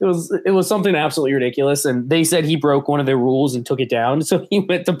it was something absolutely ridiculous. And they said he broke one of their rules and took it down. So he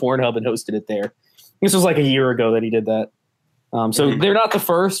went to Pornhub and hosted it there. This was like a year ago that he did that. So they're not the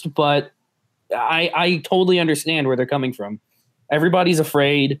first, but I totally understand where they're coming from. Everybody's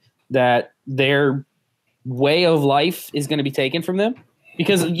afraid that their way of life is going to be taken from them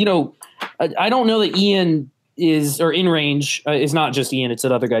because, I don't know that Ian or InRange is not just Ian, it's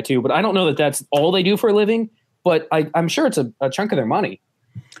that other guy too, but I don't know that that's all they do for a living, but I'm sure it's a chunk of their money.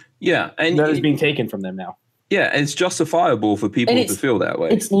 Yeah. And that is being taken from them now. Yeah. It's justifiable for people to feel that way.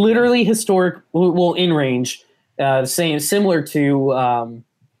 It's literally historic. Well, InRange, similar to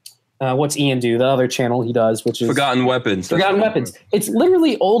what's Ian do? The other channel he does, which is Forgotten Weapons. Forgotten Weapons. It's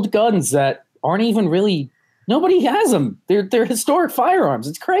literally old guns that aren't even really. Nobody has them. They're historic firearms.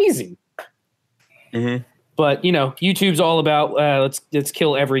 It's crazy. Mm-hmm. But YouTube's all about let's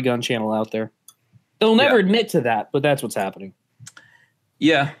kill every gun channel out there. They'll never admit to that, but that's what's happening.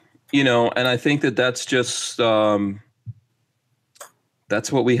 Yeah, and I think that's just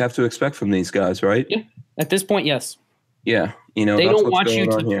that's what we have to expect from these guys, right? Yeah. At this point, yes. Yeah, they don't want you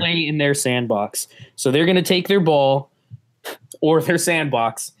to play in their sandbox, so they're going to take their ball or their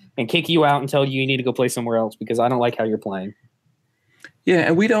sandbox and kick you out and tell you need to go play somewhere else because I don't like how you're playing. Yeah,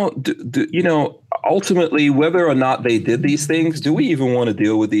 and we don't, ultimately, whether or not they did these things, do we even want to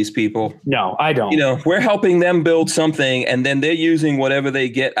deal with these people? No, I don't. We're helping them build something, and then they're using whatever they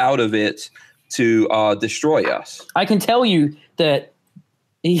get out of it to destroy us. I can tell you that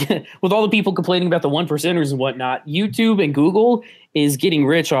with all the people complaining about the 1%ers and whatnot, YouTube and Google is getting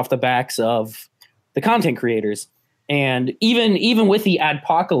rich off the backs of the content creators. And even with the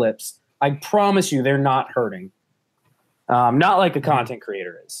adpocalypse, I promise you they're not hurting. Not like a content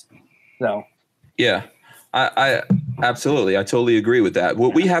creator is. So, yeah, I absolutely. I totally agree with that.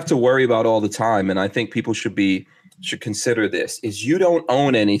 What we have to worry about all the time, and I think people should consider this, is you don't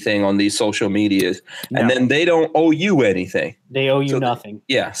own anything on these social medias, and then they don't owe you anything. They owe you nothing.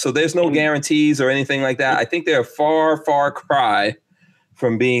 So there's no guarantees or anything like that. I think they're a far cry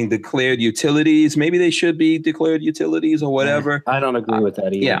from being declared utilities. Maybe they should be declared utilities or whatever. I don't agree with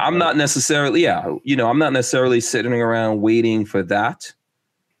that either. Yeah, I'm not necessarily. Yeah, I'm not necessarily sitting around waiting for that.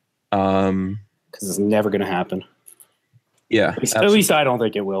 Because it's never going to happen. Yeah, at least I don't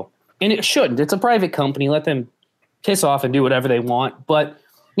think it will, and it shouldn't. It's a private company. Let them piss off and do whatever they want. But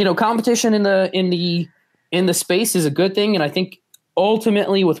competition in the space is a good thing, and I think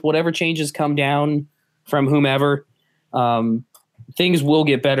ultimately, with whatever changes come down from whomever. Things will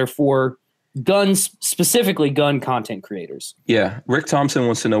get better for guns, specifically gun content creators. Yeah. Rick Thompson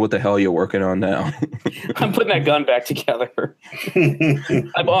wants to know what the hell you're working on now. I'm putting that gun back together.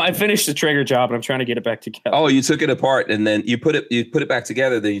 I finished the trigger job and I'm trying to get it back together. Oh, you took it apart and then you put it back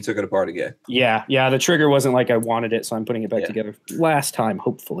together, then you took it apart again. Yeah. The trigger wasn't like I wanted it, so I'm putting it back together last time,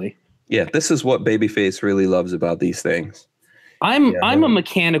 hopefully. Yeah, this is what Babyface really loves about these things. I'm a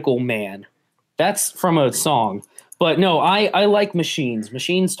mechanical man. That's from a song. But no, I like machines.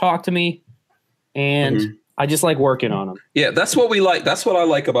 Machines talk to me, and I just like working on them. Yeah, that's what we like. That's what I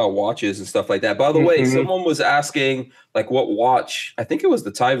like about watches and stuff like that. By the way, someone was asking, like, what watch? I think it was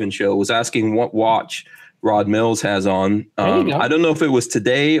the Tyven Show was asking what watch Rod Mills has on. I don't know if it was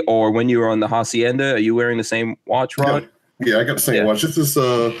today or when you were on the Hacienda. Are you wearing the same watch, Rod? Yeah, I got the same watch. This is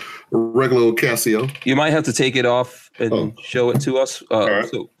a regular Casio. You might have to take it off and show it to us. All right,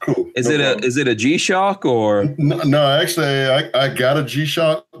 so cool. Is it a G-Shock or? No, actually, I got a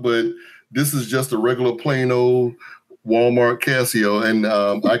G-Shock, but this is just a regular plain old Walmart Casio, and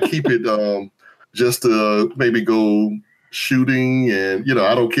I keep it just to maybe go shooting, and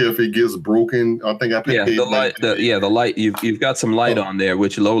I don't care if it gets broken. I think I paid the light. The light. You've got some light on there,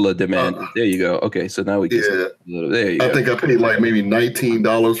 which Lola demanded. There you go. Okay, so now we can. There you go. I think I paid like maybe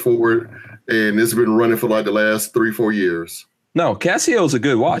 $19 for it, and it's been running for like the last 3-4 years. No, Casio's a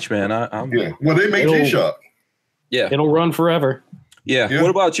good watch, man. Well, they make G-Shock. Yeah, it'll run forever. Yeah. What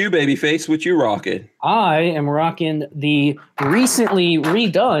about you, Babyface? What you rocking? I am rocking the recently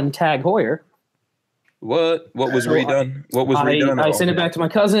redone Tag Heuer. What was redone? What was redone? I sent it back to my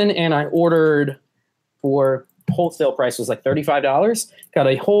cousin, and I ordered for wholesale price was like $35. Got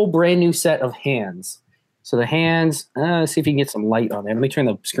a whole brand new set of hands. So the hands, let's see if you can get some light on there. Let me turn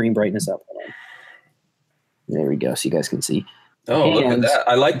the screen brightness up. There we go, so you guys can see. Oh, look at that!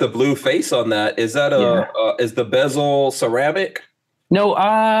 I like the blue face on that. Is that is the bezel ceramic? No,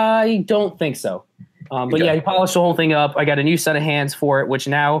 I don't think so. But yeah, he polished the whole thing up. I got a new set of hands for it, which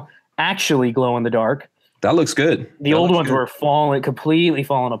now actually glow in the dark. That looks good. The old ones were completely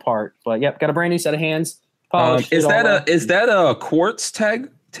falling apart. But yep, got a brand new set of hands. Is that a quartz tag?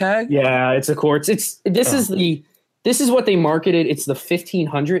 Yeah, it's a quartz. This is what they marketed. It's the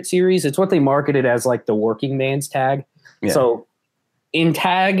 1500 series. It's what they marketed as like the working man's tag. Yeah. So in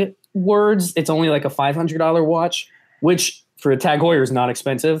tag words, it's only like a $500 watch, which for a Tag Heuer is not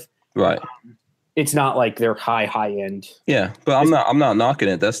expensive. Right. It's not like they're high end. Yeah, but I'm not knocking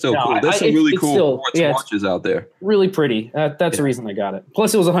it. That's still cool. There's some really cool quartz watches out there. Really pretty. That's the reason I got it.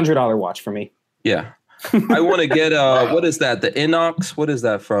 Plus, it was $100 watch for me. Yeah. I want to get what is that? The Inox? What is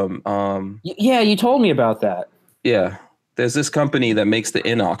that from? Yeah, you told me about that. Yeah. There's this company that makes the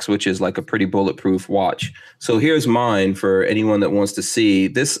Inox, which is like a pretty bulletproof watch. So here's mine for anyone that wants to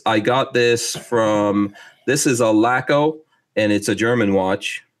see. I got this from, this is a Laco, and it's a German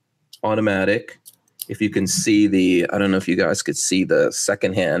watch. automatic. If you can see I don't know if you guys could see the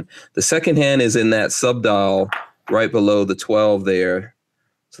second hand. The second hand is in that sub dial right below the 12 there.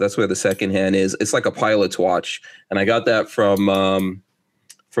 So that's where the second hand is. It's like a pilot's watch. And I got that from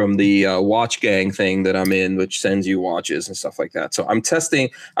the Watch Gang thing that I'm in, which sends you watches and stuff like that. So I'm testing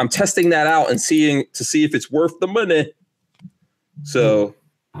that out and see if it's worth the money. So,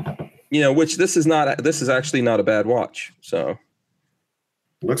 which this is actually not a bad watch. So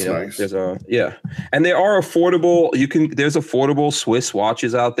looks nice. There's and there are affordable. There's affordable Swiss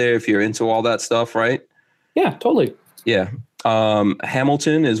watches out there if you're into all that stuff, right? Yeah, totally. Yeah.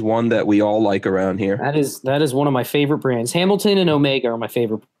 Hamilton is one that we all like around here. That is one of my favorite brands. Hamilton and Omega are my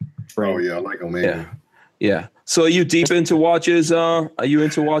favorite brands. Oh yeah, I like Omega. Yeah. So are you deep into watches? Are you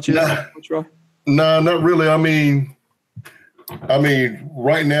into watches? No, not really. I mean,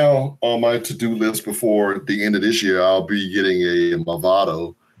 right now on my to-do list before the end of this year, I'll be getting a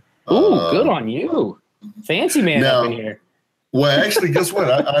Movado. Ooh, good on you. Fancy man up in here. Well, actually, guess what?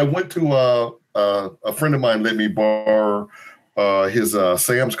 I went to a friend of mine let me borrow his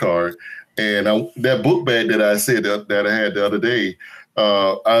Sam's card, and that book bag that I said that I had the other day,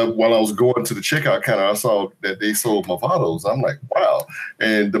 while I was going to the checkout counter, I saw that they sold Movados. I'm like, wow.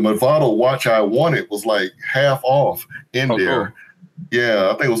 And the Movado watch I wanted was like half off in there. Cool. Yeah,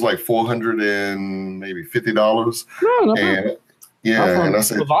 I think it was like $450. No, not bad. Yeah, and I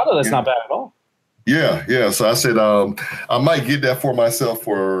said, Movado, that's not bad at all. Yeah. So I said, I might get that for myself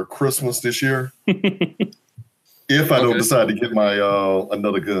for Christmas this year. If I don't decide to get my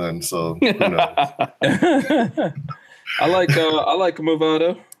another gun, so who knows. I like a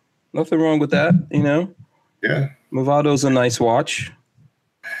Movado. Nothing wrong with that, Yeah, Movado's a nice watch.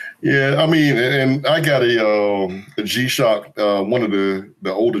 Yeah, I mean, and I got a G-Shock, one of the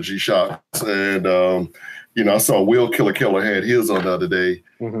older G-Shocks, and I saw Will Killer had his on the other day,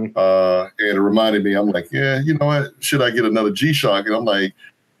 and it reminded me. I'm like, yeah, you know what? Should I get another G-Shock? And I'm like,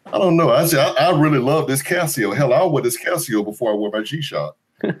 I don't know. I said, I really love this Casio. Hell, I'll wear this Casio before I wear my G-Shock.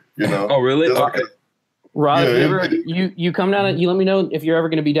 Oh, really? Okay. Rob, you come down and you let me know if you're ever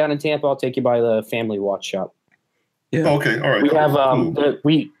going to be down in Tampa. I'll take you by the family watch shop. Yeah. Okay. All right. We have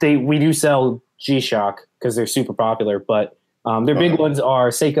we do sell G-Shock because they're super popular, but their big ones are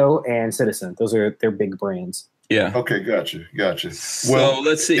Seiko and Citizen. Those are their big brands. Yeah. Okay. Gotcha. Well,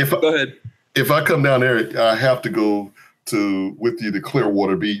 let's see. Go ahead. If I come down there, I have to go with you to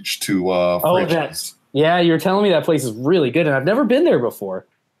Clearwater Beach to yeah, you're telling me that place is really good, and I've never been there before.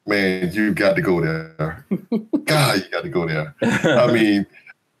 Man, you got to go there. God, you got to go there. I mean,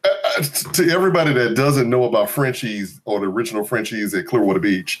 to everybody that doesn't know about Frenchies or the original Frenchies at Clearwater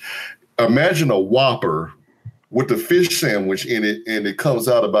Beach, imagine a Whopper with the fish sandwich in it, and it comes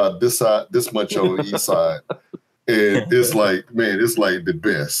out about this much on the east side. And it's like, man, it's like the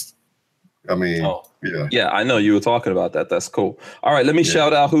best. I mean, yeah, I know you were talking about that. That's cool. All right, let me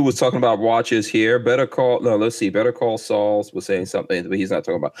shout out who was talking about watches here. Better Call Saul was saying something, but he's not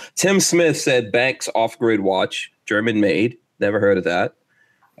talking about. Tim Smith said Banks off-grid watch, German made. Never heard of that.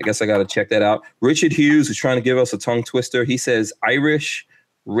 I guess I got to check that out. Richard Hughes is trying to give us a tongue twister. He says Irish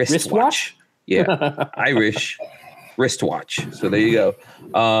wristwatch. Yeah, Irish wristwatch. So there you go.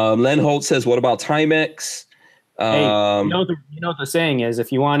 Len Holt says, what about Timex? Hey, you know what the saying is?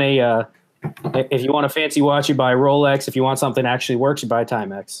 If you want a fancy watch, you buy Rolex. If you want something that actually works, you buy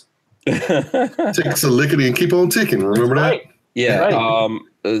Timex. Takes a lickety and keep on ticking. Remember that? Right. Yeah. Right.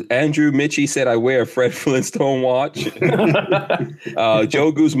 Andrew Mitchie said, I wear a Fred Flintstone watch.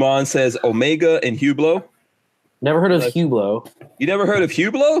 Joe Guzman says Omega and Hublot. Never heard of Hublot. You never heard of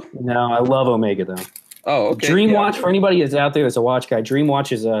Hublot? No, I love Omega though. Oh, okay. Dream Watch, for anybody that's out there that's a watch guy, Dream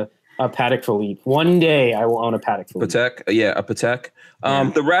Watch is a Patek Philippe. One day I will own a Patek Philippe. Patek? Yeah, a Patek.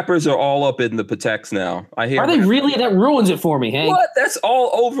 The rappers are all up in the Pateks now. I hear. Are they really? That ruins it for me, Hank. What? That's all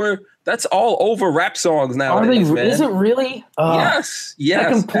over rap songs now. Are they? Is it really? Yes.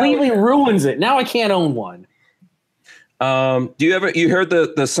 That completely ruins it. Now I can't own one. You heard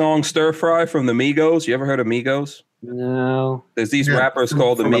the song Stir Fry from the Migos? You ever heard of Migos? No. There's these rappers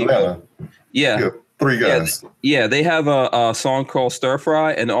called the Migos. Yeah. Three guys. Yeah, they have a song called Stir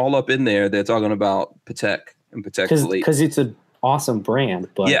Fry, and all up in there, they're talking about Patek and Patek Philippe. Because it's an awesome brand.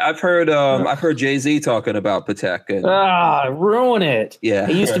 But yeah, I've heard Jay-Z talking about Patek. Ruin it. Yeah.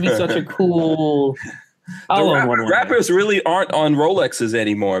 It used to be such a cool. Rappers really aren't on Rolexes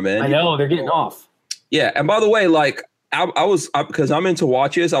anymore, man. I know, they're getting off. Yeah, and by the way, like because I'm into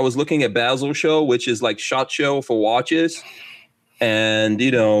watches, I was looking at Basel Show, which is like SHOT Show for watches. And,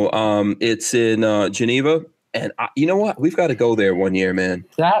 it's in Geneva. And you know what? We've got to go there one year, man.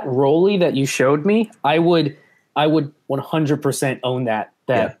 That Rolly that you showed me, I would 100% own that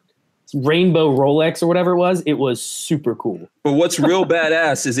rainbow Rolex or whatever it was super cool. But what's real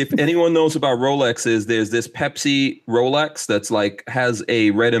badass is if anyone knows about Rolexes, there's this Pepsi Rolex that's like has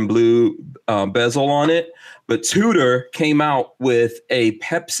a red and blue bezel on it. But Tudor came out with a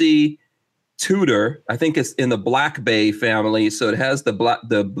Pepsi Tudor. I think it's in the Black Bay family, so it has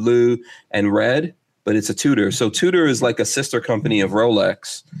the blue and red, but it's a Tudor. So Tudor is like a sister company of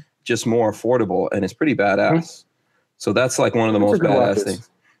Rolex, just more affordable, and it's pretty badass. Mm-hmm. So that's like one of the most badass things.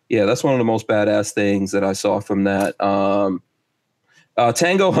 Yeah, that's one of the most badass things that I saw from that.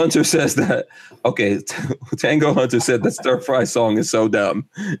 Tango Hunter says that. Okay, Tango Hunter said the stir fry song is so dumb.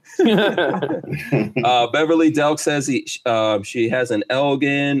 Beverly Delk says she has an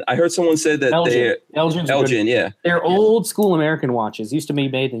Elgin. I heard someone said that Elgin, yeah. They're old school American watches. Used to be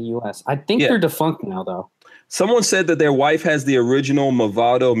made in the U.S. I think they're defunct now, though. Someone said that their wife has the original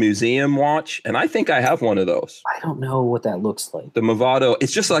Movado museum watch, and I think I have one of those. I don't know what that looks like. The Movado,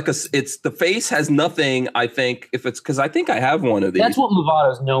 it's just like the face has nothing. I think because I think I have one of these. That's what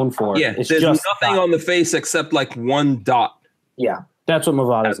Movado is known for. Yeah, there's nothing on the face except like one dot. Yeah, that's what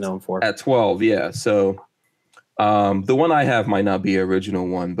Movado is known for. At 12, yeah. So the one I have might not be an original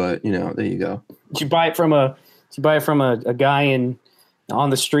one, but there you go. Did you buy it from a guy on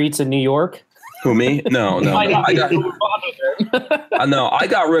the streets in New York? Who, me? No. I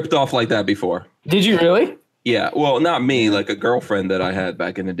got ripped off like that before. Did you really? Yeah. Well, not me, like a girlfriend that I had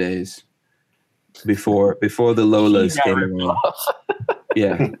back in the days before the Lolas came around.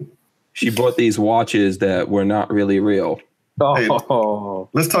 Yeah. She bought these watches that were not really real. Oh. Hey,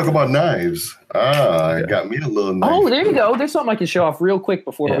 let's talk about knives. It got me a little knife. Oh, there you go. There's something I can show off real quick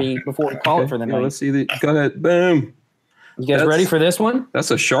before we call it for the night. Let's see. Go ahead. Boom. You guys ready for this one?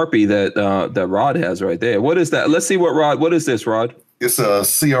 That's a Sharpie that Rod has right there. What is that? Let's see what is this, Rod? It's a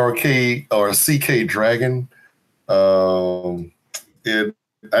CRK or a CK Dragon. It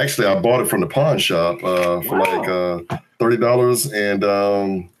actually, I bought it from the pawn shop for like $30, and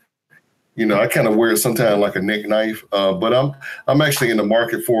I kind of wear it sometimes like a neck knife. But I'm actually in the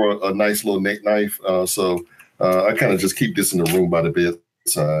market for a nice little neck knife. So I kind of just keep this in the room by the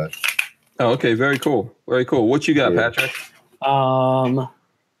bedside. Oh, okay. Very cool. Very cool. What you got, Patrick?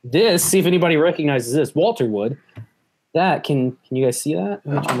 See if anybody recognizes this. Walter would. That can you guys see that?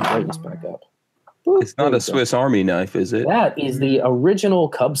 Let me turn the brightness back up. Boop, it's not a Swiss Army knife, is it? That is the original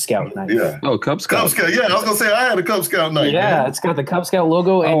Cub Scout knife. Yeah. Oh, Cub Scout. Cub Scout. Yeah, I was gonna say I had a Cub Scout knife. Yeah, It's got the Cub Scout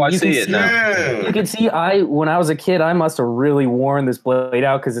logo. And I see it now. Yeah. You can see when I was a kid, I must have really worn this blade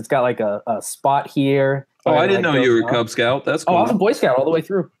out because it's got like a spot here. Oh, I didn't know you were a Cub Scout. That's cool. Oh, I was a Boy Scout all the way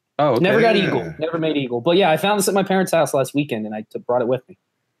through. Oh, okay. Never got Eagle. Never made Eagle. But yeah, I found this at my parents' house last weekend, and I brought it with me.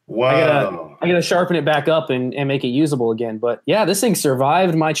 Wow. I gotta sharpen it back up and make it usable again. But yeah, this thing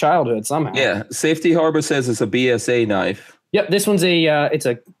survived my childhood somehow. Yeah. Safety Harbor says it's a BSA knife. Yep. This one's it's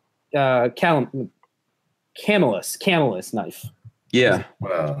a Camelus knife. Yeah.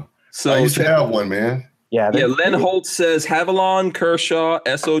 Wow. So I used to have one, man. Yeah. Len Holt says Havilon, Kershaw,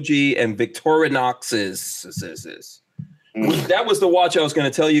 SOG, and Victorinox That was the watch I was going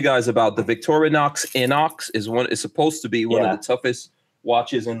to tell you guys about. The Victorinox Inox is supposed to be one of the toughest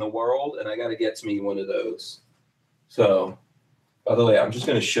watches in the world, and I got to get me one of those. So, by the way, I'm just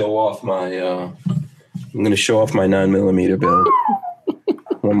going to show off my 9mm build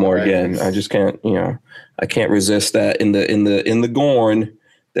one more again. I just can't, I can't resist that in the Gorn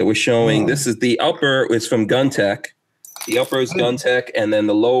that we're showing. This is the upper. It's from Guntech. The upper is Guntech, and then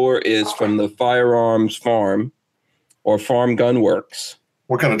the lower is from the Firearms Farm. Or Farm Gun Works.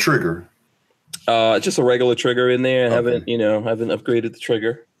 What kind of trigger? Just a regular trigger in there. I haven't upgraded the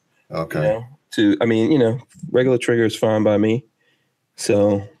trigger. Okay. Regular trigger is fine by me.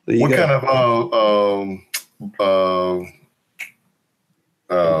 So there you go. What kind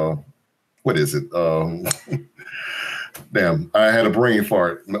of what is it? Damn, I had a brain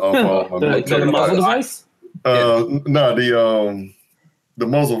fart. The muzzle device? The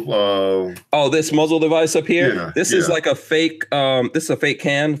muzzle. This muzzle device up here. Yeah, this is like a fake. This is a fake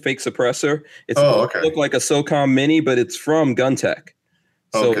suppressor. It's look like a SOCOM Mini, but it's from Guntech.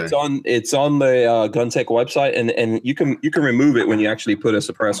 So it's on the Guntech website, and you can remove it when you actually put a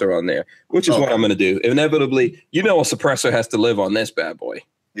suppressor on there, which is what I'm going to do. Inevitably, a suppressor has to live on this bad boy.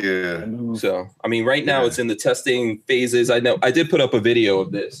 Yeah. So right now it's in the testing phases. I know I did put up a video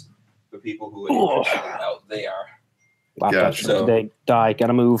of this for people who are interested out there. Gotcha. They die.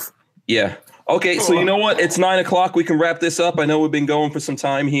 Gotta move. Yeah. Okay. So you know what? It's 9:00. We can wrap this up. I know we've been going for some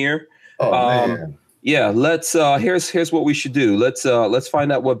time here. Man. Yeah. Let's. Here's what we should do. Let's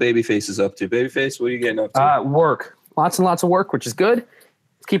find out what Babyface is up to. Babyface, what are you getting up to? Work. Lots and lots of work, which is good.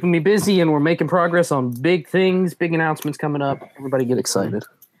 It's keeping me busy, and we're making progress on big things, big announcements coming up. Everybody get excited.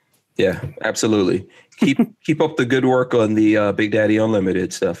 Yeah, absolutely. Keep up the good work on the Big Daddy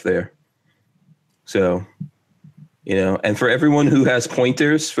Unlimited stuff there. So, and for everyone who has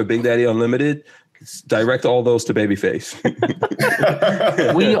pointers for Big Daddy Unlimited, direct all those to Babyface.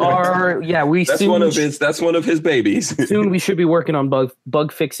 That's one of his babies. Soon we should be working on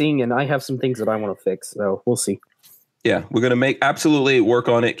bug fixing, and I have some things that I want to fix, so we'll see. Yeah, we're going to absolutely work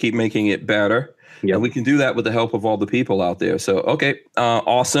on it, keep making it better. Yeah, and we can do that with the help of all the people out there. So, okay,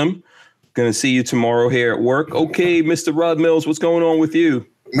 awesome. Going to see you tomorrow here at work. Okay, Mr. Rod Mills, what's going on with you?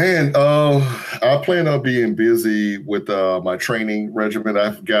 Man, I plan on being busy with my training regimen.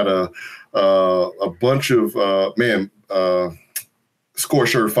 I've got a bunch of Score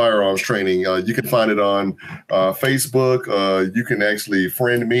Shirt Firearms training. You can find it on Facebook. You can actually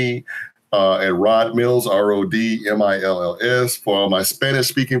friend me at Rod Mills, RODMILLS. For all my Spanish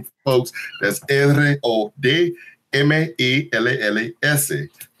speaking folks, that's RODMILLS.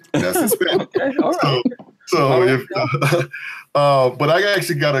 That's in Spanish. Okay, all right. But I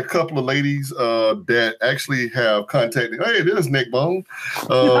actually got a couple of ladies that actually have contacted. Hey, there's Nick Bone.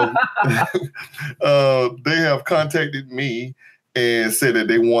 They have contacted me and said that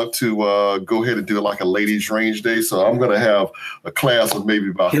they want to go ahead and do like a ladies range day. So I'm going to have a class of maybe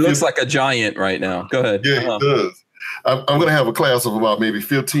about. He looks like a giant right now. Go ahead. Yeah, he does. I'm going to have a class of about maybe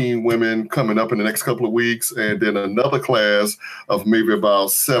 15 women coming up in the next couple of weeks, and then another class of maybe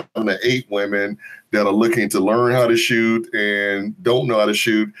about 7 to 8 women that are looking to learn how to shoot and don't know how to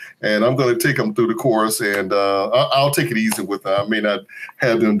shoot. And I'm going to take them through the course, and I'll take it easy with them. I may not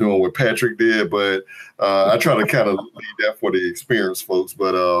have them doing what Patrick did, but I try to kind of lead that for the experienced folks.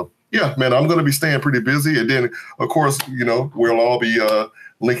 But yeah, man, I'm going to be staying pretty busy. And then, of course, we'll all be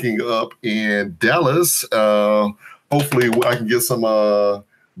linking up in Dallas. Hopefully I can get some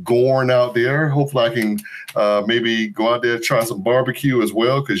Gorn out there. Hopefully I can maybe go out there and try some barbecue as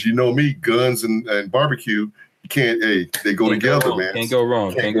well, because me, guns and barbecue, they go together, man. Can't go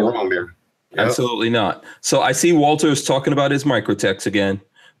wrong. Can't go wrong there. Yep. Absolutely not. So I see Walter's talking about his Microtex again.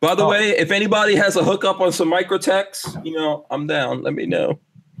 By the way, if anybody has a hookup on some Microtex, I'm down. Let me know.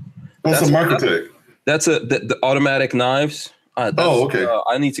 What's a Microtex? That's the automatic knives. Okay.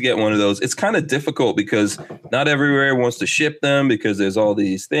 I need to get one of those. It's kind of difficult because not everywhere wants to ship them because there's all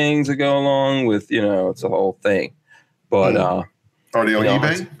these things that go along with, it's a whole thing. But are they on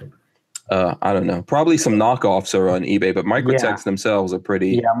eBay? I don't know. Probably some knockoffs are on eBay, but Microtex themselves are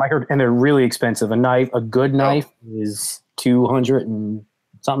pretty. Yeah, and they're really expensive. A good knife is $200 and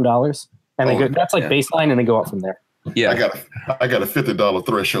something, and that's like baseline, and they go up from there. Yeah, I got a $50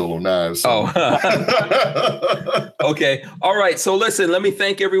 threshold on knives. So. Okay. All right. So listen, let me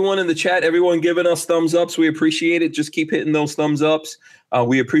thank everyone in the chat. Everyone giving us thumbs ups. We appreciate it. Just keep hitting those thumbs ups.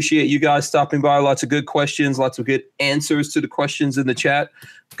 We appreciate you guys stopping by. Lots of good questions. Lots of good answers to the questions in the chat.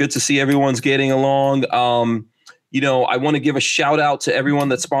 Good to see everyone's getting along. I want to give a shout out to everyone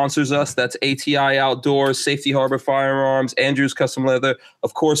that sponsors us. That's ATI Outdoors, Safety Harbor Firearms, Andrews Custom Leather,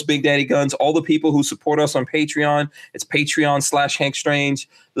 of course, Big Daddy Guns, all the people who support us on Patreon. It's Patreon/Hank Strange.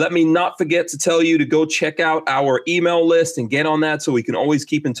 Let me not forget to tell you to go check out our email list and get on that so we can always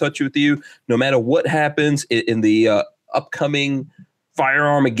keep in touch with you no matter what happens in the upcoming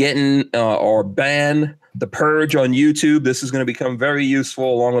Firearmageddon or ban. The Purge on YouTube. This is going to become very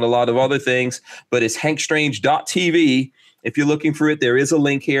useful along with a lot of other things, but it's hankstrange.tv. If you're looking for it, there is a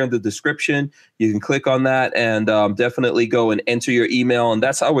link here in the description. You can click on that and definitely go and enter your email. And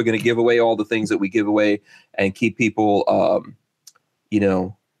that's how we're going to give away all the things that we give away and keep people,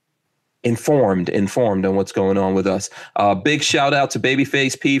 informed on what's going on with us. Big shout out to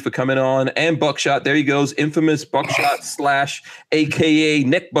Babyface P for coming on, and Buckshot. There he goes, infamous Buckshot / AKA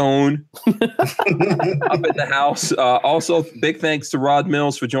Neckbone up in the house. Also, big thanks to Rod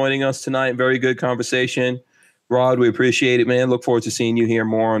Mills for joining us tonight. Very good conversation. Rod, we appreciate it, man. Look forward to seeing you here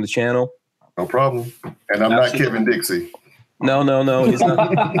more on the channel. No problem. And I'm not Kevin Dixie. No, he's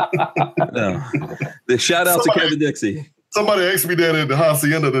not. No. The shout out to Kevin Dixie. Somebody asked me that at the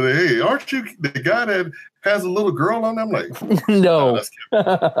hacienda today. Hey, aren't you the guy that has a little girl on them? I'm like, no.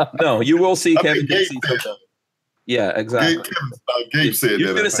 No, you will see Kevin Dixie. Yeah, exactly. Gabe said you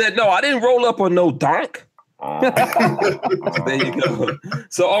that. You could have said, no, I didn't roll up on no donk. There you go.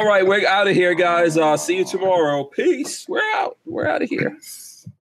 So, all right, we're out of here, guys. See you tomorrow. Peace. We're out. We're out of here.